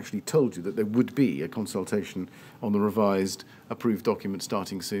Martin actually told you that there would be a consultation on the revised approved document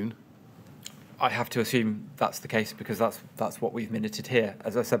starting soon? I have to assume that's the case because that's what we've minuted here.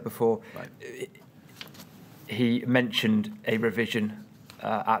 As I said before, right. He mentioned a revision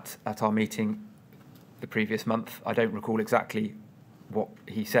at our meeting the previous month. I don't recall exactly what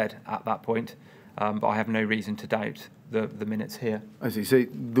he said at that point, but I have no reason to doubt the minutes here. I see. So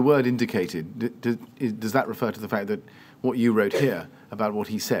the word indicated, does that refer to the fact that what you wrote here about what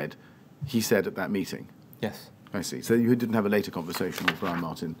he said at that meeting? Yes. I see. So you didn't have a later conversation with Brian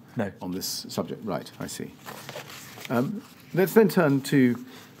Martin on this subject? Right, I see. Let's then turn to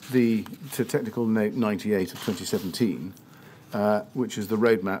technical note 98 of 2017, which is the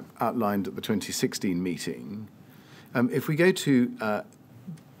roadmap outlined at the 2016 meeting. If we go to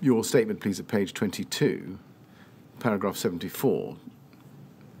your statement, please, at page 22, paragraph 74,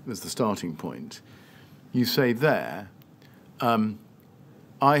 as the starting point, you say there,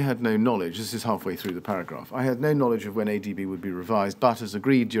 I had no knowledge, this is halfway through the paragraph, I had no knowledge of when ADB would be revised, but as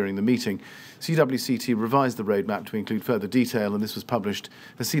agreed during the meeting, CWCT revised the roadmap to include further detail, and this was published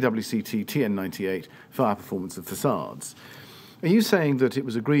as CWCT TN98, Fire Performance of Facades. Are you saying that it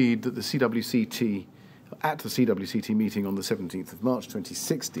was agreed that the CWCT, at the CWCT meeting on the 17th of March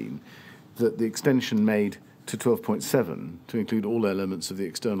 2016, that the extension made to 12.7 to include all elements of the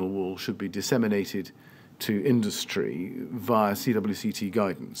external wall should be disseminated to industry via CWCT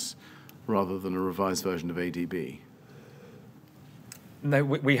guidance rather than a revised version of ADB? No,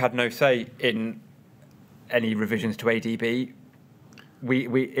 we had no say in any revisions to ADB.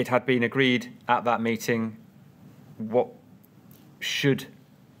 It had been agreed at that meeting what clause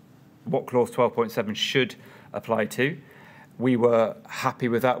 12.7 should apply to. We were happy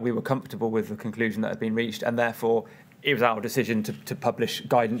with that. We were comfortable with the conclusion that had been reached, and therefore it was our decision to publish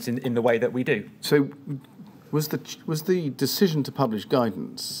guidance in the way that we do. So was the decision to publish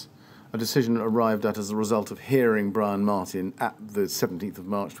guidance a decision arrived at as a result of hearing Brian Martin at the 17th of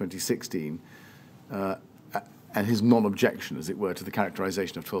March 2016 and his non-objection, as it were, to the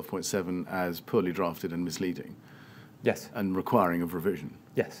characterisation of 12.7 as poorly drafted and misleading? Yes. And requiring of revision?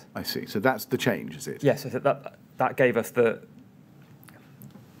 Yes. I see. So that's the change, is it? Yes, that gave us the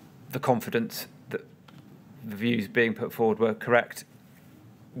confidence that the views being put forward were correct.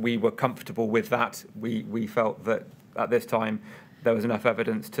 We were comfortable with that. We felt that at this time there was enough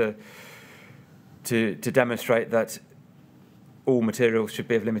evidence to demonstrate that all materials should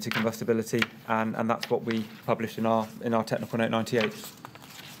be of limited combustibility, and that's what we published in our technical note 98.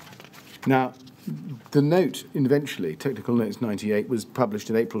 Now, the note eventually, technical notes 98, was published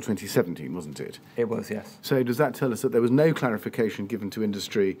in April 2017, wasn't it? It was, yes. So does that tell us that there was no clarification given to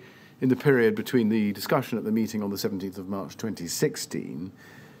industry in the period between the discussion at the meeting on the 17th of March 2016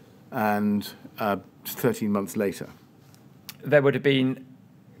 and 13 months later? There would have been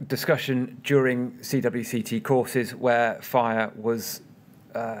discussion during CWCT courses where fire was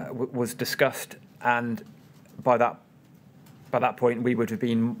discussed, and by that point we would have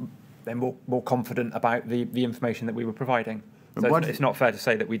been they're more confident about the information that we were providing. So it's not fair to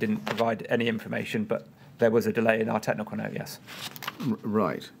say that we didn't provide any information, but there was a delay in our technical note, yes.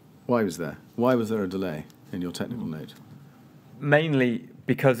 Right. Why was there? Why was there a delay in your technical note? Mainly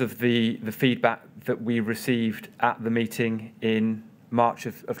because of the feedback that we received at the meeting in March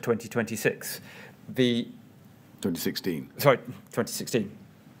of 2026. 2016. Sorry, 2016.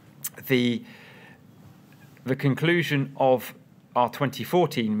 The conclusion of our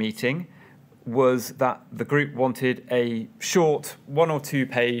 2014 meeting was that the group wanted a short 1 or 2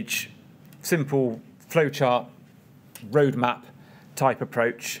 page, simple flowchart, roadmap type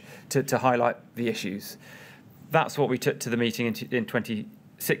approach to highlight the issues. That's what we took to the meeting in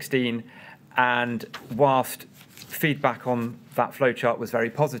 2016, and whilst feedback on that flowchart was very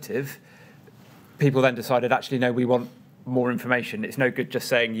positive, people then decided, actually, no, we want more information. It's no good just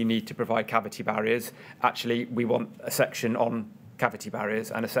saying you need to provide cavity barriers. Actually, we want a section on cavity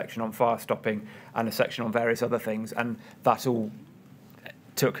barriers and a section on fire stopping and a section on various other things, and that all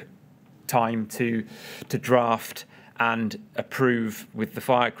took time to draft and approve with the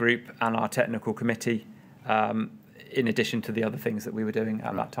fire group and our technical committee, in addition to the other things that we were doing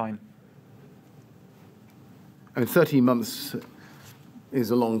at that time. I mean, 13 months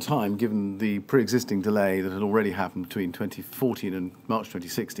is a long time, given the pre-existing delay that had already happened between 2014 and March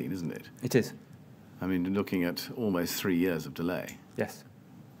 2016, isn't it? It is. I mean, looking at almost 3 years of delay. Yes.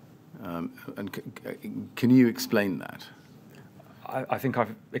 And can you explain that? I think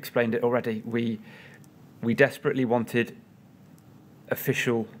I've explained it already. We desperately wanted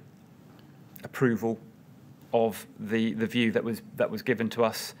official approval of the view that was given to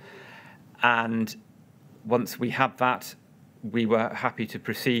us, and once we had that, we were happy to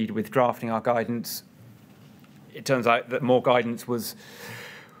proceed with drafting our guidance. It turns out that more guidance was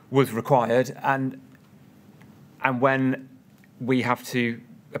required, and when we have to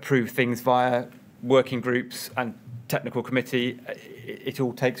approve things via working groups and technical committee, it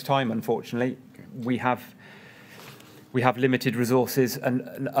all takes time, unfortunately. We have limited resources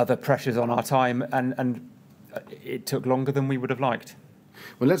and other pressures on our time, and it took longer than we would have liked.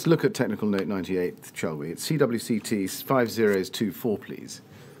 Well, let's look at technical note 98, shall we? It's CWCT 5024, please.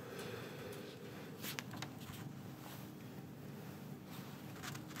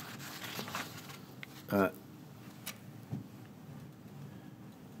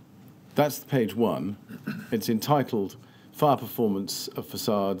 That's page 1. It's entitled Fire Performance of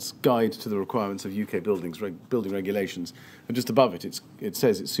Facades, Guide to the Requirements of UK Building Regulations. And just above it, it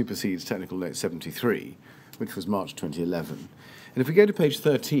says it supersedes technical note 73, which was March 2011. And if we go to page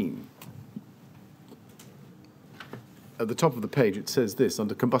 13, at the top of the page it says this,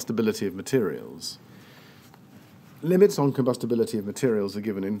 under combustibility of materials. Limits on combustibility of materials are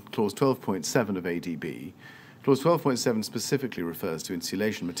given in clause 12.7 of ADB. Clause 12.7 specifically refers to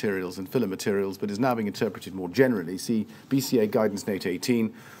insulation materials and filler materials, but is now being interpreted more generally. See BCA Guidance Note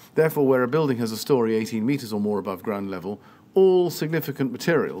 18. Therefore, where a building has a story 18 metres or more above ground level, all significant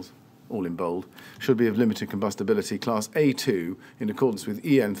materials, all in bold, should be of limited combustibility, class A2, in accordance with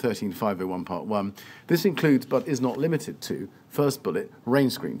EN 13501 Part 1. This includes, but is not limited to, first bullet,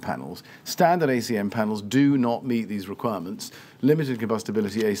 rain screen panels. Standard ACM panels do not meet these requirements. Limited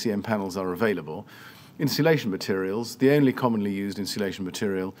combustibility ACM panels are available. Insulation materials, the only commonly used insulation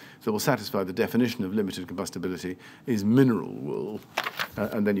material that will satisfy the definition of limited combustibility is mineral wool.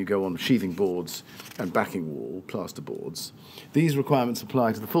 And then you go on sheathing boards and backing wall, plaster boards. These requirements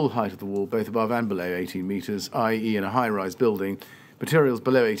apply to the full height of the wall, both above and below 18 metres, i.e. in a high-rise building. Materials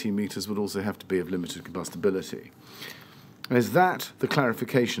below 18 metres would also have to be of limited combustibility. And is that the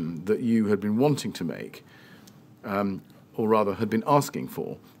clarification that you had been wanting to make, or rather had been asking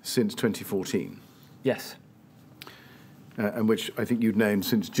for, since 2014? Yes. And which I think you'd known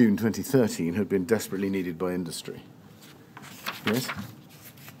since June 2013 had been desperately needed by industry. Yes?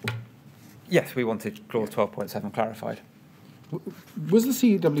 Yes, we wanted clause 12.7 clarified. Was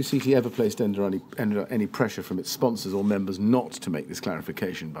the CWCT ever placed under any pressure from its sponsors or members not to make this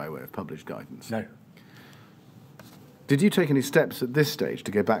clarification by way of published guidance? No. Did you take any steps at this stage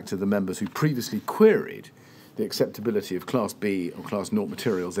to go back to the members who previously queried the acceptability of Class B or Class 0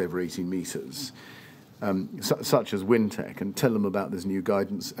 materials over 18 metres, such as Wintec, and tell them about this new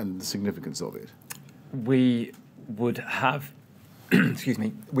guidance and the significance of it? We would have,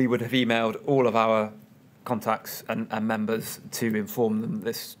 we would have emailed all of our contacts and members to inform them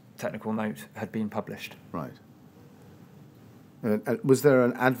this technical note had been published. Right. Was there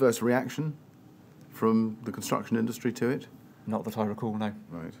an adverse reaction from the construction industry to it? Not that I recall, no.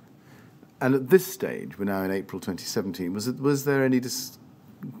 Right. And at this stage, we're now in April 2017, was there any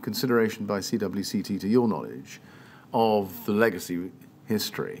consideration by CWCT, to your knowledge, of the legacy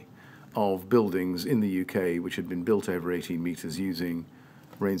history of buildings in the UK which had been built over 18 metres using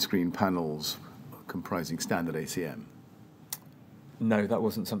rain screen panels comprising standard ACM? No, that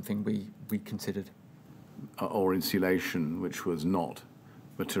wasn't something we considered. Or insulation, which was not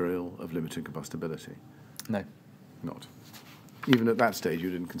material of limited combustibility? No. Not. Even at that stage, you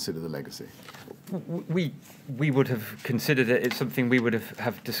didn't consider the legacy? We would have considered it. It's something we would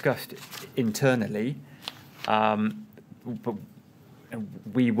have discussed internally, but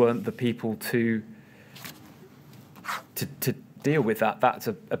we weren't the people to deal with that. That's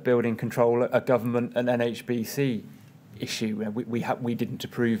a building control, a government, an NHBC issue. We didn't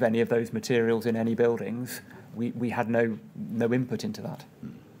approve any of those materials in any buildings. We had no input into that.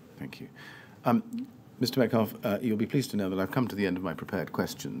 Thank you. Mr. Metcalfe, you'll be pleased to know that I've come to the end of my prepared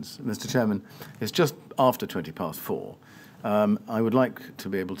questions. Mr. Chairman, it's just after 4:20. I would like to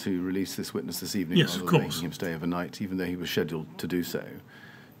be able to release this witness this evening, yes, rather of than course, making him stay overnight, even though he was scheduled to do so.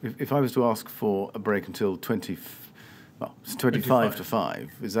 If I was to ask for a break until 25 to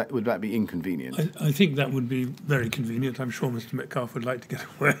 5, would that be inconvenient? I think that would be very convenient. I'm sure Mr. Metcalfe would like to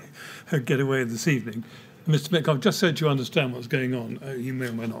get away this evening. Mr. Metcalfe, just so that you understand what's going on, you may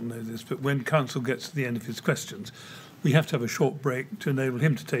or may not know this, but when Council gets to the end of his questions, we have to have a short break to enable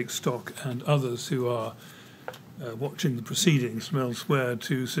him to take stock and others who are watching the proceedings from elsewhere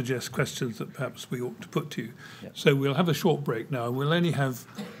to suggest questions that perhaps we ought to put to you. Yep. So we'll have a short break now. We'll only have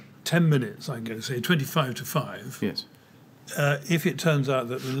 10 minutes, I'm going to say, 25 to 5. Yes. If it turns out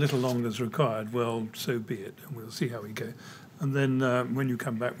that a little longer is required, well, so be it, and we'll see how we go. And then when you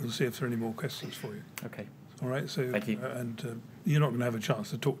come back, we'll see if there are any more questions for you. Okay. All right. So, thank you. You're not going to have a chance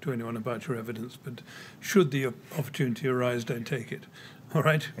to talk to anyone about your evidence, but should the opportunity arise, don't take it. All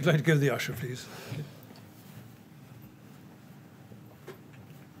right. I'd like to go to the usher, please.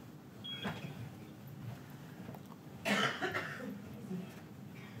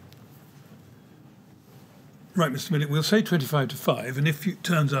 Right, Mr. Millett, we'll say 25 to 5, and if it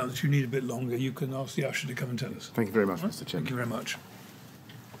turns out that you need a bit longer, you can ask the usher to come and tell us. Thank you very much, Right? Mr. Chairman. Thank you very much.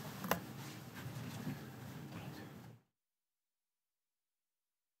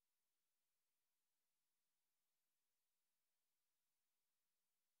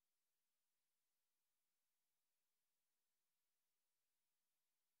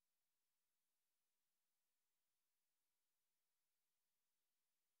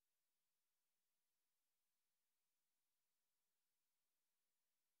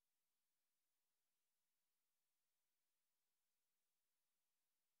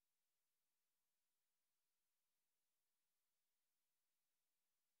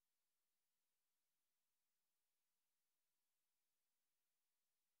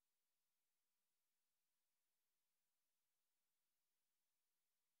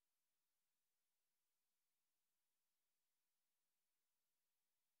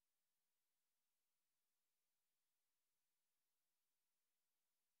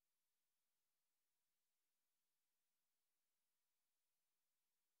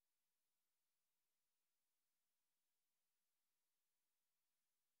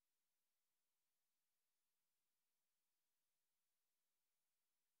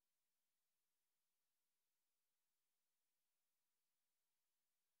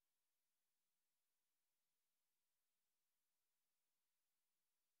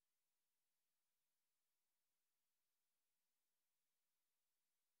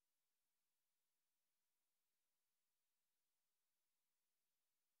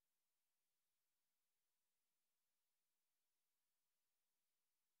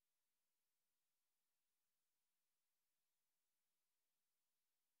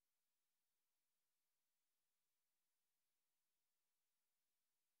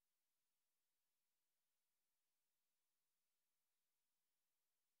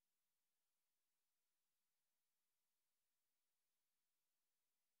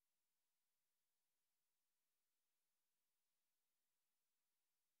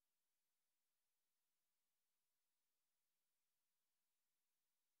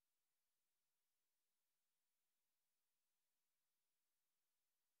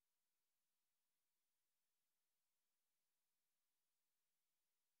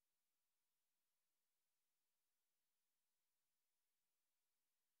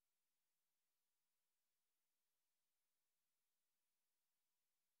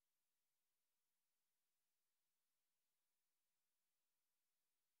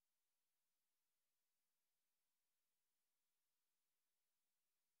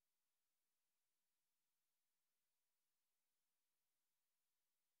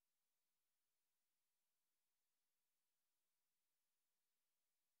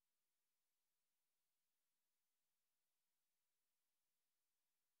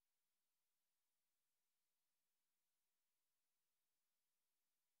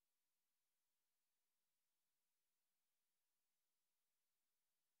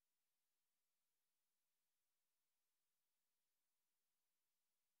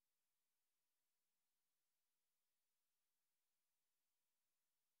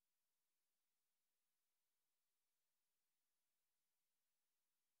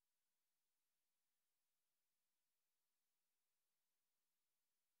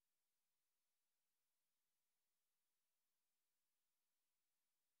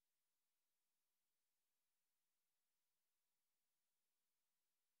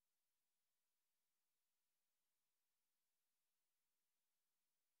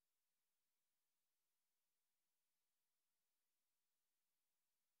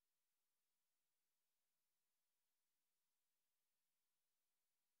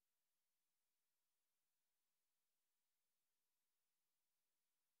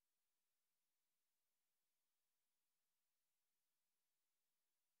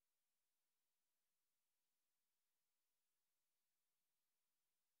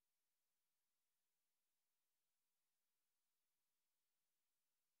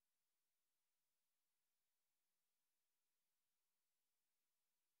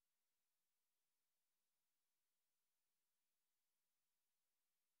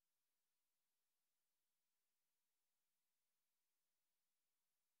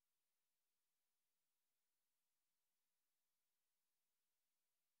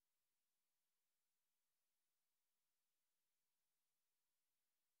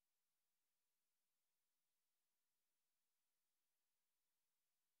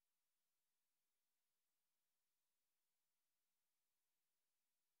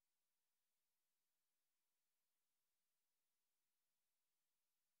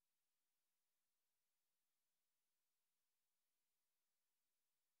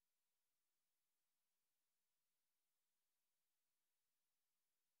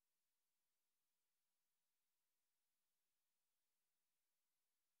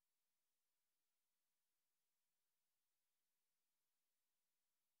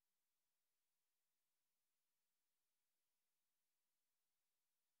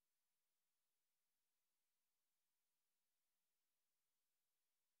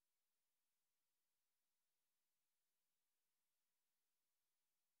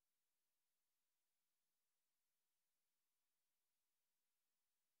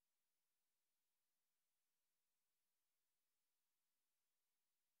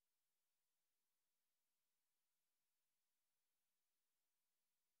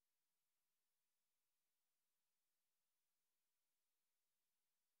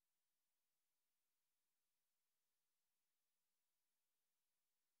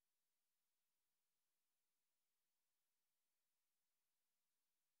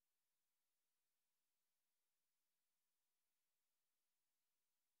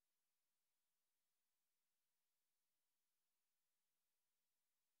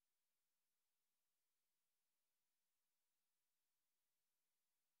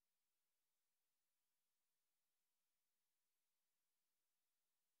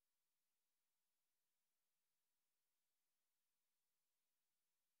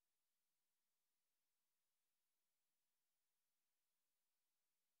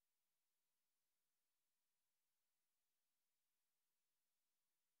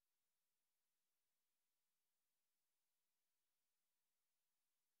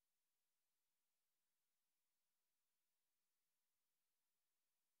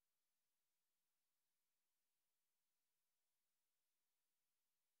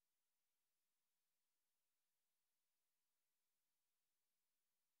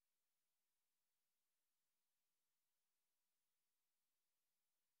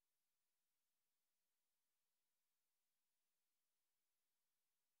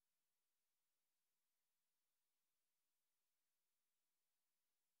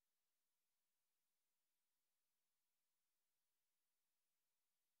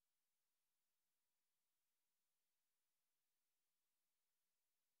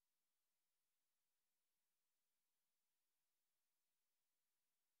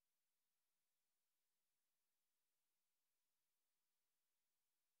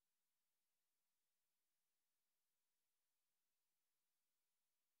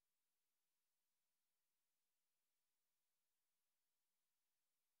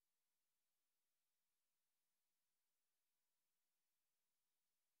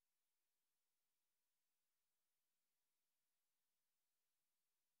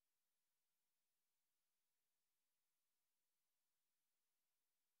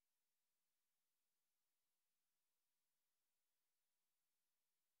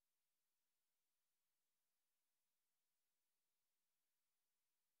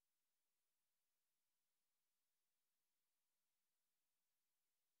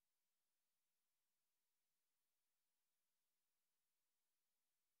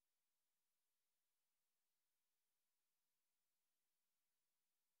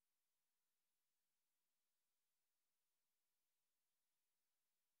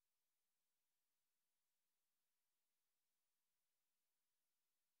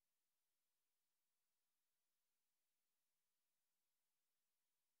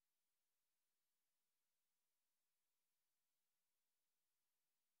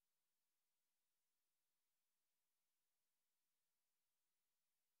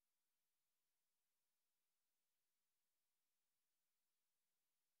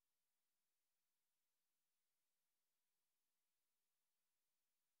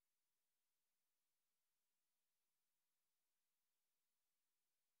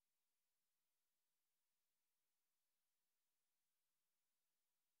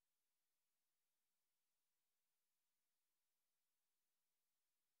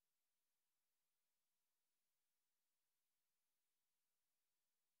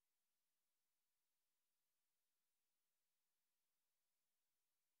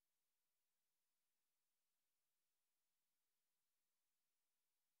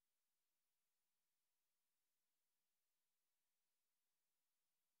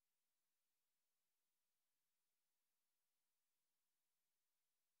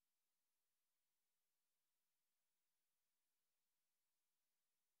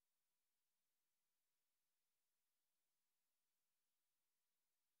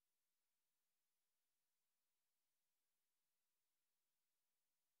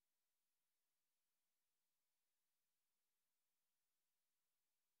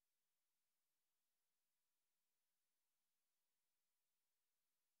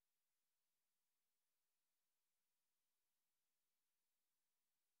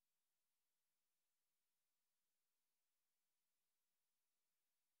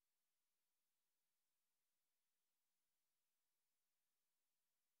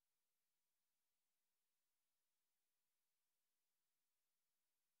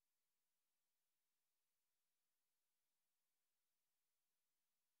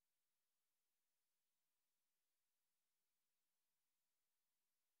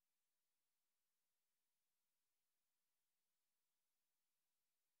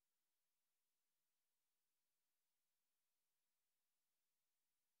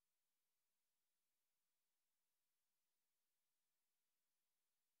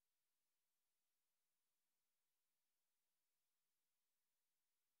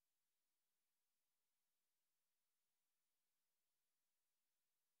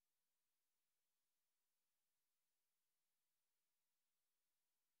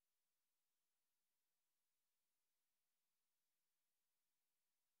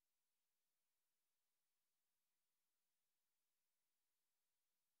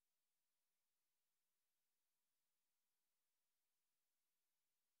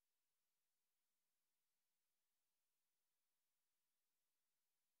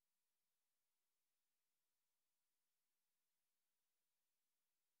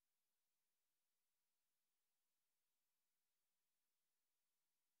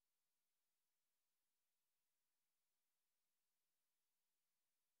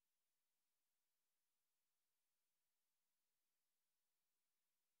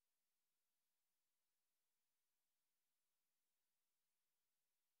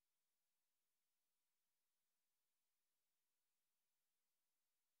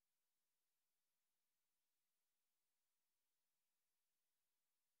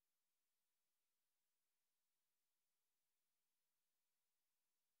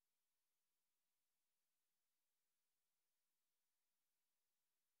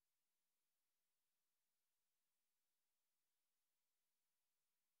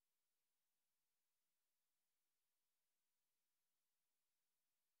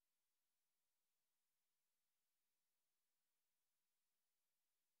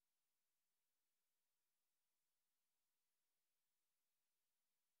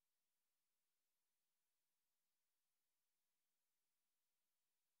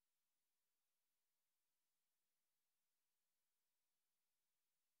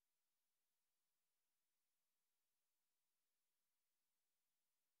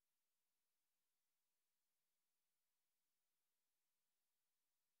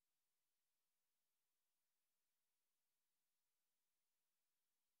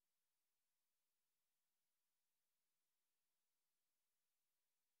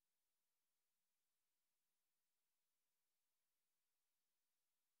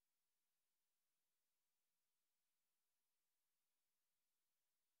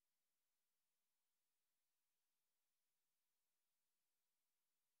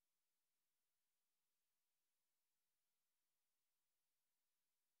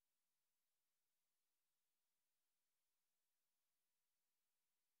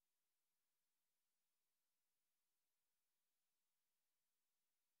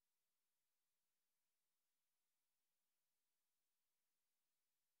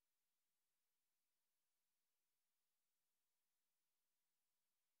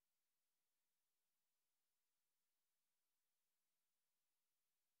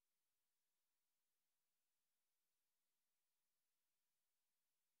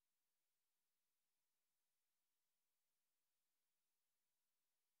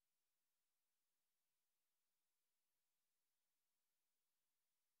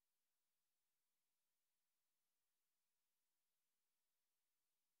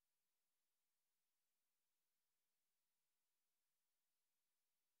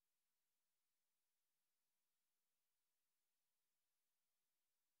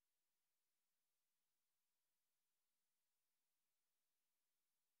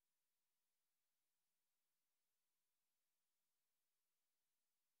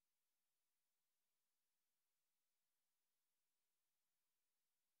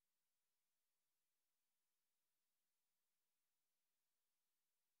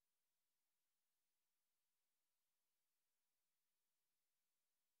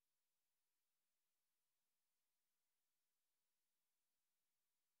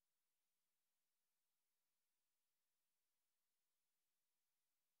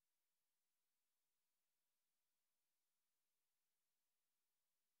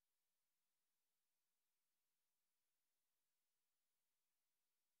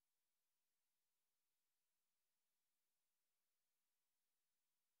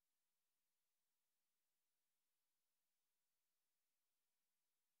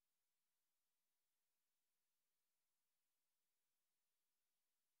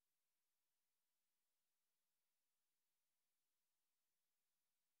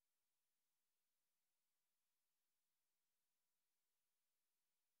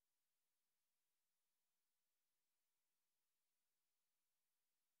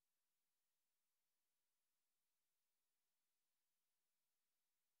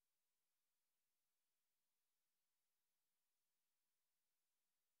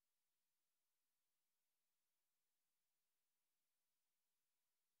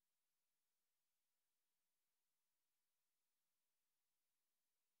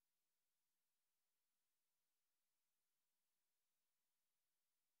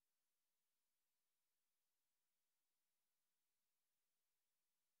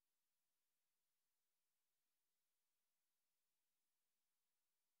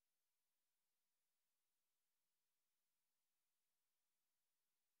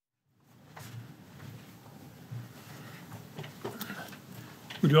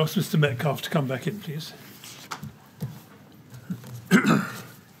 Would you ask Mr. Metcalfe to come back in, please?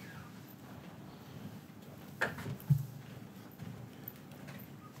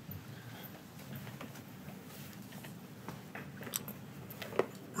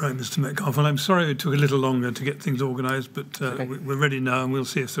 Right, Mr. Metcalfe. Well, I'm sorry it took a little longer to get things organised, but Okay. we're ready now, and we'll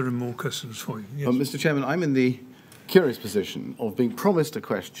see if there are more questions for you. Yes. Mr. Chairman, I'm in the curious position of being promised a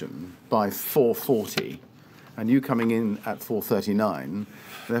question by 4:40 and you coming in at 4:39.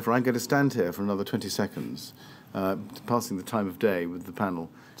 Therefore, I'm going to stand here for another 20 seconds, passing the time of day with the panel,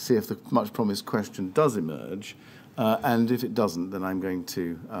 to see if the much-promised question does emerge. And if it doesn't, then I'm going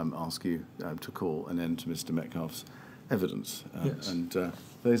to ask you to call an end to Mr. Metcalfe's evidence. Yes. And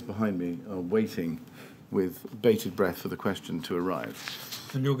those behind me are waiting with bated breath for the question to arrive.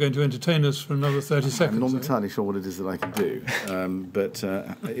 And you're going to entertain us for another 30 seconds. I'm not eh? entirely sure what it is that I can do, but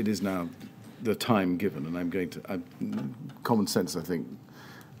it is now the time given, and I'm going to... common sense, I think,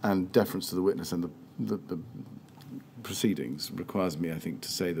 and deference to the witness and the proceedings requires me, I think,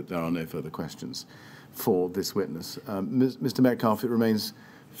 to say that there are no further questions for this witness. Mr. Metcalfe, it remains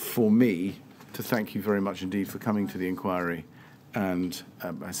for me to thank you very much indeed for coming to the inquiry and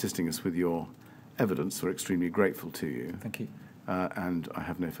assisting us with your evidence. We're extremely grateful to you. Thank you. And I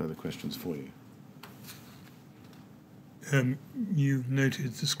have no further questions for you. You've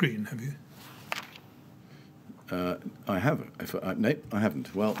noted the screen, have you? I have. No, I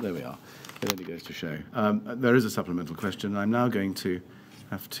haven't. Well, there we are. It only goes to show. There is a supplemental question. I'm now going to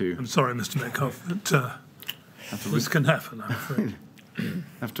have to... I'm sorry, Mr. Metcalfe, but this can happen, I'm afraid.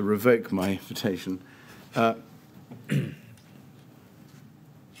 have to revoke my invitation.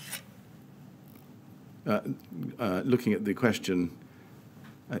 Looking at the question,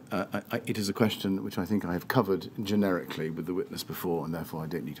 it is a question which I think I have covered generically with the witness before, and therefore I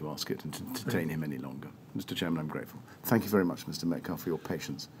don't need to ask it and to detain him any longer. Mr. Chairman, I'm grateful. Thank you very much, Mr. Metcalfe, for your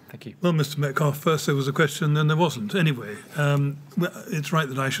patience. Thank you. Well, Mr. Metcalfe, first there was a question, then there wasn't. Anyway, well, it's right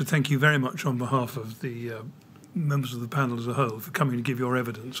that I should thank you very much on behalf of the members of the panel as a whole for coming to give your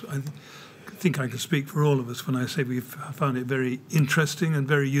evidence. I think I can speak for all of us when I say we've found it very interesting and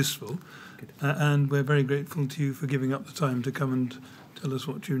very useful. And we're very grateful to you for giving up the time to come and tell us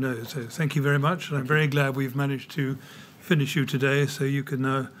what you know. So thank you very much, and I'm very glad we've managed to finish you today so you can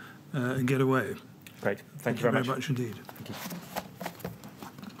now get away. Great. Thank you very much indeed. Thank you.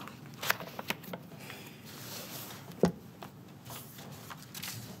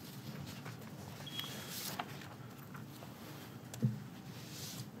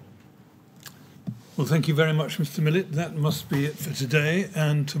 Well, thank you very much, Mr. Millett. That must be it for today,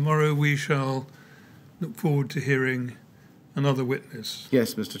 and tomorrow we shall look forward to hearing another witness.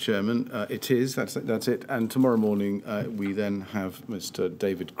 Yes, Mr. Chairman, it is. That's it. And tomorrow morning we then have Mr.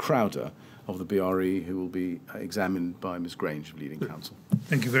 David Crowder of the BRE, who will be examined by Ms. Grange of Leading Counsel.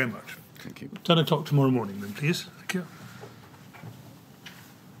 Thank you very much. Thank you. 10 o'clock tomorrow morning, then, please. Thank you.